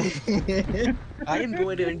 I am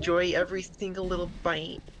going to enjoy every single little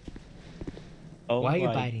bite. Oh Why are you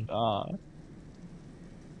my biting? God.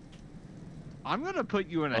 I'm gonna put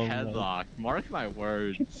you in a Oh, no. headlock. Mark my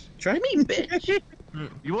words. Try me, bitch.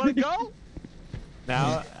 You wanna go?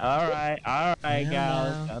 Now, alright, Yeah, guys,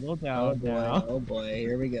 no. settle down Oh boy, now. oh boy,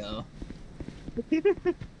 here we go.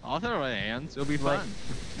 I'll throw my hands. It'll be Like- fun.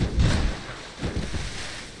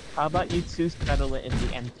 How about you two settle it in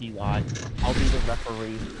the empty lot? I'll be the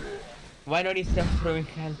referee. Why don't you stop throwing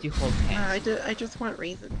hands, you hold hands? I just want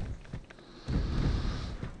raisins.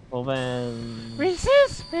 Well then...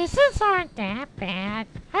 Raisins aren't that bad.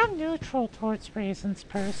 I'm neutral towards raisins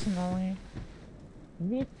personally.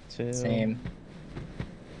 Me too. Same.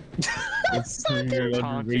 It's taunting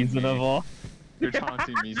me. reasonable. You're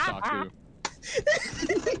taunting me, Saku.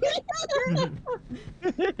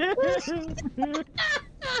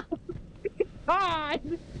 God!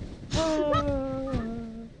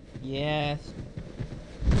 Yes.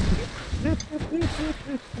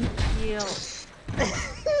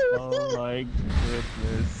 Oh my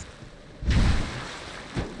goodness.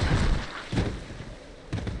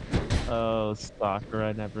 Oh, stalker,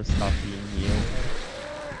 I never stopped being you.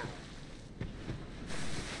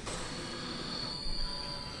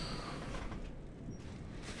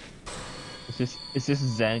 It's just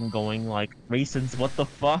Zen going like, raisins, what the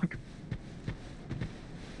fuck?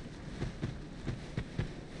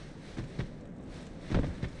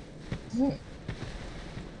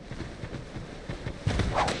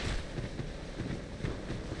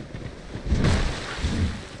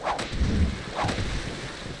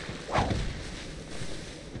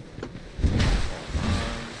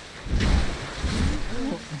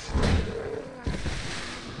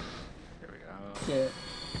 There we go.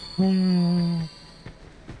 Here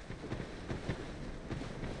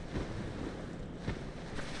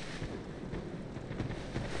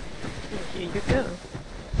you go.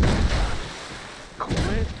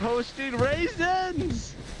 Quit posting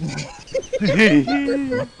raisins!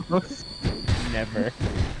 Never.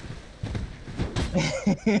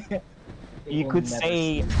 You could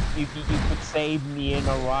say you could say me and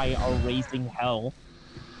Arai are raising hell.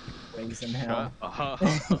 Raising hell. Shut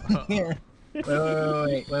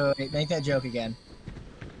Wait. Make that joke again.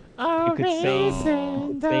 You could say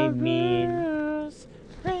Raising say the mean. rules,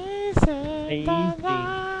 raising the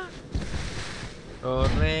law. Oh,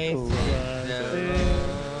 racing.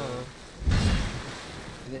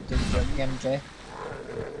 Do the joke again, Jay?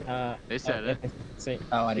 They said it.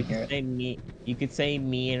 Oh, I didn't hear it. You could say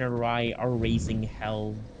me and Arai are raising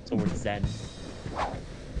hell towards Zen.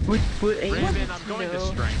 Would anyone Raven, like I'm to going to know?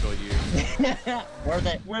 strangle you. Worth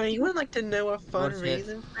it. Would anyone like to know a fun Worth it.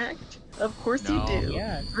 raisin fact? Of course No. you do.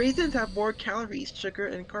 Yeah. Raisins have more calories, sugar,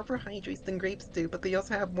 and carbohydrates than grapes do, but they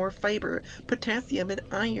also have more fiber, potassium, and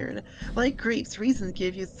iron. Like grapes, raisins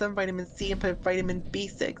give you some vitamin C and vitamin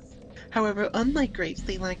B6. However, unlike grapes,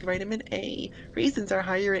 they lack vitamin A. Raisins are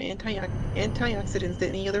higher in antioxidants than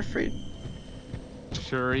any other fruit.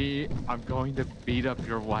 Shuri, I'm going to beat up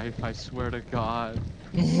your wife, I swear to God.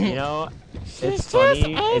 You know, She's it's just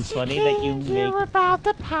funny that you educating make about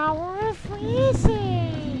the power of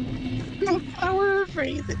reason. The power of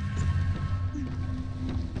raisins.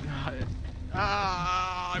 God.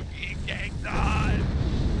 Ah, I'm being ganked on.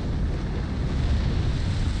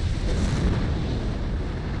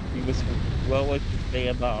 she was what would you say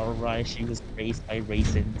about Arai? She was raised by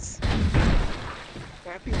raisins.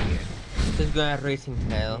 Happy weird. Just gonna racing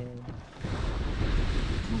hell.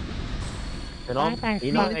 You know, Bye-bye,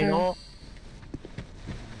 you know, Peter.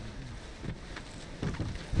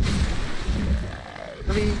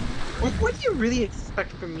 I mean, what do you really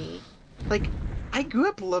expect from me? Like, I grew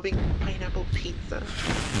up loving pineapple pizza.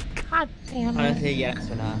 God damn it. Honestly, yes,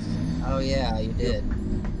 when asked. Oh yeah, you did.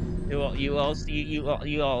 You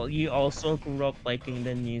also grew up liking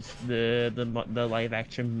the live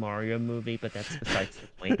action Mario movie, but that's besides the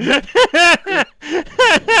point.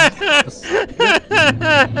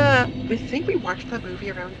 I think we watched that movie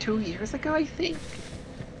around 2 years ago, I think.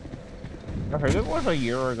 I heard it was a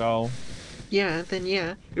year ago. Yeah, then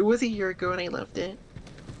yeah. It was a year ago and I loved it.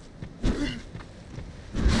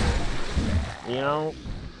 You know,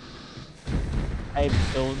 I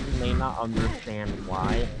still may not understand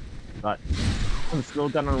why, but I'm still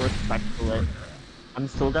gonna respect it. I'm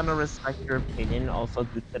still gonna respect your opinion, also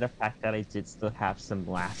due to the fact that I did still have some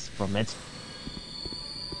laughs from it.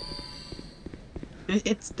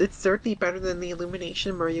 It's certainly better than the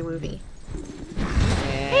Illumination Mario movie.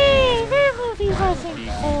 Hey, that movie wasn't Peeking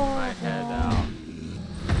my head horrible. out.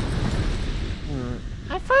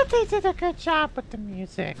 I thought they did a good job with the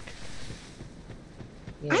music.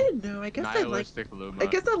 I don't know. I guess I like. Nihilistic Luma. I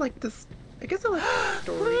guess I like this. I guess I like the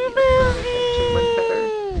story of the adventure one better.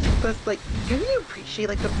 Plus, like, can you appreciate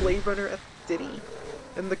like the Blade Runner city,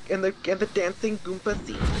 and the dancing Goomba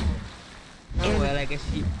scene, Oh, well, I guess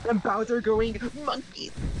you... and Bowser going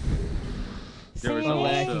monkeys. There was See?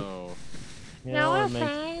 also... No it makes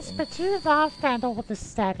offense, but you love that old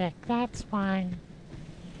aesthetic. That's why.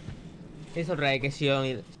 It's alright, I guess she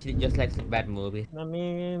just likes bad movies. I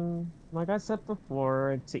mean, like I said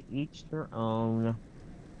before, to each their own.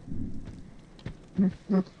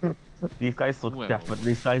 These guys look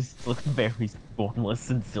these guys look very formless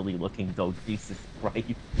and silly looking though, Jesus Christ.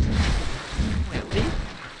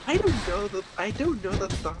 I don't know the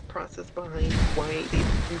thought process behind why they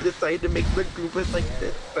decided to make the Goombas like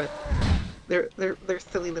this, but they're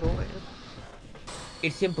silly little lads.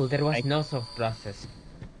 It's simple, there was no soft process.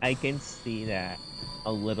 I can see that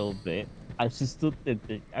a little bit. I just still think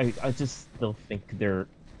that I just still think they're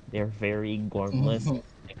very gormless.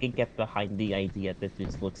 I can get behind the idea that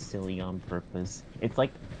this looks silly on purpose. It's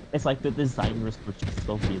like the designers were just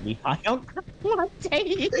so really high on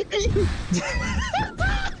quality.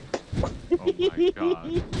 Oh my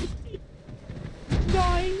god.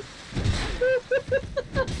 Nice.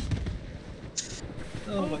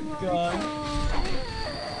 Oh my god.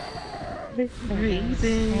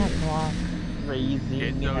 Raising. Raising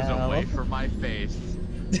Get those away from my face.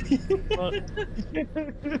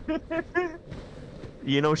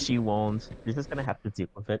 You know she won't. You're just gonna have to deal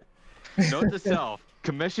with it. Note to self.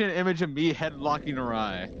 Commission an image of me headlocking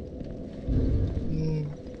Arai.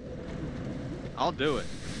 I'll do it.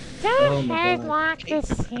 Don't headlock the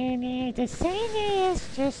Sunny. The Sunny is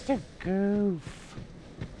just a goof.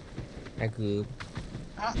 A goof.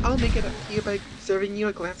 I'll make it up to you by serving you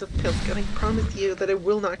a glass of milk, and I promise you that it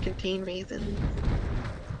will not contain raisins.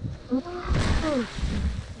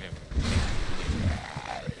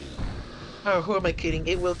 Oh, who am I kidding?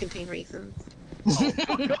 It will contain raisins. Oh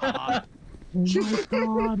my god. Oh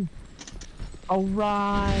my god.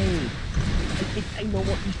 Alright. I think I know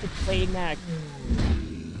what we should play next.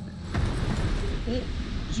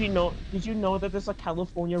 Did you know that there's a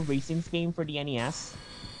California Racing game for the NES?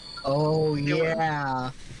 Oh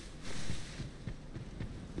yeah.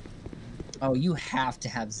 Oh, you have to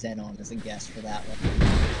have Zen on as a guest for that one.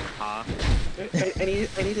 Huh? I need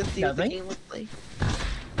to see what the game looks like.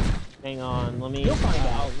 Hang on, let me. You'll find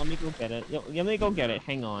out. Let me go get it. Let me go get it.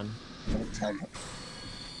 Hang on. Don't tell me.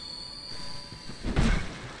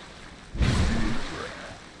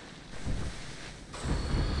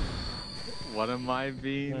 What am I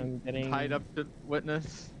being tied up to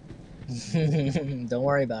witness? Don't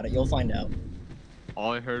worry about it. You'll find out.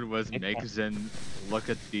 All I heard was make Zen look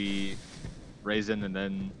at the raisin and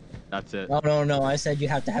then that's it. No. I said you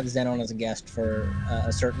have to have Zen on as a guest for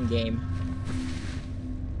a certain game.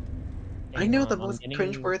 I know the most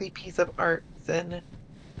cringeworthy piece of art Zen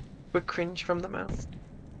would cringe from the most.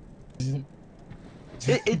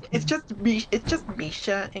 It's just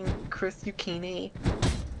Misha and Chris Yukine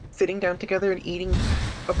sitting down together and eating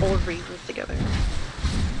a bowl of raisins together.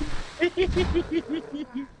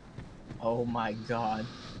 Oh my god.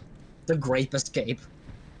 The Grape Escape.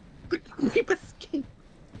 The Grape Escape.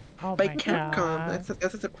 Oh By my Capcom. God.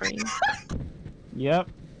 That's a surprise. Yep.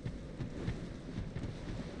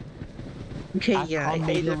 Okay, Capcom yeah, I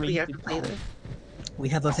made a definitely have to racing play game. this. We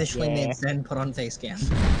have officially Yeah. made Zen put on face cam.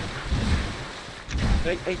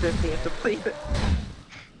 I definitely have to play this.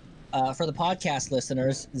 For the podcast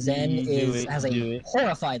listeners, Zen has a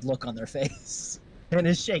horrified look on their face and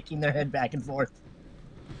is shaking their head back and forth.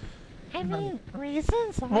 I mean,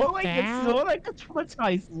 raisins More like like that. it's more like a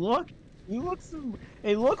traumatized look.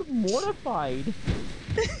 They look mortified.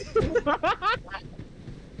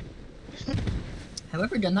 Have I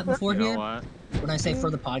ever done that before You know here? what? When I say for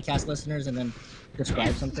the podcast listeners and then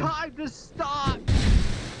describe something? Time to stop!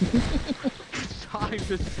 Time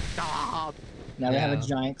to stop! Now they have a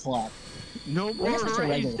giant clock. No Well, more it's just a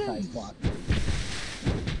regular raisins! size clock.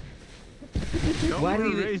 No Why more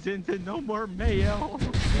do you- raisins and no more mayo!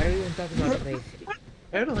 Why are we even talking about race?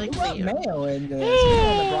 I don't like What mayo. mayo in this? You're the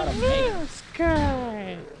one that brought up mayo. Mayo's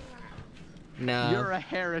good. No. You're a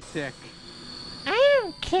heretic. I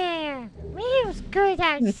don't care. Mayo's good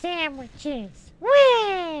on sandwiches. Whee!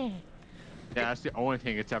 Yeah, that's the only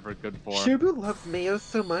thing it's ever good for. Shubu loves mayo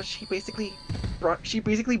so much she basically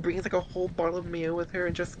brings like a whole bottle of mayo with her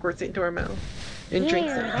and just squirts it into her mouth and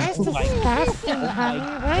drinks it. That's Oh my disgusting, God. honey.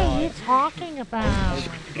 What are you talking about?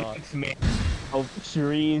 Oh,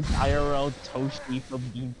 Shuri's IRL Toshi from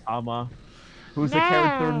Gintama, who's a No,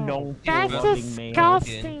 character known for that's loving mayo.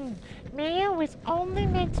 disgusting. Mayo is only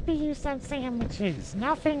meant to be used on sandwiches,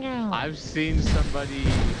 nothing else. I've seen somebody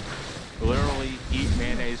literally eat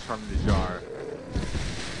mayonnaise from the jar.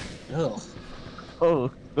 Ugh.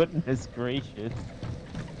 Oh, goodness gracious.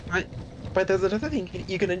 But there's another thing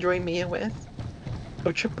you can enjoy mayo with.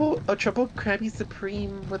 A triple Krabby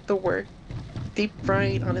Supreme with the work, deep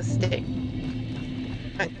fried on a stick.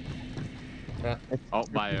 Oh,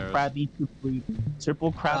 Myers. Krabby Supreme.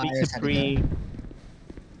 Triple Krabby Myers had to go. Supreme.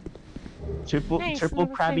 Triple Nice triple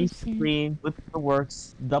little Krabby face, yeah. Supreme with the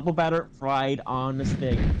works. Double batter fried on a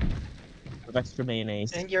stick. With extra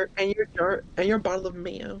mayonnaise. And your bottle of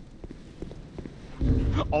mayo.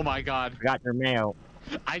 Oh my god. I got your mayo.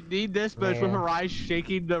 I need this, but it's with Yeah. her eyes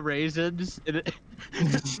shaking the raisins. And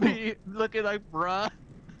it's me looking like, bruh.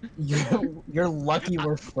 You're lucky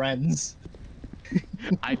we're friends.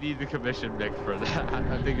 I need the commission Mick for that.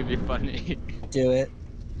 I think it'd be funny. Do it.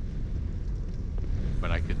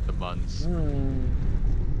 When I get the buns.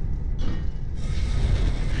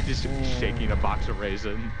 Just shaking a box of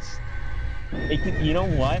raisins. You know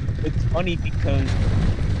what? It's funny because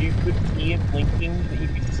you could see it blinking, but you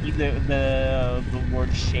could see the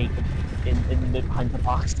word shake in behind the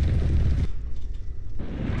box.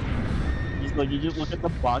 You just look at the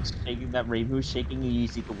box shaking, that rainbow shaking, and you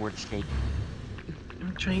see the word shake.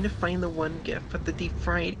 I'm trying to find the one gif with the deep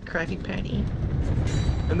fried Krabby Patty.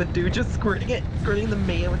 And the dude just squirting the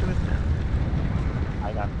mayo into his mouth.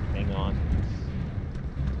 I got the thing on.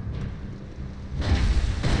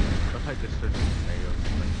 What if I just search mayo?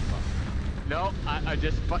 No, I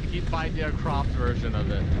just keep finding a cropped version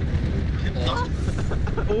of it.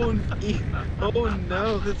 Oh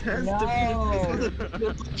no, this has to be a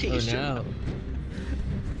notification.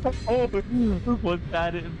 Oh no. What's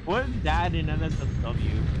that in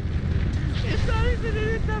NSFW? It's not even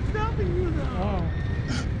in a W though.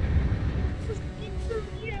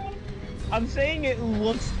 I'm saying it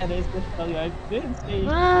looks and it's just telling you I didn't say.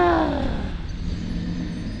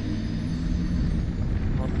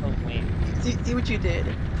 Also, wait. See what you did?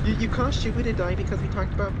 You caused Shubu to die because we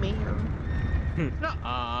talked about Mayo.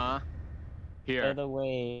 Nuh-uh. By Here, the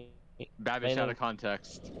way, Babish out of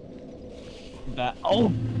context. that oh.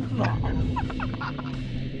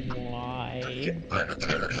 Why?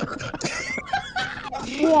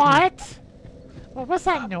 What? What was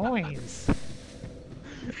that noise?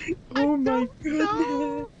 Oh my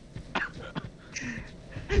goodness.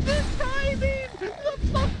 The timing! The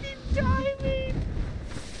fucking timing!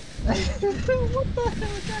 What the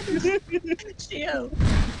hell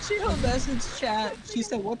Chio messaged chat. She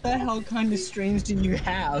said, "What the hell kind of streams do you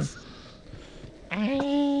have?"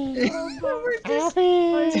 We're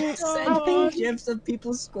just sending gifs of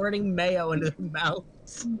people squirting mayo into their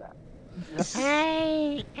mouths.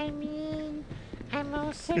 I mean, I'm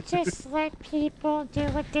also just let people do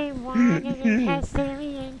what they want, and it has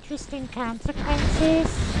very interesting consequences.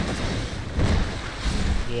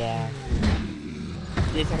 Yeah.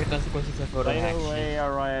 These are the consequences of our By the action. way,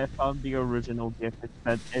 alright, I found the original gift.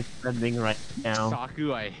 It's trending right now.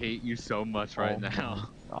 Saku, I hate you so much right now.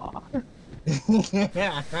 God.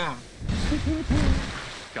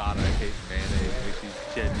 God, I hate mayonnaise. It makes me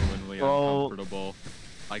genuinely uncomfortable.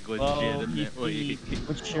 Like, legitimately.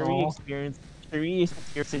 What Cherie is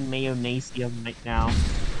experiencing mayonnaisium right now.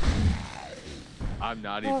 I'm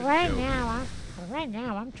not even Well, right joking.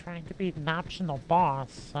 now I'm trying to be an optional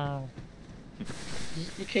boss, so.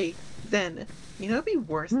 Okay, then, you know it'd be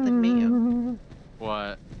worse than Mayo?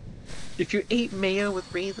 What? If you ate Mayo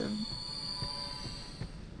with raisin.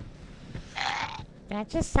 That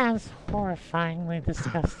just sounds horrifyingly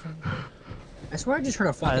disgusting. I swear I just heard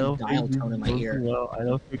a fucking dial tone in my ear. Well, I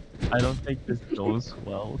don't think this goes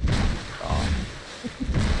well.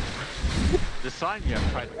 The slime you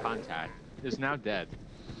have tried to contact is now dead.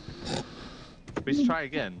 Please try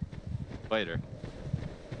again. Later.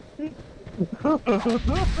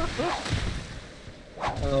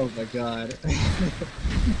 Oh my god.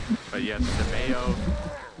 But yes, the mayo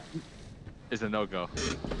is a no-go.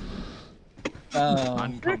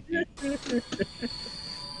 Uncomfy.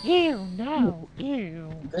 Ew, no, ew.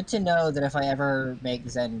 Good to know that if I ever make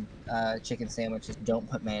Zen chicken sandwiches, don't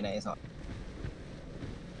put mayonnaise on.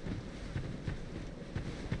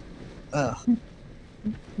 Ugh.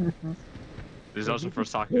 There's also for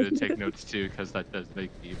Saku to take notes too, because that does make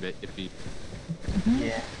me a bit iffy.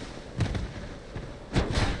 Yeah.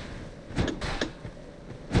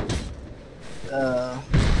 Oh,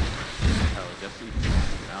 just even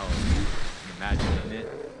smell. Imagining it.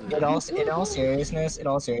 In all seriousness,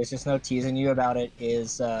 no teasing you about it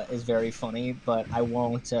is very funny, but I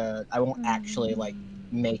won't actually like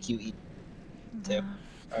make you eat it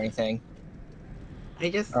or anything.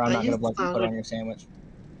 Or I'm not gonna like put it on your sandwich.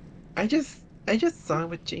 I just saw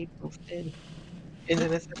what Jade posted, and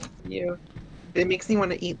then I said to you. It makes me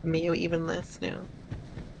want to eat Mayo even less now.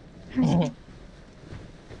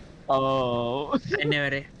 Oh. I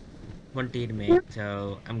never want to eat meat,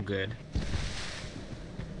 so I'm good.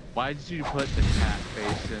 Why did you put the cat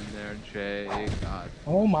face in there, Jay? God.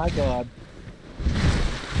 Oh my god.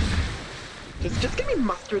 Just give me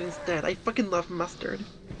mustard instead. I fucking love mustard.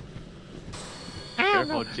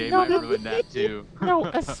 Careful, Jay might ruin that too. No,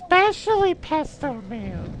 especially pesto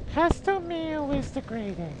mayo. Pesto mayo is the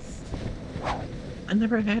greatest. I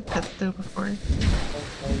never had pesto before.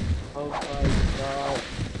 Oh my god.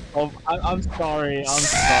 Oh, I'm sorry. I'm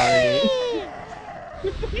sorry.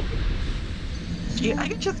 Yeah, I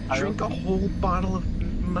could just drink a whole bottle of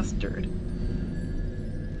mustard.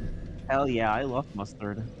 Hell yeah, I love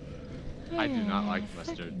mustard. I do not like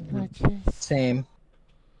mustard. Same.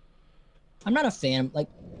 I'm not a fan. Like,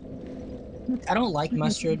 I don't like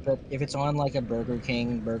mustard, but if it's on like a Burger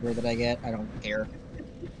King burger that I get, I don't care.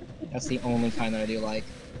 That's the only kind that I do like.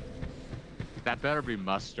 That better be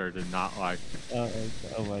mustard and not like. Oh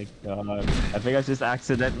my god! I think I just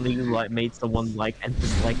accidentally like made someone like and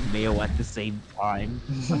dislike mayo at the same time.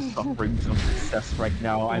 I'm suffering some success right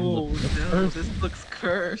now. I'm Oh no, this looks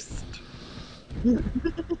cursed. No,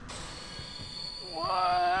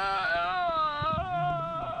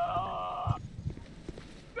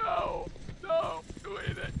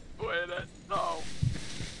 wait it, no.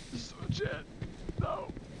 Switch it, no.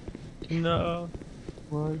 No.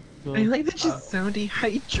 What the I like that she's so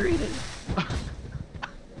dehydrated.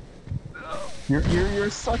 You're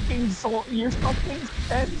sucking salt. You're sucking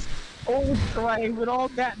sense. Oh, try with all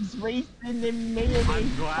that raisin and mayonnaise.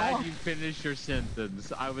 I'm glad you finished your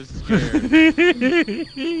sentence. I was scared.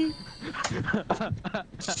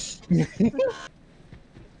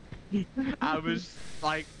 I was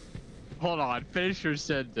like, hold on, finish your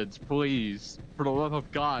sentence, please. For the love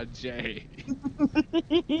of God, Jay.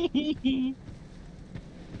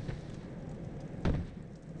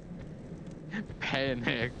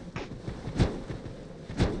 Panic.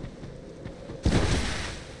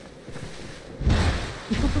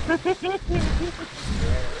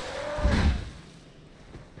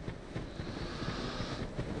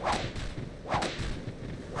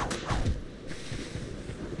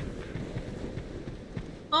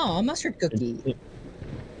 Oh, a mustard cookie.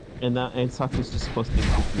 And Saku's just supposed to be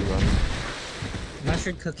cookie run.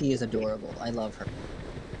 Mustard cookie is adorable. I love her.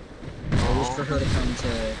 I wish for her to come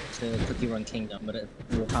to Cookie Run Kingdom, but it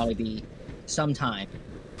will probably be sometime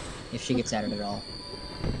if she gets at it at all.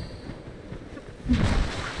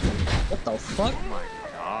 What the fuck? Oh my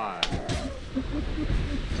god.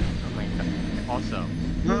 Oh my god. Also.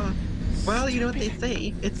 Well, you know what they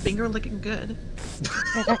say. It's finger looking good.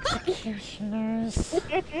 Executioners.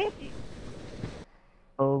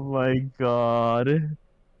 Oh my god.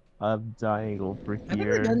 I'm dying over here. I've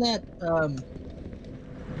never done that,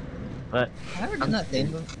 But have I ever done that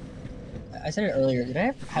thing? I said it earlier.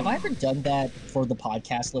 Have I ever done that for the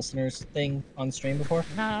podcast listeners thing on stream before?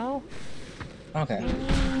 No. Okay. I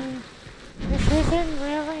mean, this isn't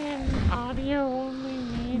really an audio-only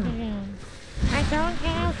medium. I don't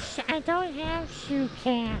have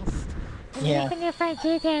Shoecast. And Yeah. even if I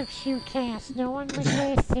did have Shoecast, no one would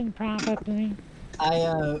listen probably.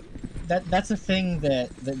 That's a thing that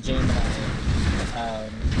Jane and I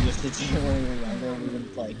used to do when we were younger. We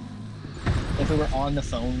would like, if we were on the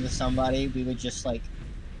phone with somebody, we would just like,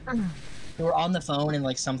 we were on the phone and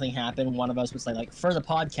like something happened. One of us would say like, for the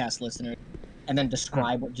podcast listener, and then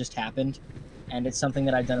describe what just happened. And it's something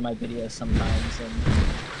that I've done in my videos sometimes, and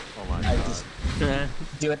Oh my I god. just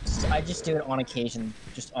do it. I just do it on occasion,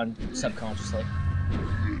 just on subconsciously.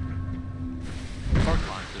 Or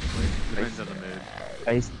consciously. Depends on the mood.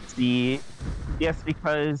 I see. Yes,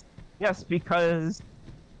 because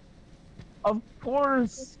of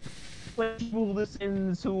course you will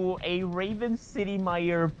listen to a Raven City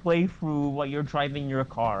Meyer playthrough while you're driving your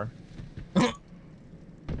car.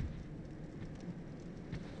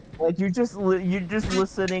 Like you're just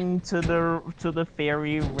listening to the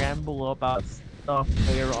fairy ramble about stuff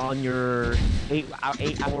while you're on your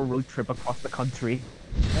 8-hour road trip across the country.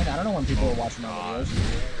 Man, I don't know when people are watching my videos.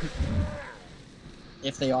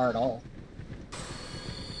 If they are at all.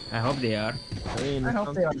 I hope they are. I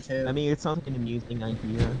hope they are too. I mean, it sounds like an amusing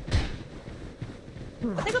idea.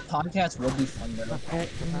 I think a podcast would be fun though.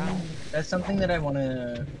 That's something that I want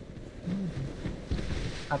to.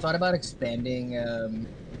 I thought about expanding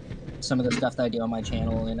some of the stuff that I do on my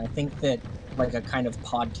channel, and I think that like a kind of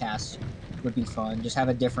podcast would be fun. Just have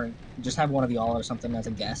one of y'all or something as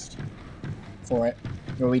a guest for it,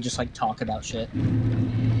 where we just like talk about shit.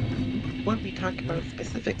 What we talk about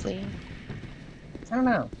specifically? I don't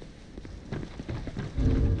know.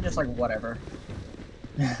 Just like whatever.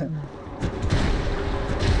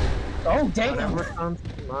 Oh damn! Whatever comes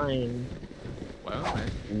to mind. Well,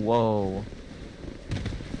 Whoa.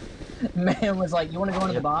 Man was like, "You want to go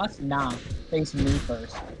into the boss? Nah, face me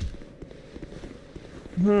first."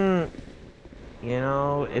 You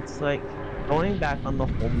know, it's like going back on the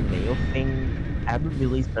whole mayo thing. I haven't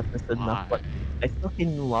really said this enough, but I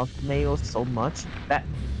fucking love mayo so much that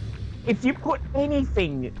if you put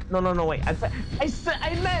anything, no, wait, I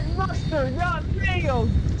meant mustard, not mayo.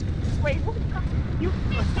 Wait, what the? You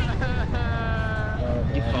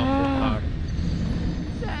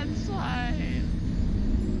That's fine.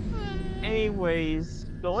 Anyways,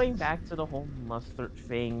 going back to the whole mustard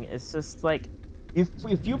thing, it's just like if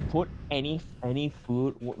you put any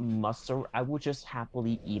food with mustard, I would just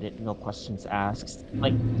happily eat it, no questions asked.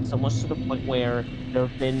 Like so much to the point where there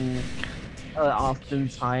have been often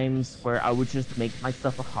times where I would just make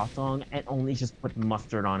myself a hot dog and only just put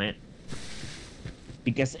mustard on it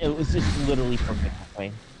because it was just literally perfect that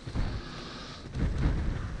way.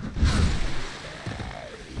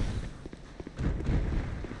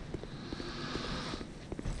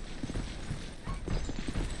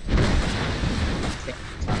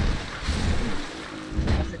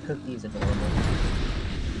 Mustard cookie is adorable.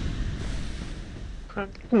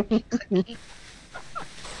 Cookie.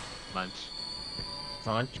 Lunch.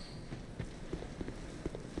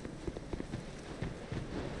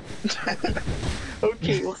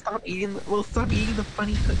 Okay, we'll stop eating the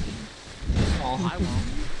funny cookie. Oh, I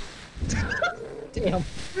won't. Damn.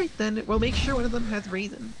 Right then, we'll make sure one of them has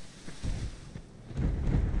raisin.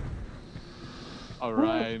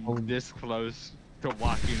 Alright, I'm this close to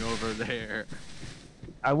walking over there.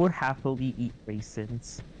 I would happily eat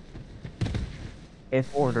raisins.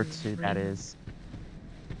 If ordered to, that is.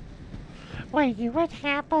 Wait, you would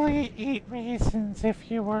happily eat raisins if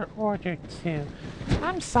you were ordered to.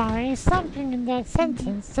 I'm sorry, something in that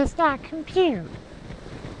sentence does not compute.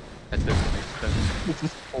 That doesn't make sense. It's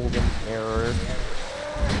just pulled in error.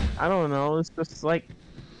 I don't know, it's just like,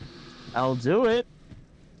 I'll do it.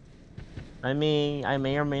 I mean, I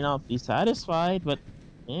may or may not be satisfied, but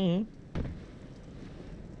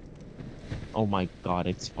Oh my god,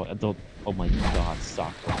 it's don't. Oh my god,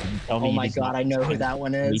 Sakura. Tell me Oh you my did god, not I know who find that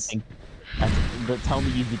one is. anything- But tell me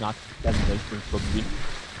you did not get the raisin cookie.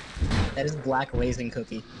 That is black raisin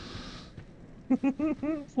cookie.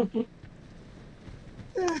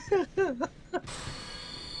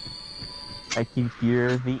 I can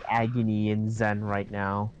hear the agony in Zen right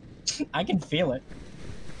now. I can feel it.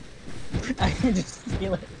 I can just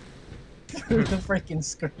feel it through the freaking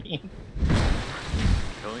screen.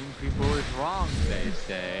 Killing people is wrong, they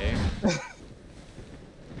say.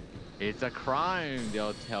 It's a crime,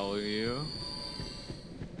 they'll tell you.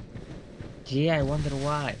 Gee, I wonder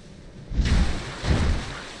why.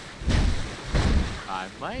 I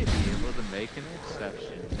might be able to make an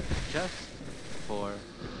exception just for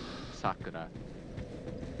Sakura.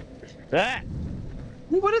 Ah!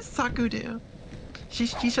 What did Saku do?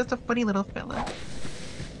 She's just a funny little fella.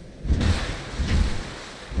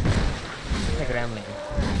 A gremlin.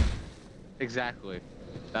 Exactly.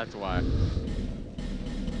 That's why.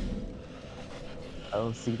 I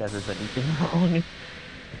don't see that there's anything wrong.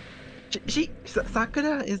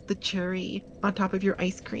 Sakura is the cherry on top of your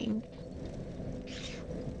ice cream.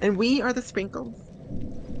 And we are the sprinkles.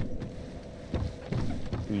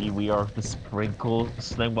 We are the sprinkles.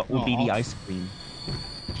 Then what would be the ice cream?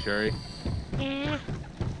 Cherry. Yeah.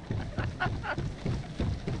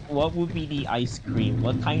 What would be the ice cream?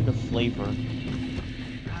 What kind of flavor?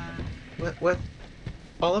 What?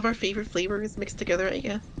 All of our favorite flavors mixed together, I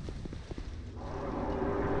guess.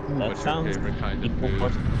 That What's your sounds favorite kind of equal food?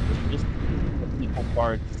 parts. Just equal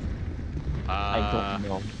parts. I don't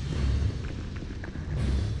know.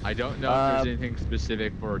 I don't know if there's anything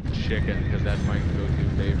specific for chicken, because that's my go-to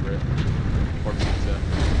favorite. Or pizza.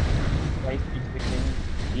 Spicy chicken,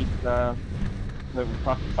 pizza, the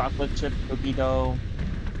chocolate chip cookie dough.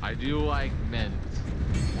 I do like mint.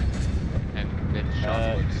 And mint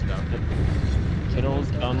chocolate stuff. Skittles,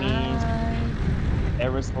 gummies,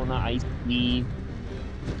 Arizona iced tea,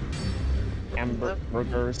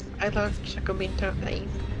 hamburgers. I love Chocominto ice.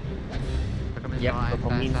 Yep,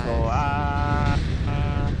 Chocominto.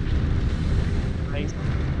 Nice.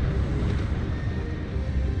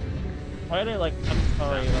 Tried it like, I'm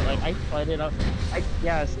sorry, but like I tried it out.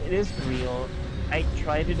 Yes, it is real. I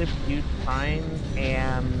tried it a few times,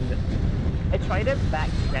 and I tried it back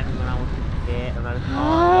then when I was a kid, and I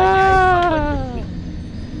thought like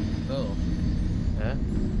Oh. Huh?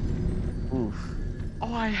 Oof.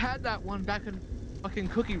 Oh, I had that one back in fucking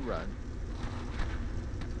Cookie Run.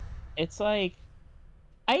 It's like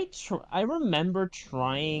I remember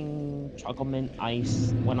trying chocolate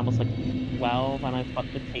ice when I was like 12, and I thought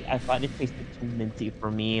it tasted too minty for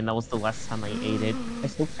me, and that was the last time I ate it. I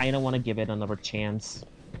still kind of want to give it another chance.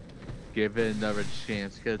 Give it another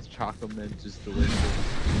chance, because chocolate mint is delicious.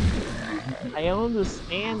 I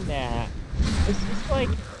understand that. It's just like,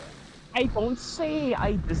 I don't say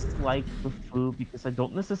I dislike the food because I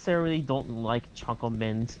don't necessarily don't like chocolate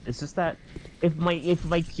mint. It's just that if my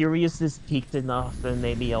curiousness piqued enough, then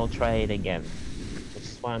maybe I'll try it again. Which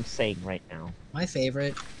is what I'm saying right now. My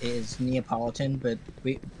favorite is Neapolitan,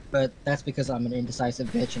 but that's because I'm an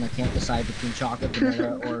indecisive bitch and I can't decide between chocolate,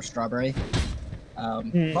 vanilla, or strawberry.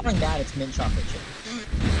 Barring that, it's mint chocolate chip.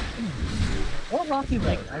 Or Rocky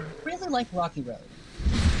Road. I really like Rocky Road.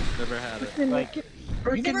 Never had it. Like, you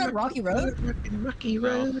never had Rocky Road? Rocky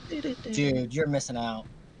Road. Dude, you're missing out.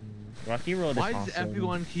 Rocky Road is Why does awesome.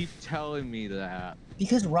 everyone keep telling me that?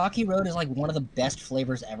 Because Rocky Road is like one of the best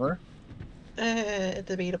flavors ever.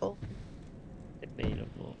 Debatable.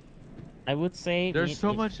 Debatable. I would say There's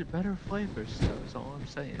so much better flavors, though, is all I'm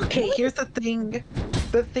saying. Okay, here's the thing.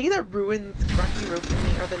 The thing that ruins Rocky Road for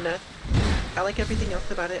me are the nuts. I like everything else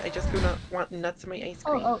about it. I just do not want nuts in my ice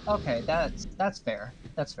cream. Oh, okay. That's fair.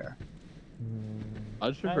 That's fair. I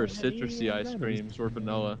just prefer citrusy ice creams or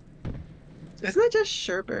vanilla. Isn't it just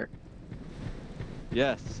sherbet?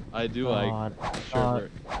 Yes, I do like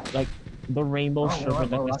sherbet. Like the rainbow sherbet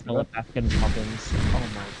that they sell at Baskin Robbins. Oh my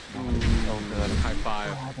god, so good. High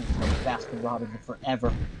five. I haven't smelled Baskin Robbins in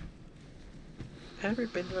forever. I've never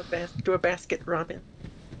been to a basket ramen.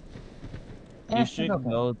 You should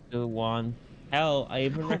go to one. Hell, I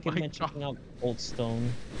even recommend checking out Cold Stone.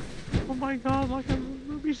 Oh my god, like a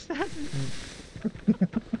movie set.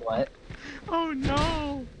 What? Oh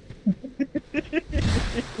no!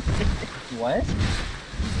 What?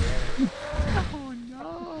 Oh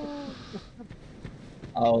no!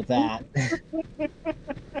 Oh, that.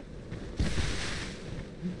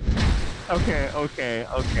 Okay.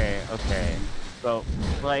 So,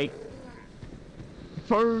 like,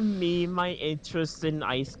 for me, my interest in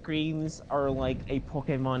ice creams are like a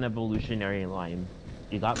Pokemon evolutionary line.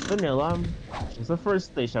 You got vanilla, which is the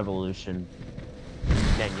first stage evolution.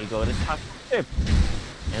 Then you go to chocolate chip.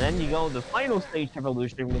 And then you go to the final stage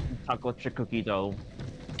evolution, which is chocolate chip cookie dough.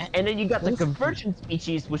 And then you got the convergent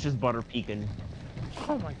species, which is butter pecan.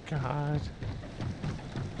 Oh my god.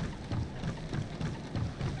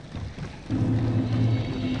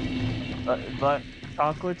 But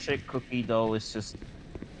chocolate chip cookie dough is just,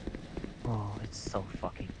 oh, it's so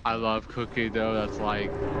fucking. I love cookie dough. That's like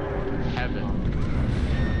heaven.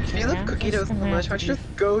 If you love cookie dough so much, why don't you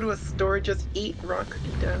just go to a store and just eat raw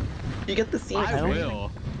cookie dough? You get the same I experience.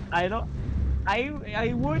 will. I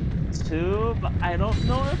would too, but I don't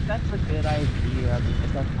know if that's a good idea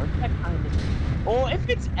because that kind of. Oh, if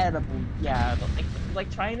it's edible, yeah. But like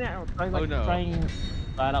trying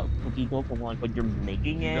flat out cookie dough from like when you're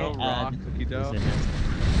making it. Raw cookie dough.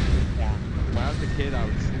 Yeah. When I was a kid, I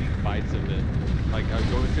would sneak bites of it. Like I would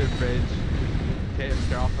go into the fridge, tear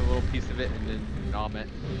off a little piece of it, and then nom it.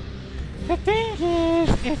 The thing is,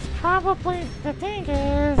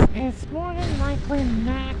 it's more than likely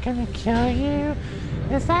not gonna kill you.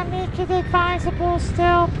 Does that make it advisable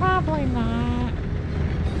still? Probably not.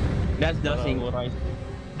 That's nothing.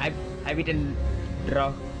 I've eaten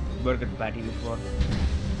raw burger patty before.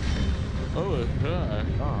 Oh god.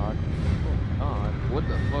 Oh god. What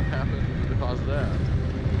the fuck happened to cause that?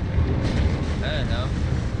 I don't know.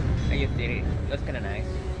 I just did it. That's kinda nice.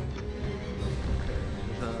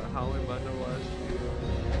 Halloween bundle last year.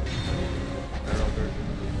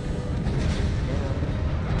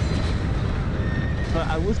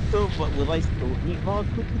 But will I still eat raw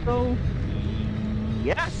cookie dough?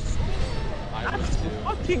 Yes! I That's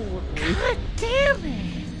fucking God damn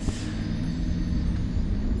it!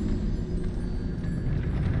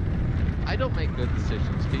 I don't make good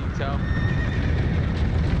decisions, can you tell?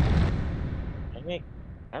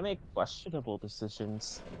 I make questionable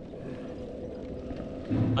decisions.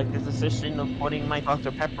 Like the decision of putting my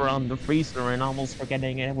Dr. Pepper on the freezer and almost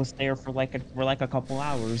forgetting it was there for like a couple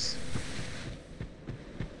hours.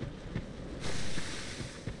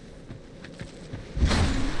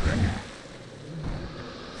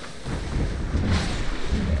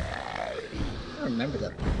 I remember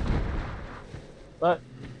that. But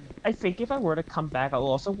I think if I were to come back, I'll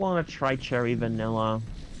also want to try cherry vanilla.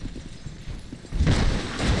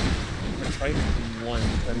 I tried it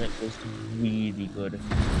once and it was really good.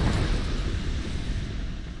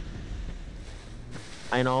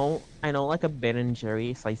 I know like a Ben &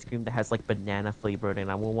 Jerry's ice cream that has like banana flavored,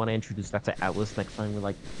 and I will want to introduce that to Atlas next time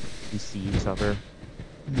we see each other.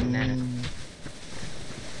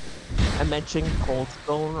 I mentioned Cold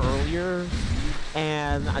Stone earlier,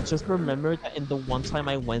 and I just remembered that in the one time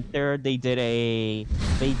I went there, they did a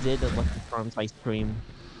Lucky Charms ice cream.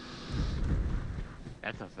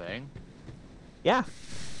 That's a thing. Yeah.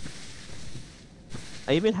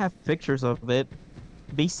 I even have pictures of it.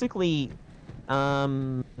 Basically,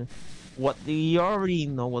 you already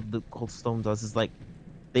know what the Cold Stone does is like,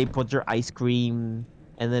 they put your ice cream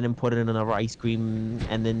and then put it in another ice cream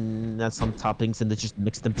and then add some toppings and then just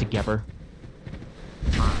mix them together.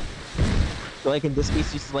 So like in this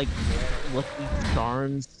case, just like Lucky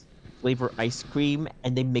Charms flavor ice cream,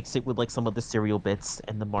 and they mix it with like some of the cereal bits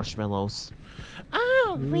and the marshmallows.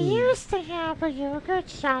 Oh, we used to have a yogurt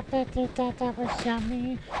shop that did that was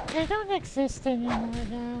yummy. They don't exist anymore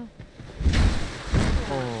though.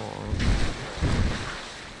 Oh.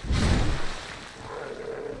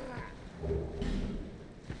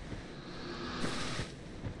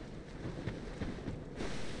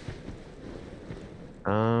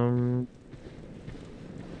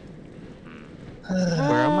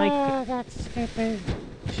 Where am I? That's stupid.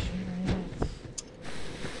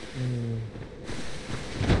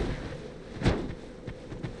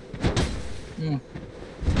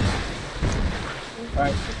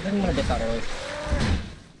 Alright, I didn't want to dip out early.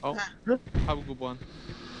 Oh, have a good one.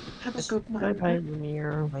 Have a good one. Bye-bye,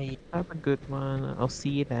 Lumiere. Have a good one. I'll see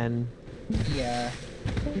you then. Yeah.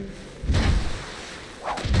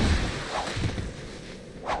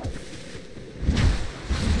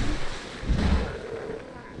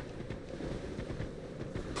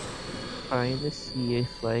 Trying to see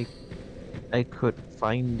if like I could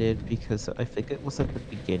find it because I think it was at the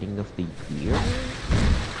beginning of the year.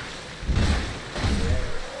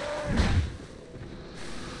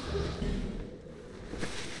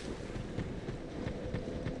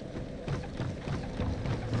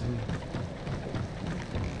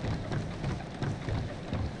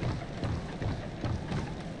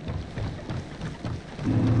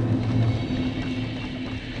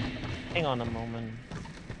 Hang on a moment.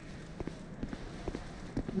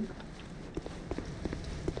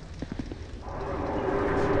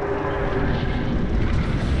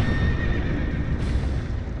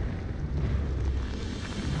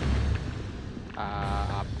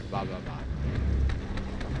 Blah blah blah.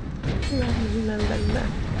 La, la, la, la.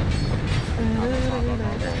 La, la, la, la,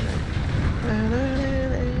 la. La, la, la,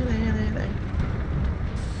 la, la, la.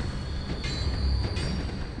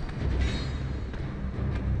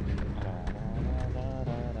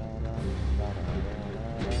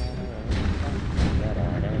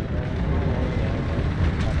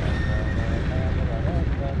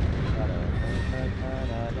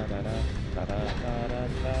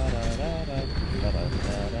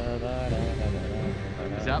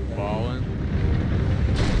 Is that balling?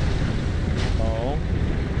 Oh.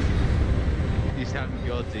 You sound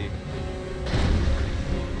guilty.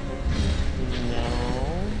 No.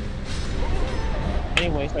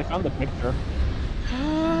 Anyways, I found the picture.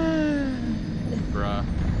 Bruh.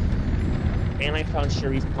 And I found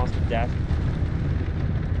Sherry's cause of death.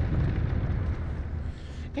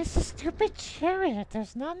 It's a stupid chariot.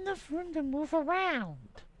 There's not enough room to move around.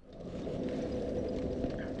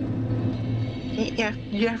 Yeah,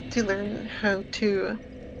 you have to learn how to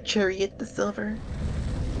chariot the silver.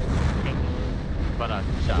 But I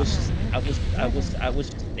was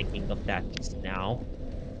just thinking of that just now.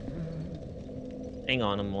 Hang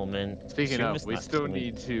on a moment. Speaking Stream of, is we not still doing-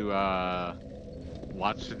 need to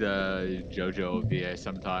watch the JoJo VA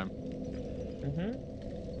sometime.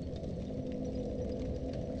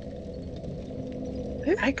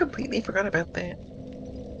 I completely forgot about that.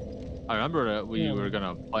 I remember that we were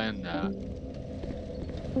gonna plan that.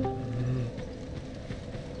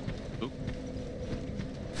 Oop.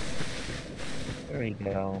 There we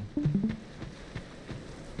go.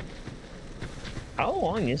 How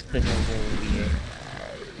long is the JoJo VA?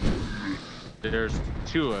 There's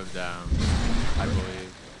 2 of them, I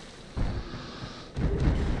believe.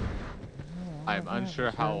 I'm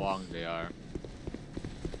unsure how long they are.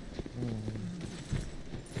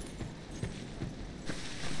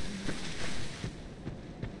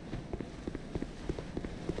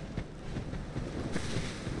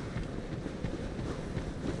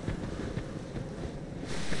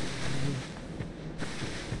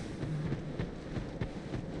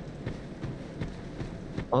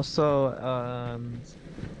 Also,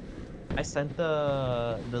 I sent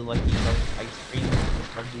the Lucky Charms ice cream for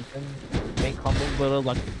some reason. They come with a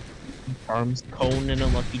Lucky Charms cone and a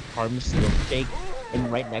Lucky Charms milkshake,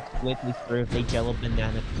 and right next to it we serve a Jello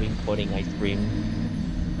banana cream pudding ice cream.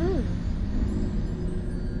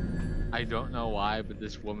 I don't know why, but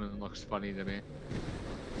this woman looks funny to me.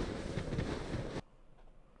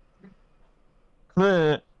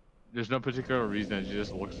 There's no particular reason, she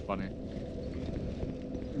just looks funny.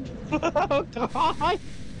 Oh god!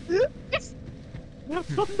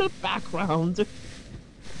 From the background.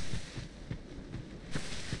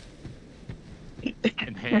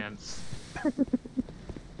 Enhance.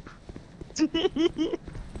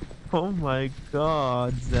 Oh my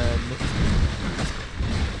god, Zen.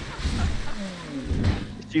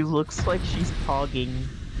 She looks like she's pogging.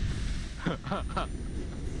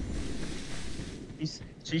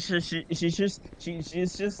 She's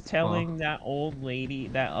just telling that old lady,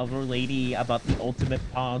 that other lady, about the ultimate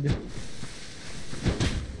pog.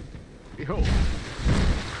 Yo.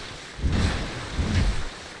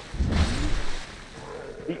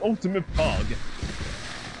 The ultimate pog.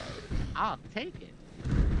 I'll take it.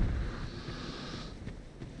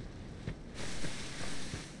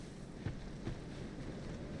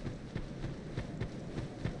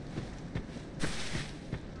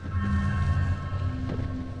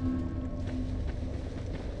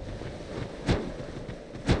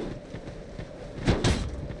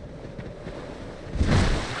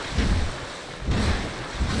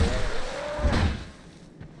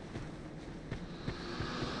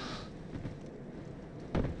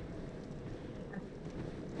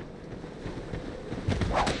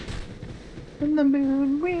 And the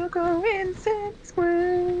moon will go in 6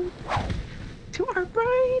 words to our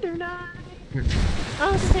brighter night.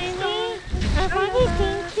 Oh, Sammy, I want to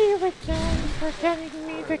thank you again for getting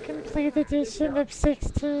me the complete edition of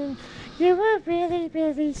 16. You were really,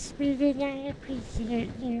 really sweet and I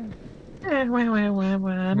appreciate you.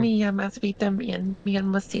 Mia más también, bien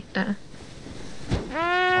masita.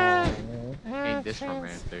 Ain't this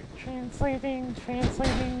romantic? Translating,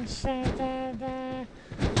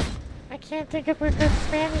 I can't think of a good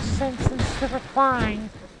Spanish sentence to reply.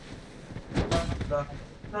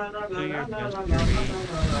 Do your best,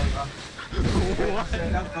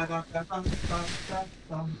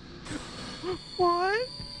 What?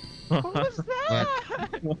 What was that?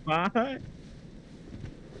 What?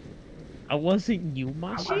 I wasn't you,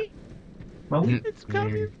 Mashi? It's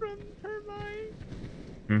coming from her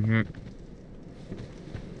mind.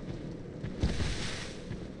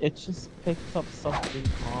 It just picked up something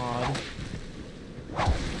odd.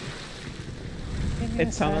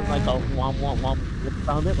 It sounded like a womp womp womp. It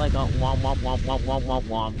sounded like a womp womp womp womp womp womp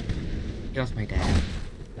womp. It was my dad.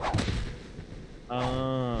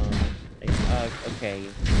 Oh. Okay.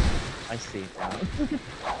 I see now.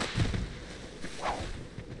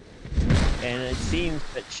 And it seems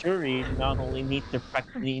that Shuri not only needs to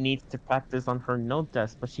practice on her note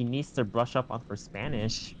test, but she needs to brush up on her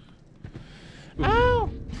Spanish. Oh,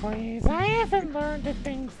 please, I haven't learned a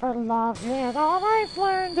thing for love yet. All I've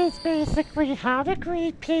learned is basically how to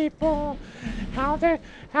greet people, how to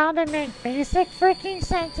make basic freaking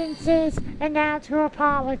sentences, and how to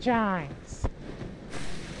apologize.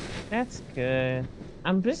 That's good.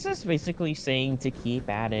 I'm just basically saying to keep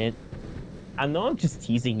at it. I know I'm just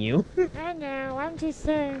teasing you. I know, I'm just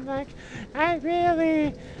saying, like, I've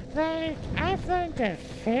learned a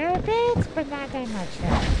fair bit, but not that much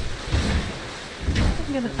yet.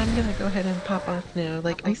 I'm gonna go ahead and pop off now.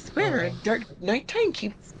 Like, I swear, nighttime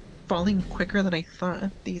keeps falling quicker than I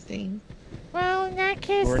thought these days. Well, in that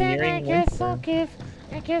case, We're then nearing winter.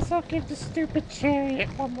 I guess I'll give the stupid chariot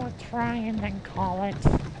one more try and then call it.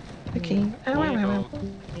 Okay.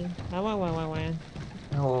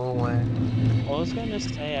 Oh, I was gonna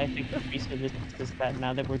say, I think the reason is that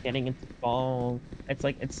now that we're getting into fall, it's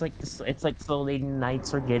like slowly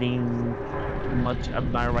nights are getting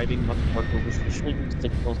arriving much shorter, which usually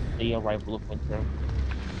signals the arrival of winter.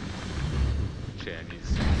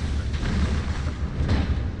 Chinese.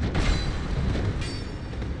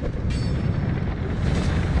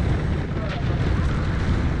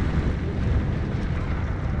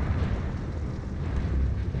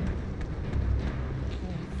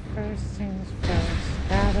 First things first,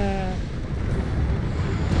 gotta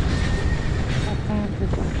attack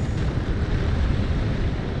this.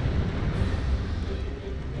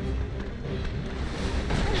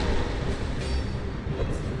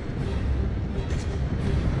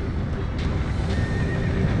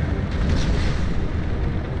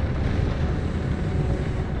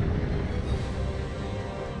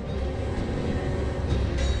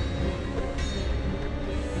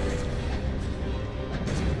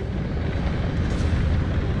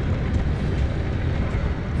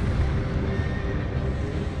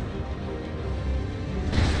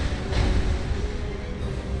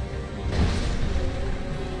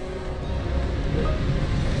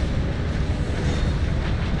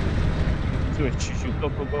 Do it, shoot, go.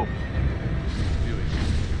 Do it.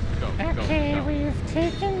 Go. Okay, we've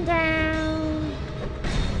taken down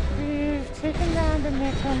the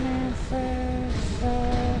necromancers, so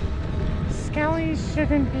Skelly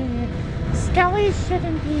shouldn't be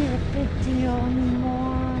a big deal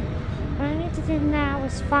anymore. What I need to do now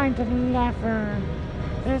is find a lever.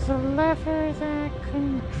 There's a lever that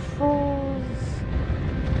controls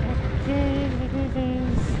a gate. It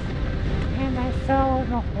is. And I fell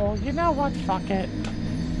in a hole. You know what? Fuck it.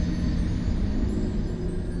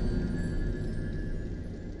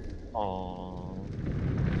 Aww.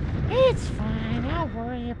 It's fine. I'll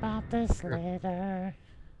worry about this later.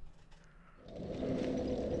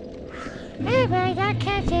 Alright, I'll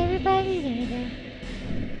catch everybody later.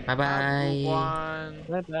 Bye-bye.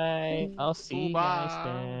 Bye-bye. I'll see you guys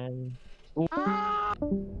then.